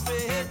 hop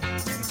freight.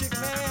 Chicka, chicka,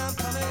 Mary, I'm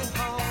coming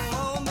home.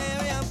 Oh,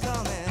 Mary, I'm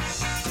coming.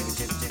 Chicka,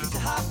 chicka, chicka, chicka,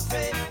 hop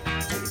freight.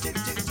 Chicka, chicka,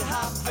 chicka, chicka,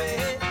 hop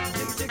freight.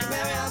 Chicka, chicka,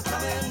 Mary, I'm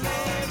coming.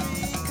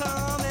 Mary,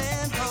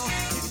 coming home.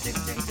 Chicka, chicka,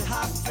 chicka, chicka,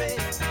 hop freight.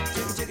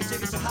 Chicka, chicka,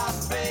 chicka, chicka, hop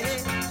freight.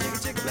 Chicka,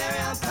 chicka, Mary,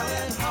 I'm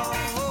coming home.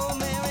 Oh,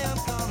 Mary, I'm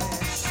coming.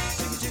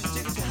 Chicka, chicka,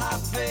 chicka, chicka, hop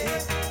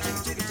freight. Chicka,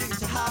 chicka, chicka,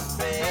 chicka, hop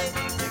freight.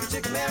 Chicka,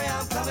 chicka, Mary,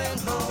 I'm coming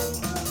home.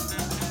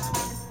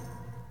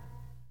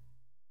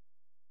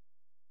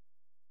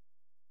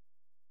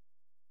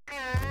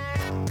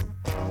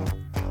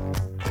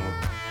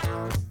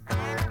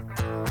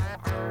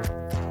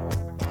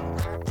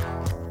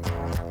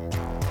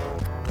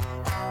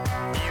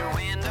 You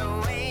went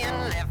away and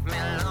left me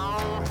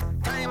long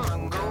time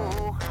ago.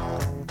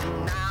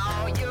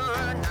 Now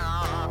you're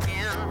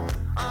knocking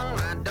on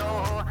my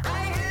door. I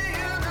hear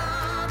you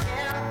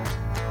knocking,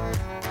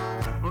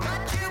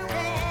 but you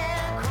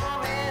can't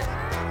come in.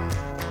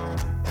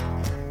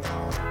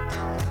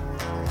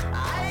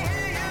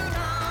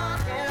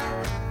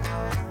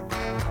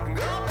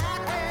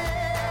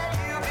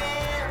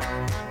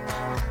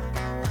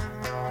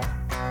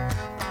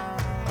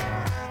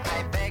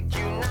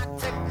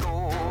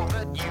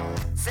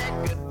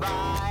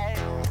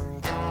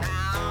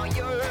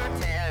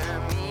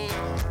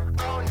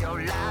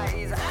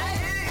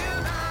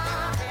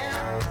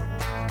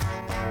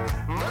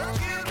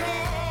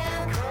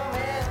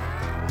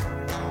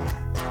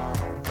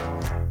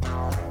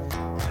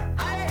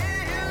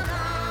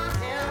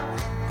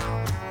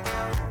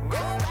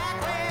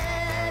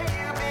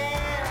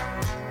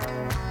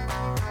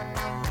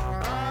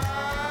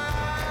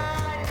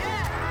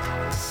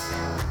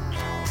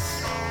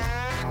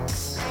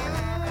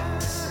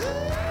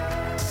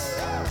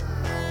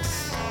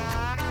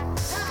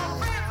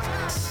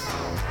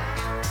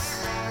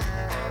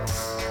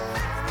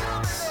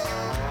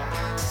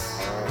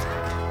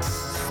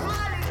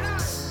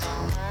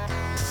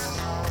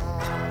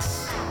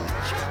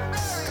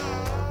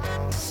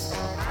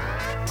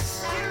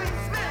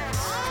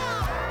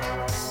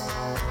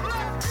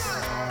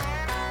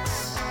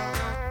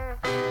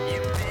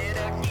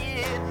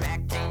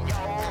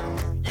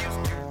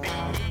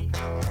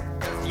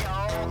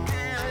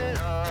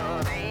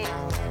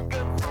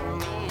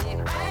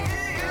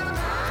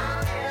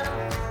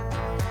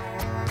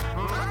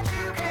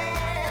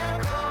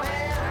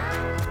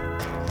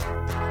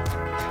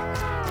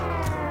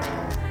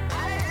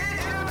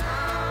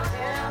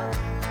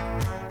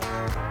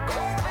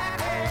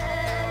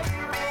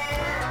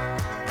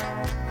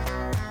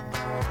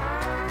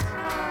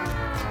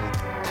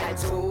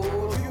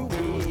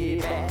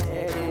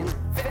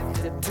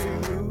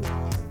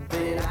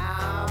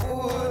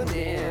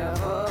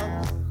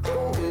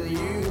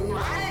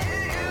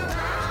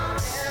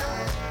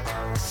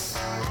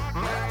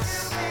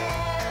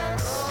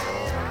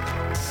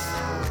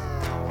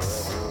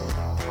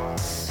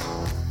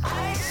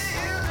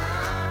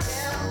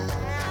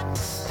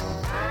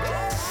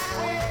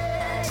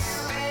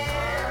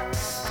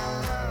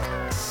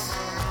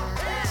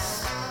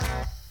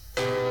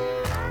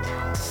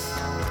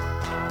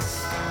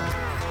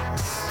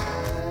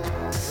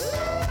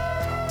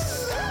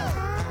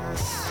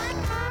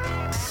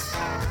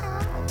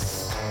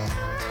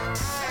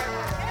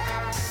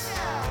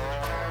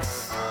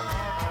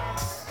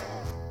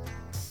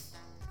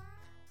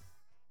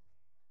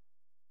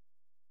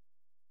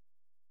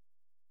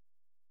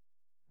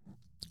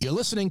 You're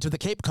listening to the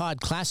Cape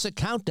Cod Classic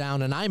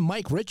Countdown, and I'm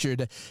Mike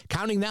Richard,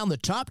 counting down the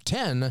top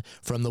 10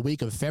 from the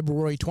week of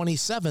February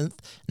 27th,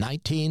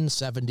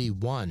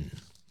 1971.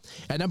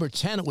 At number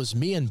 10, it was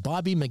Me and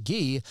Bobby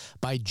McGee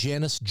by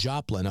Janis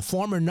Joplin, a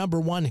former number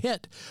one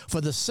hit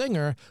for the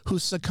singer who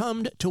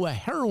succumbed to a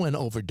heroin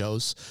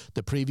overdose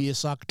the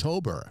previous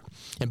October.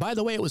 And by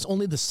the way, it was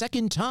only the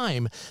second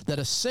time that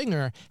a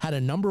singer had a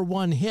number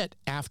one hit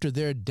after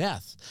their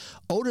death.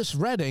 Otis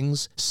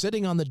Redding's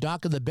Sitting on the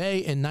Dock of the Bay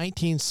in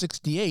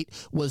 1968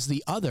 was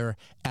the other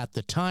at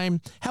the time.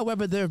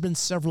 However, there have been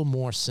several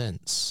more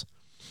since.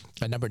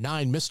 At number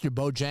 9, Mr.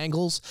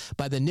 Bojangles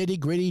by the Nitty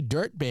Gritty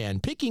Dirt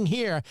Band, peaking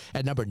here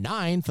at number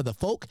 9 for the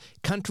folk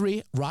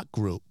country rock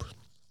group.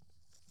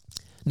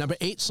 Number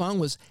 8 song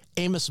was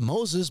Amos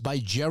Moses by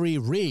Jerry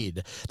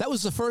Reed. That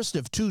was the first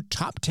of 2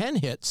 top 10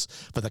 hits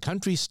for the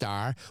country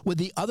star, with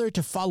the other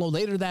to follow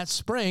later that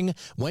spring,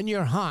 When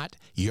You're Hot,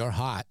 You're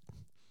Hot.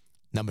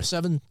 Number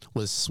 7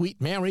 was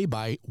Sweet Mary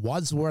by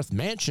Wadsworth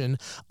Mansion,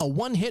 a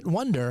one-hit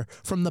wonder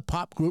from the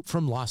pop group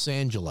from Los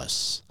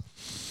Angeles.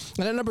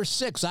 And at number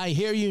 6, I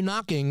Hear You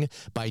Knocking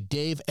by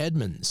Dave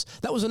Edmunds.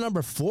 That was a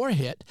number 4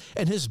 hit,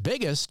 and his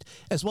biggest,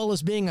 as well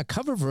as being a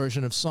cover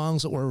version of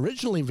songs that were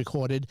originally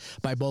recorded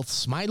by both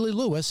Smiley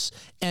Lewis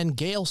and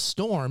Gail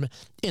Storm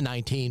in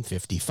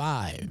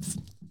 1955.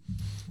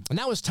 And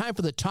now it's time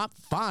for the top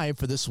 5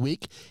 for this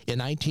week in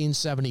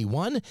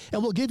 1971,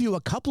 and we'll give you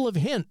a couple of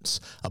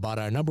hints about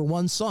our number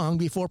 1 song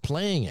before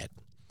playing it.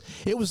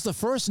 It was the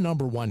first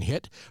number 1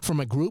 hit from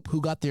a group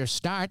who got their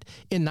start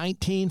in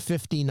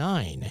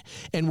 1959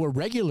 and were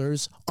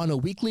regulars on a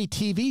weekly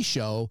TV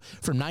show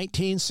from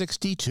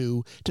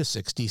 1962 to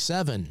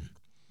 67.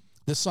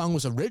 This song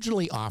was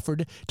originally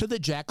offered to the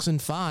Jackson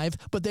 5,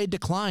 but they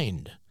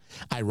declined.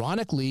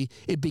 Ironically,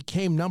 it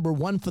became number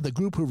 1 for the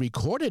group who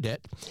recorded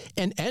it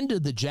and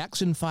ended the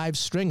Jackson 5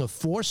 string of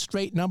 4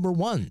 straight number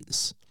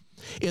 1s.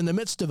 In the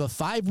midst of a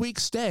 5-week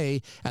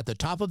stay at the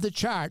top of the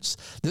charts,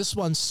 this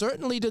one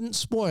certainly didn't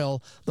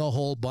spoil the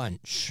whole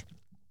bunch.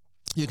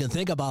 You can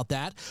think about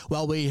that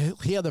while we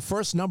hear the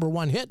first number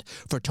 1 hit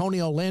for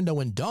Tony Orlando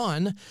and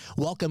Dawn,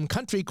 welcome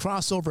country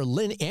crossover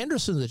Lynn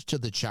Anderson to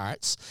the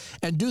charts,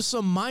 and do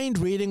some mind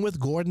reading with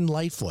Gordon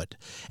Lightfoot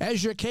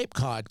as your Cape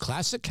Cod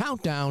Classic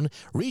Countdown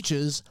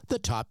reaches the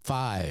top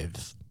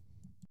 5.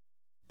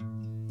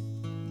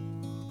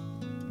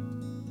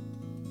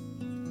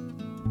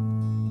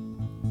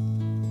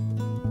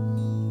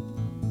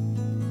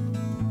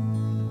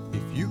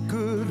 You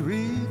could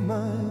read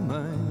my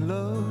mind,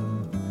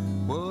 love,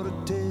 what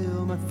a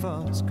tale my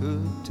thoughts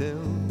could tell.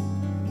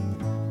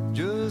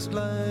 Just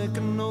like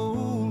an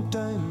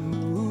old-time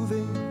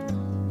movie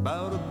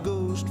about a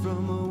ghost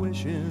from a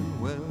wishing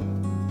well.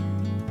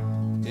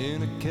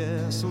 In a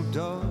castle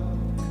dark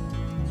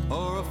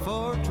or a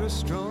fortress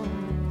strong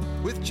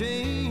with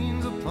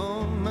chains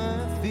upon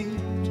my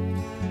feet,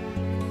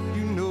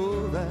 you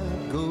know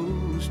that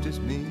ghost is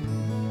me,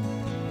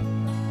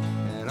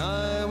 and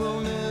I will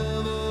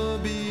never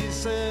be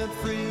set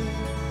free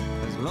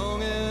as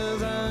long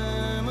as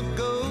I'm a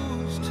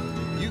ghost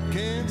you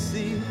can't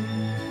see.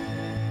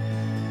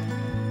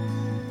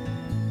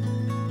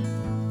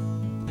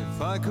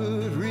 If I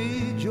could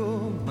read your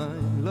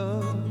mind,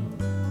 love,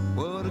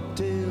 what a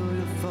tale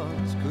your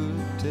thoughts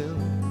could tell.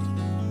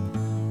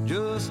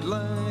 Just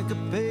like a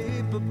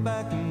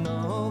paperback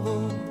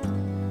novel,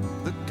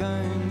 the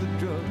kind the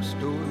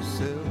drugstores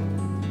sell.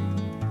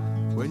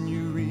 When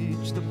you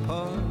reach the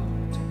part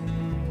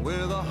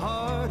where the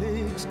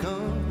heartaches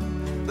come,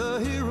 the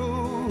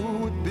hero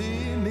would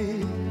be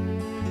me.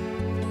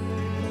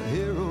 The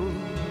heroes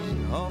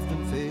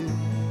often fail,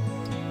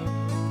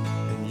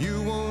 and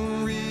you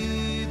won't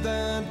read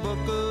that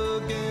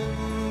book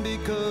again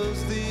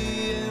because the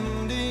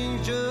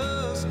ending's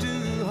just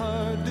too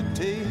hard to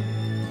take.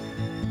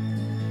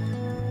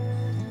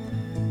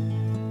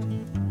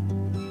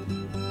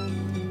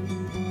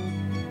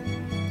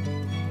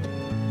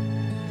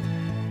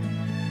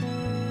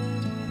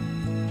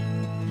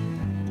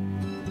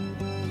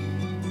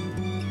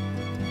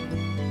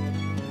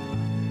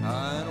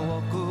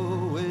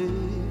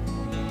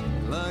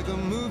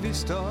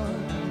 Star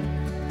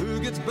who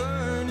gets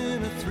burned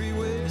in a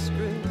 3-way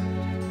script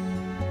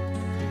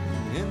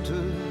into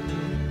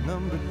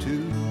number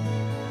 2.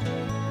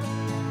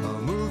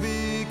 A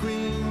movie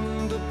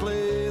queen to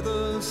play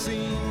the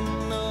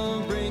scene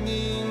of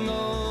bringing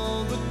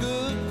all the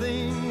good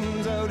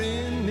things out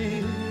in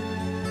me.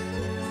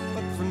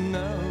 But for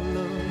now,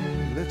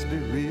 love, let's be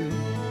real,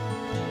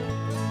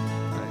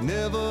 I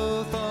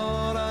never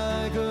thought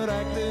I could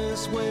act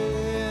this way,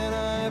 and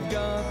I've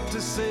got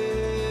to say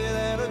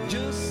that I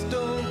just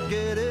don't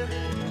get it.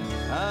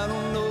 I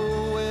don't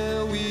know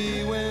where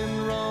we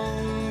went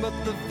wrong, but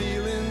the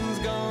feeling's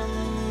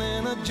gone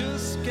and I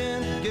just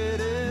can't get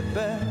it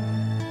back.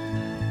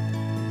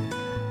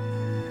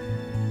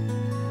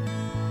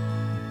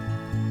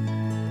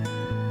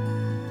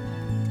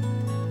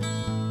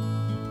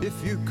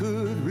 If you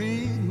could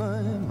read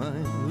my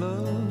mind,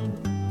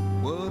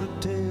 love, what a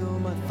tale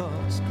my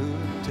thoughts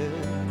could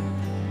tell.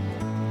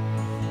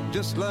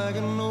 Just like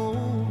an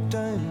old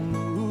time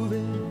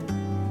movie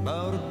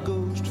about a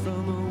ghost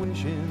from a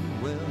wishing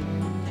well,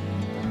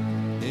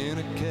 in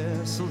a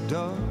castle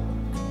dark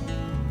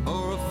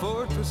or a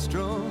fortress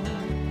strong,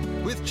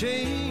 with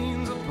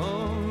chains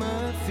upon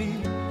my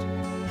feet.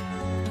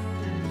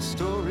 The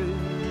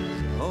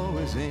stories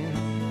always end.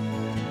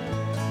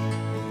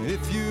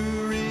 If you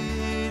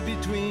read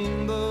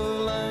between the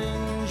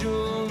lines,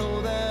 you'll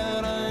know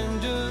that I'm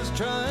just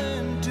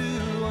trying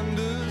to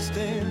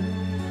understand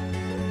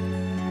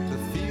the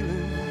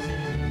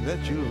feelings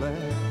that you lack.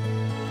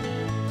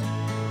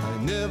 I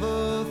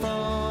never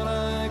thought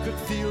I could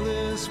feel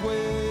this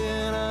way,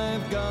 and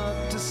I've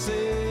got to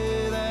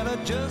say that I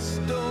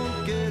just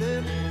don't get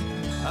it.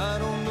 I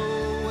don't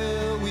know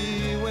where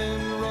we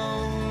went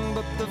wrong,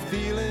 but the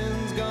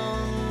feeling's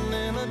gone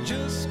and I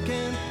just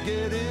can't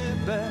get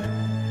it back.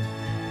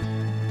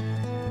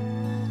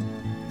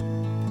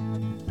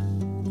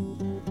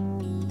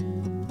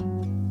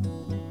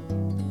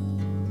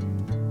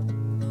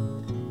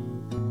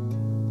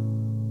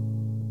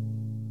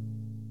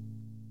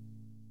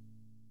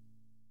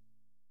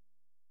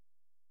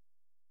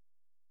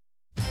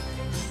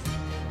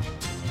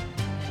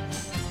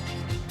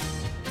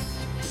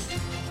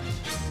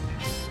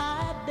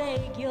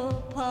 Beg your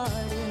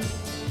pardon.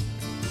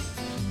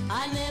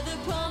 I never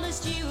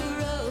promised you a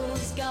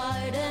rose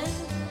garden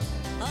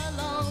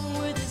along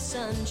with the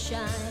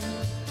sunshine.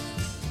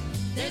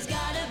 There's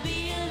gotta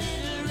be a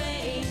little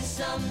rain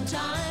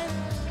sometime.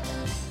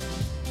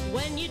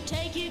 When you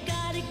take, you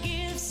gotta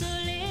give. So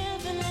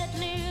live and let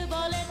live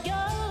or let go.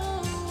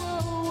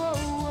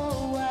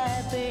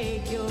 I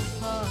beg your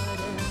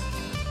pardon.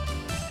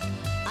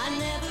 I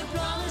never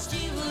promised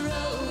you a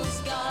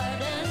rose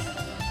garden.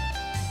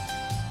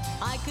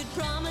 I could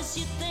promise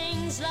you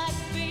things like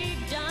big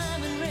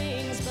diamond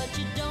rings, but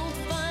you don't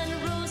find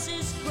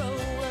roses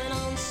growing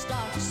on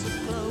stalks of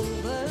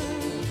clover.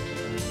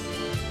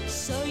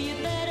 So you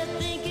better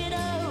think it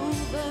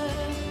over.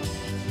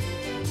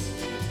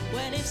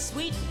 Well, if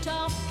sweet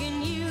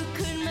talking you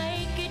could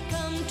make it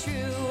come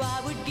true,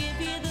 I would give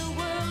you the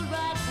world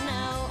right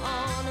now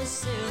on a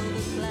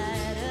silver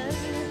platter.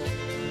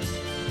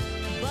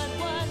 But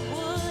what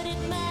would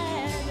it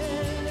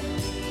matter?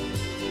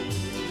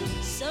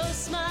 So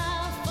smile.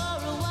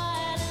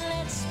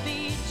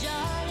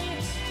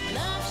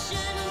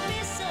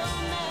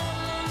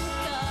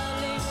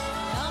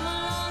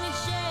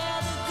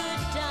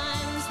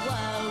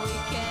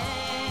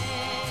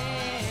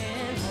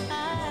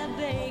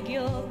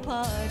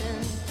 Pardon.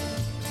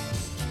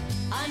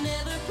 I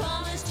never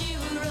promised you a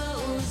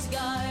rose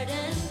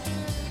garden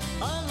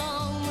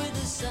along with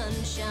the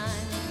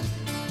sunshine.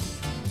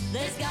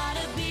 There's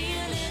gotta be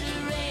a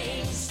little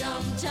rain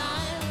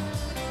sometime.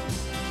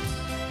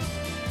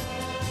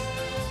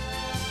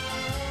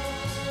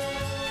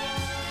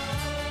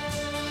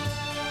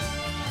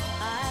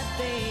 I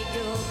beg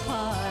your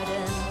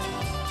pardon.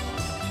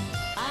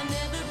 I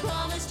never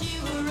promised you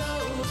a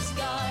rose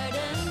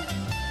garden.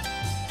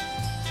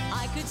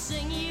 I could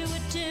sing you a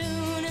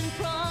tune and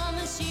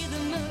promise you the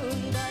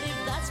moon, but if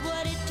that's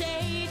what it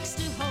takes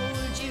to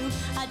hold you,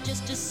 I'd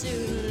just as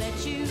soon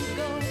let you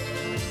go.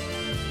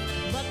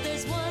 But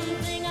there's one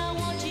thing I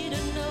want you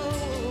to know.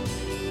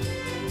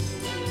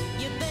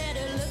 You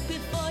better look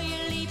before you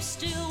leap.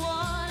 Still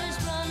waters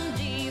run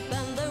deep,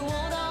 and there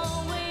won't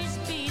always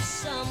be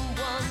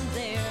someone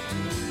there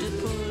to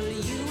pull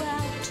you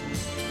out.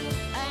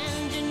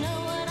 And you know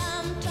what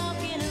I'm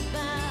talking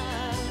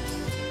about.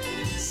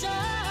 So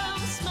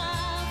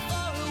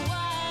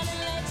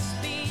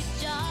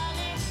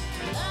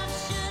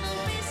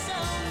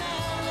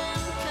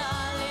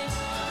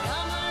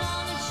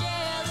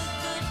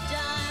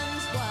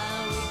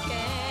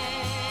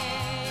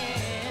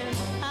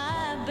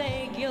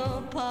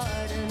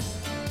pardon.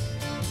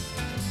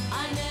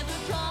 I never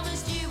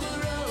promised you a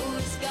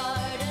rose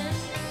garden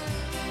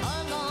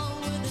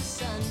along with the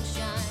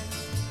sunshine.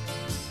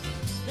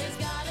 There's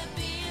gotta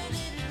be a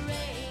little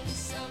rain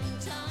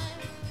sometime.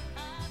 I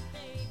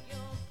beg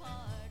your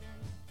pardon.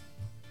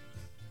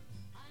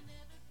 I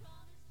never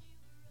promised you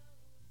a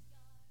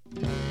rose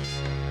garden.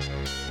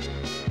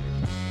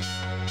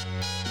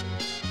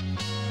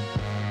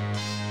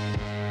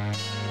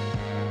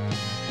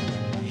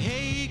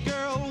 Hey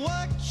girl,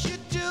 what you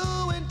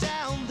doing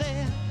down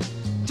there?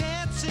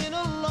 Dancing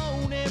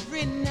alone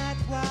every night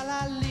while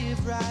I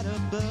live right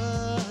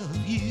above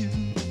you.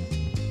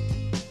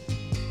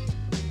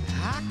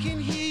 I can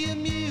hear your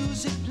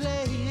music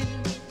playing.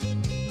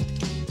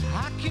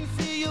 I can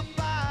feel your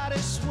body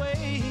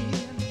swaying.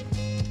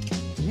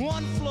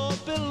 One floor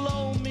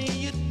below me,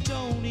 you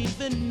don't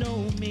even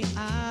know me.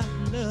 I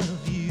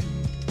love you.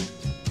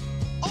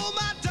 Oh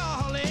my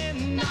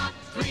darling, not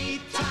 3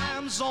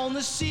 times on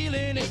the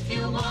ceiling if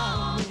you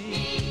want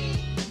me.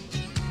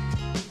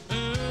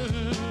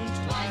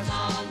 Twice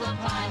on the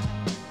pipe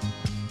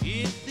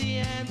if the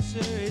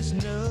answer is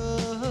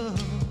no.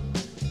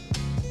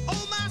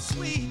 Oh my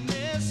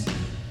sweetness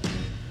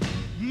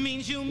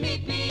means you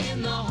meet me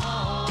in the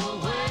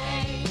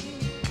hallway.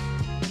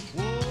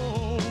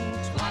 Whoa,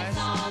 twice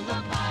on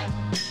the pipe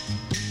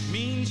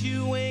means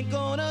you ain't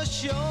gonna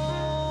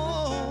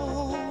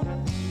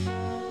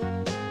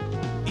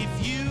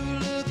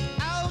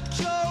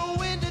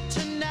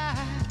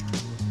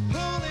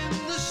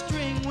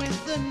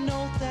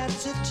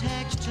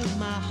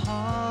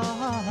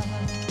heart.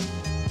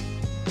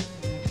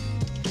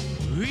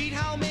 Read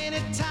how many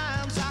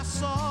times I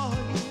saw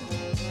you,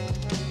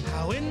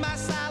 how in my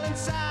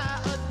silence I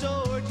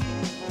adored you,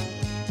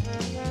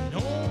 and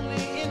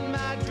only in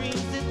my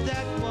dreams did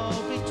that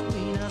wall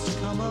between us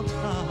come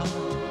apart.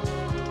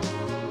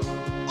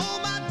 Oh,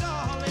 my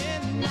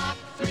darling, knock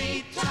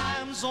 3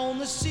 times on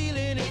the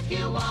ceiling if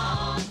you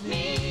want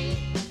me.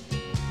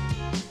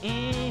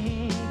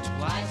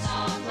 Twice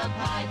on the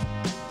pipe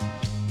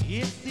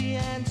if the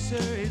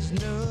answer is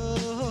no.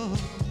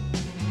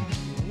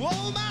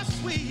 Oh, my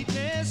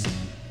sweetness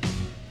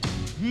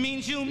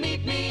means you'll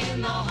meet me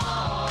in the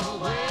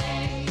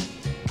hallway.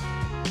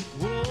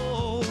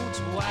 Oh,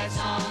 twice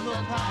on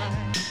the pipe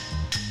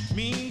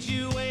means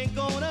you ain't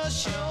gonna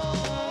show.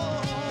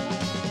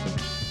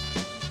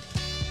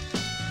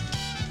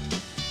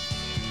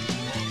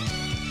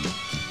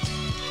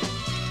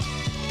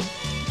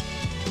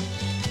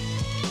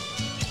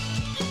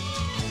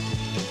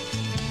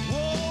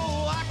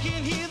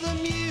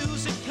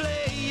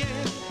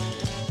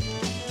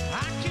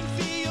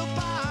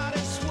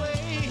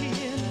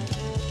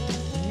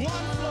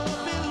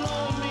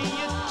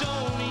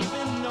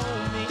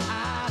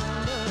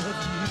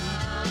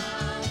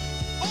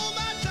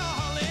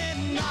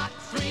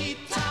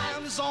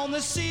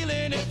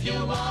 Ceiling if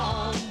you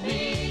want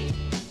me.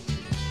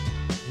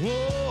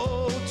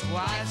 Whoa,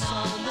 twice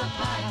on the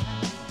pipe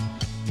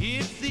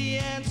if the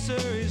answer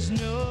is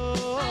no.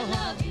 I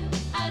love you,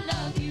 I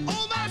love you.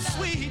 Oh, my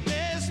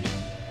sweetness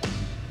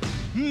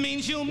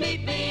means you'll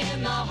meet me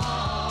in the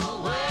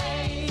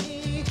hallway.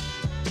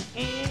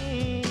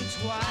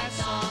 Twice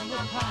on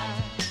the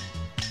pipe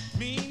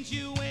means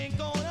you ain't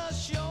gonna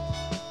show.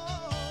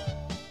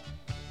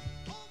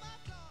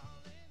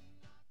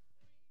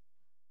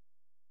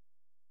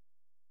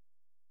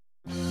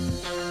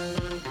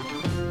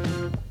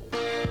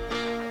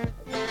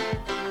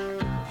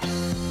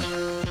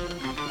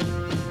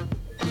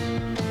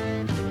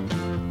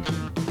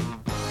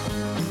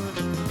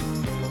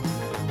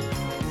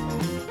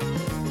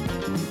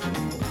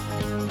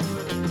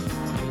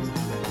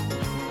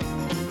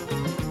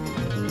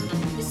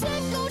 You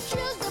said go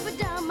chills up and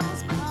down my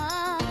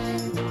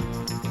spine.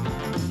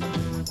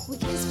 We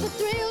kiss for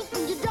thrills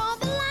when you draw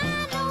the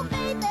line, oh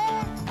baby,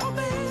 oh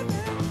baby.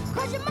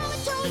 'Cause your mama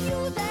told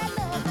you that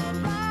love ain't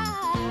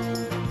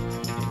right.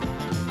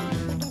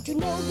 But don't you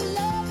know the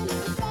love and the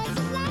strikes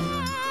of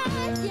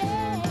life,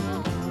 yeah.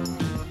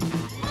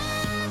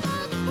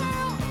 Mama's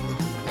pearl,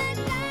 let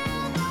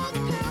down those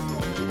curls.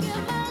 Won't you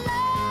give my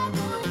love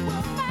a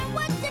whirl? Find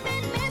what you've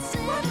been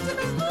missing.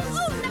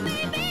 Now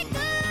baby,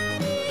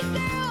 goody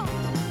girl,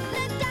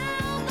 let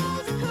down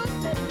those curls.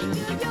 Let me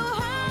give your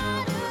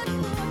heart a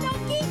twirl.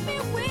 Don't keep me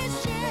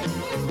wishing.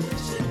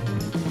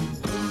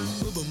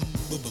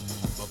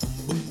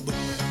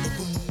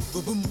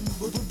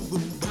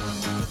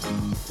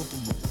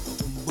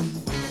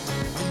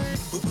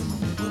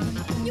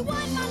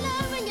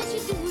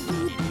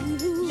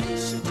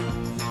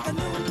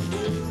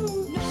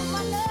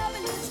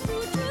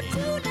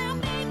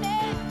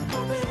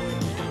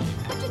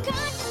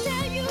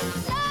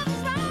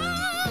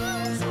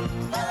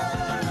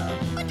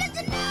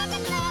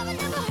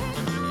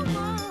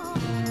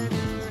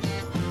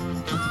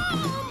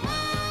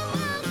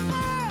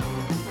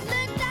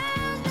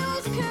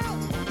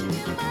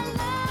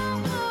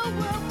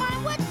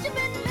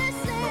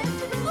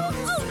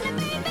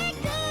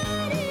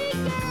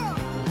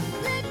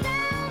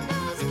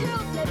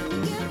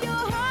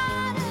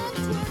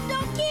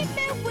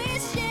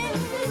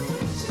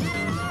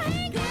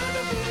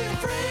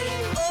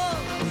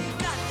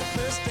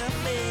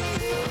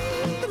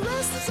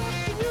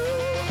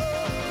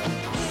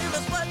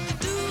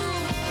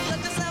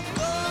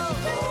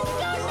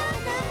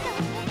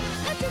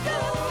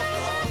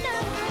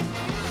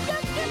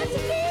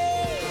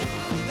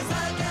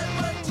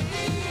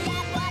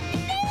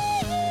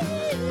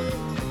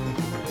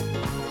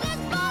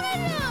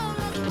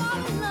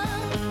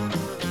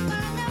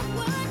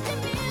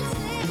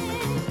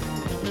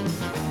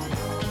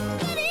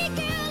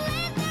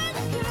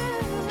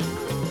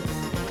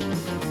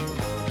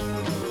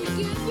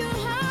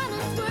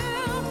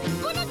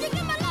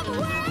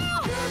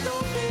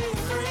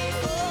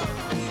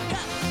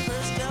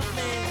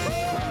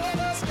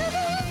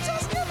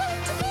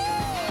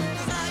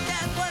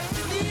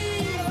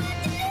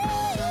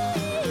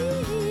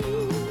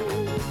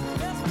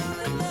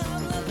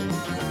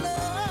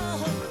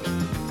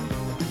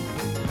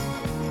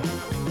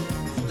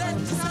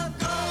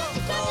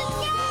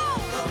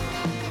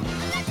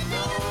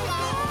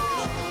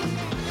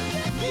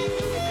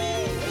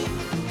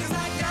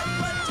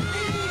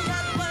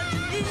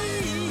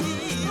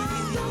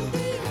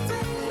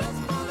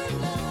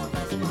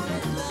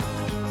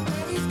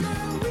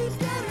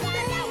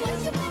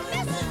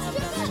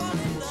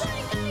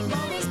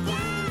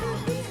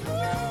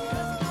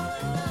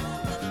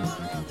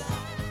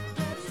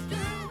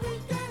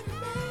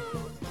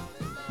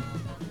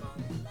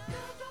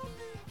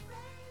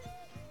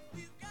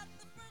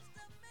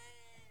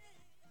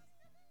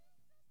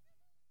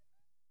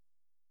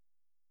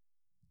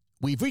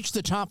 We've reached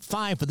the top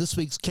 5 for this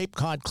week's Cape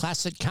Cod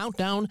Classic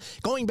Countdown,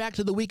 going back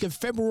to the week of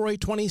February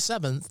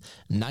 27th,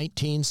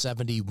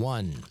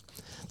 1971.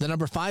 The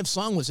number 5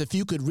 song was If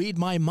You Could Read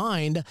My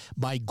Mind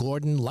by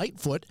Gordon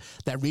Lightfoot.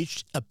 That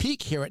reached a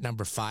peak here at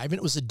number 5, and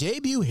it was a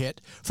debut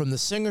hit from the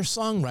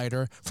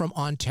singer-songwriter from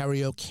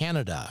Ontario,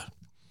 Canada.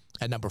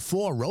 At number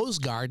 4, Rose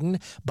Garden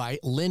by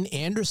Lynn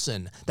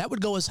Anderson. That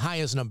would go as high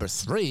as number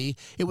 3.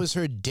 It was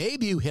her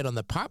debut hit on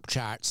the pop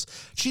charts.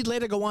 She'd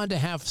later go on to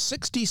have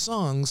 60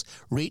 songs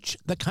reach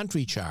the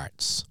country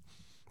charts.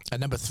 At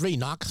number 3,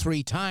 Knock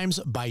 3 Times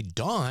by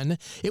Dawn.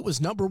 It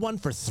was number 1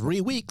 for 3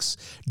 weeks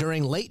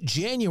during late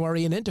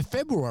January and into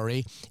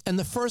February, and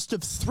the first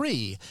of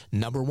 3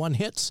 number 1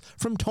 hits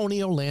from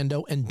Tony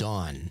Orlando and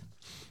Dawn.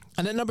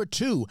 And at number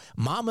 2,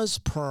 Mama's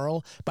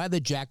Pearl by the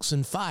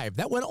Jackson 5.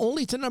 That went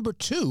only to number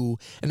 2,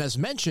 and as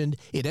mentioned,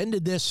 it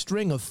ended their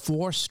string of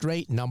 4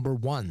 straight number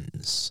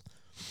 1s.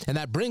 And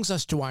that brings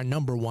us to our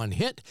number 1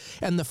 hit,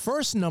 and the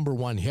first number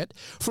 1 hit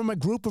from a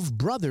group of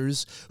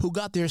brothers who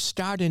got their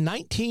start in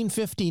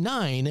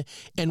 1959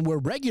 and were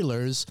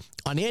regulars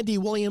on Andy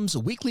Williams'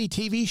 weekly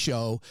TV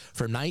show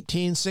from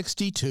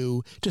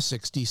 1962 to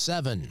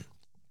 67.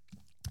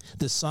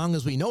 This song,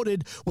 as we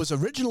noted, was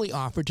originally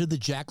offered to the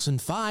Jackson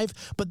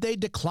 5, but they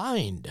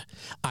declined.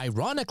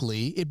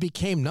 Ironically, it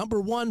became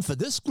number 1 for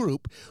this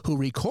group, who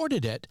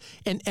recorded it,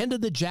 and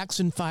ended the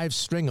Jackson 5's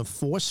string of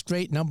 4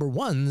 straight number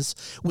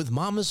 1s, with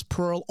Mama's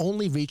Pearl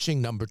only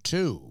reaching number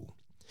 2.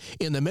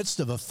 In the midst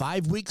of a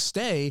 5-week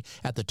stay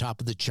at the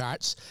top of the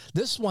charts,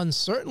 this one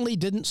certainly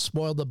didn't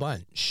spoil the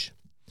bunch.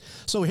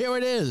 So here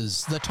it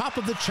is, the top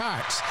of the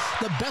charts,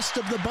 the best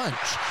of the bunch,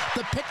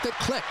 the pick that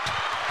clicked,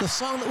 the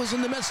song that was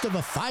in the midst of a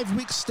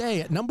 5-week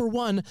stay at number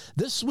 1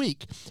 this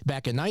week,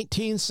 back in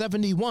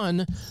 1971,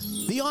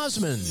 the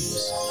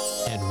Osmonds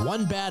and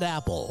One Bad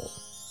Apple.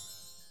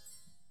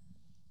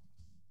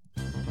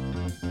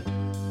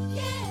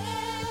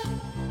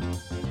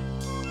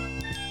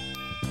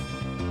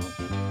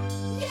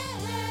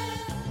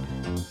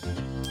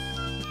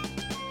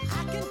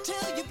 I can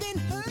tell you've been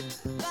hurt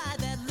by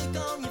that look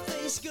on your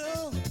face,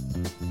 girl.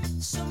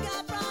 Some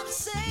guy brought a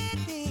sad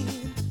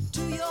end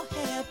to your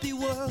happy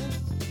world.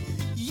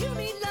 You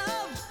need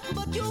love,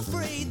 but you're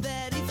afraid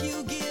that if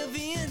you give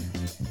in,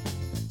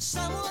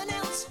 someone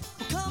else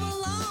will come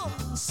along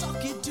and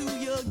suck it to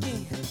you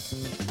again.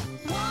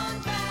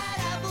 One bad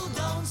apple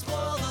don't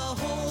spoil the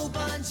whole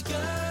bunch, girl.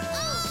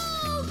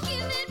 Oh,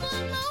 give it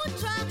one more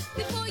try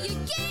before you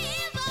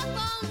give up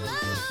on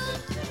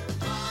love.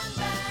 One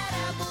bad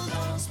apple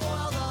don't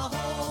spoil the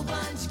whole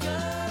bunch,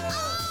 girl.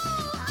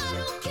 Oh, I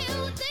don't care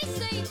what they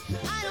say.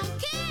 I don't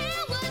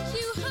care what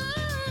you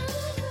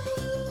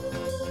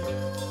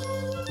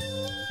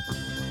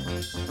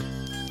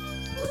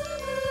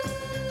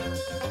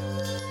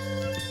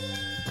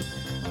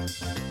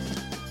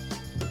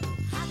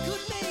I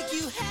could make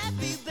you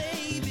happy,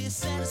 baby,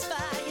 satisfy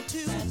you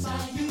too.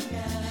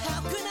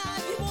 How can I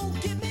if you won't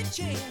give me a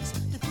chance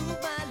to prove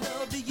my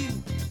love to you?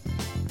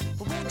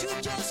 Won't you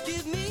just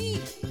give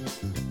me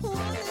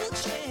one little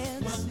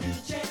chance?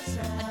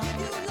 I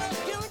give you a love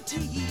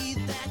guarantee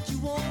that you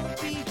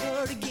won't be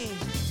hurt again.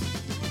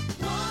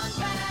 One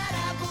bad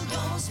apple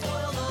don't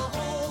spoil the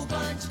whole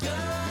bunch, girl.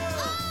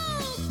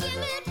 Oh, give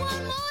it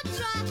one more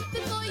try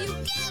before you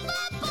give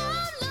up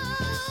on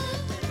love.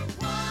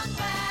 One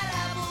bad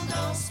apple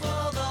don't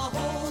spoil the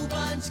whole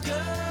bunch,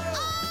 girl.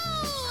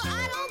 Oh,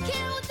 I don't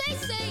care what they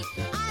say.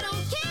 I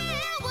don't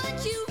care what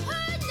you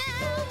heard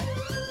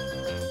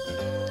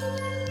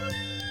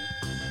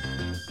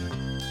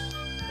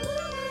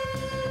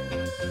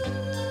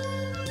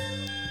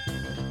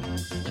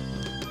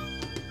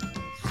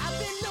I've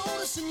been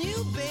noticing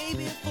you,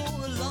 baby, for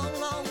a long,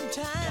 long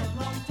time.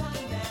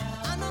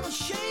 I'm not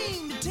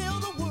ashamed to tell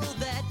the world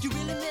that you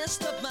really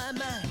messed up my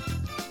mind.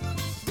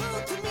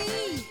 Girl, to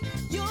me,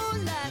 you're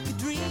like a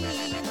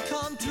dream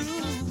come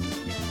true.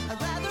 I'd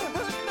rather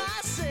hurt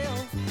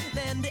myself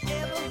than to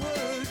ever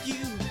hurt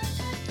you.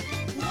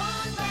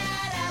 One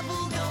bad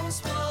apple don't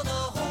spoil the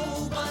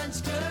whole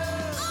bunch,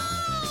 girl.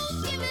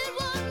 Oh, give it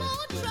one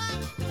more try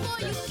before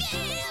you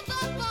give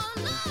up on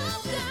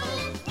love, girl.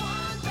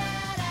 One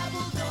bad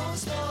apple don't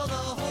spoil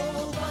the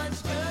whole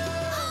bunch,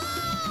 girl.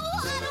 Oh,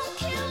 I don't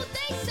care what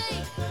they say.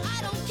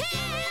 I don't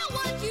care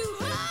what you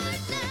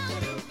heard now.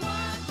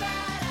 One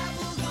bad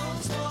apple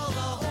don't spoil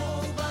the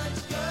whole bunch,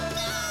 girl.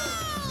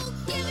 Oh,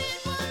 give it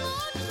one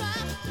more try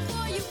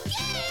before you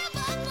give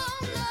up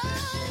on love.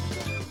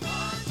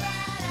 One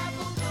bad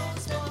apple don't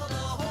spoil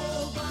the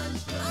whole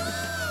bunch, girl.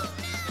 Oh,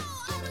 no,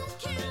 I don't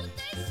care what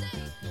they say.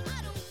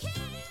 I don't care what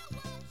you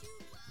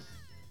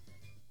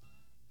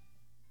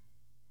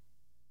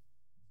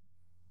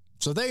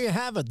So there you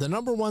have it, the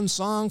number 1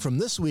 song from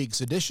this week's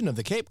edition of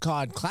the Cape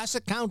Cod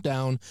Classic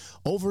Countdown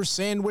over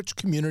Sandwich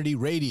Community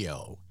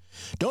Radio.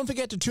 Don't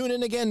forget to tune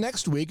in again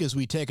next week as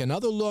we take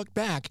another look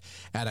back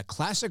at a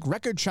classic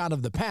record chart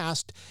of the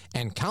past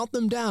and count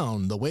them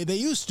down the way they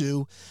used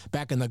to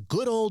back in the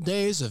good old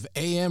days of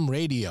AM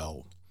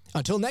radio.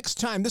 Until next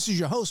time, this is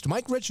your host,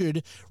 Mike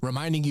Richard,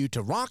 reminding you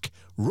to rock,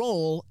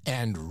 roll,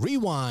 and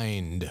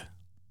rewind.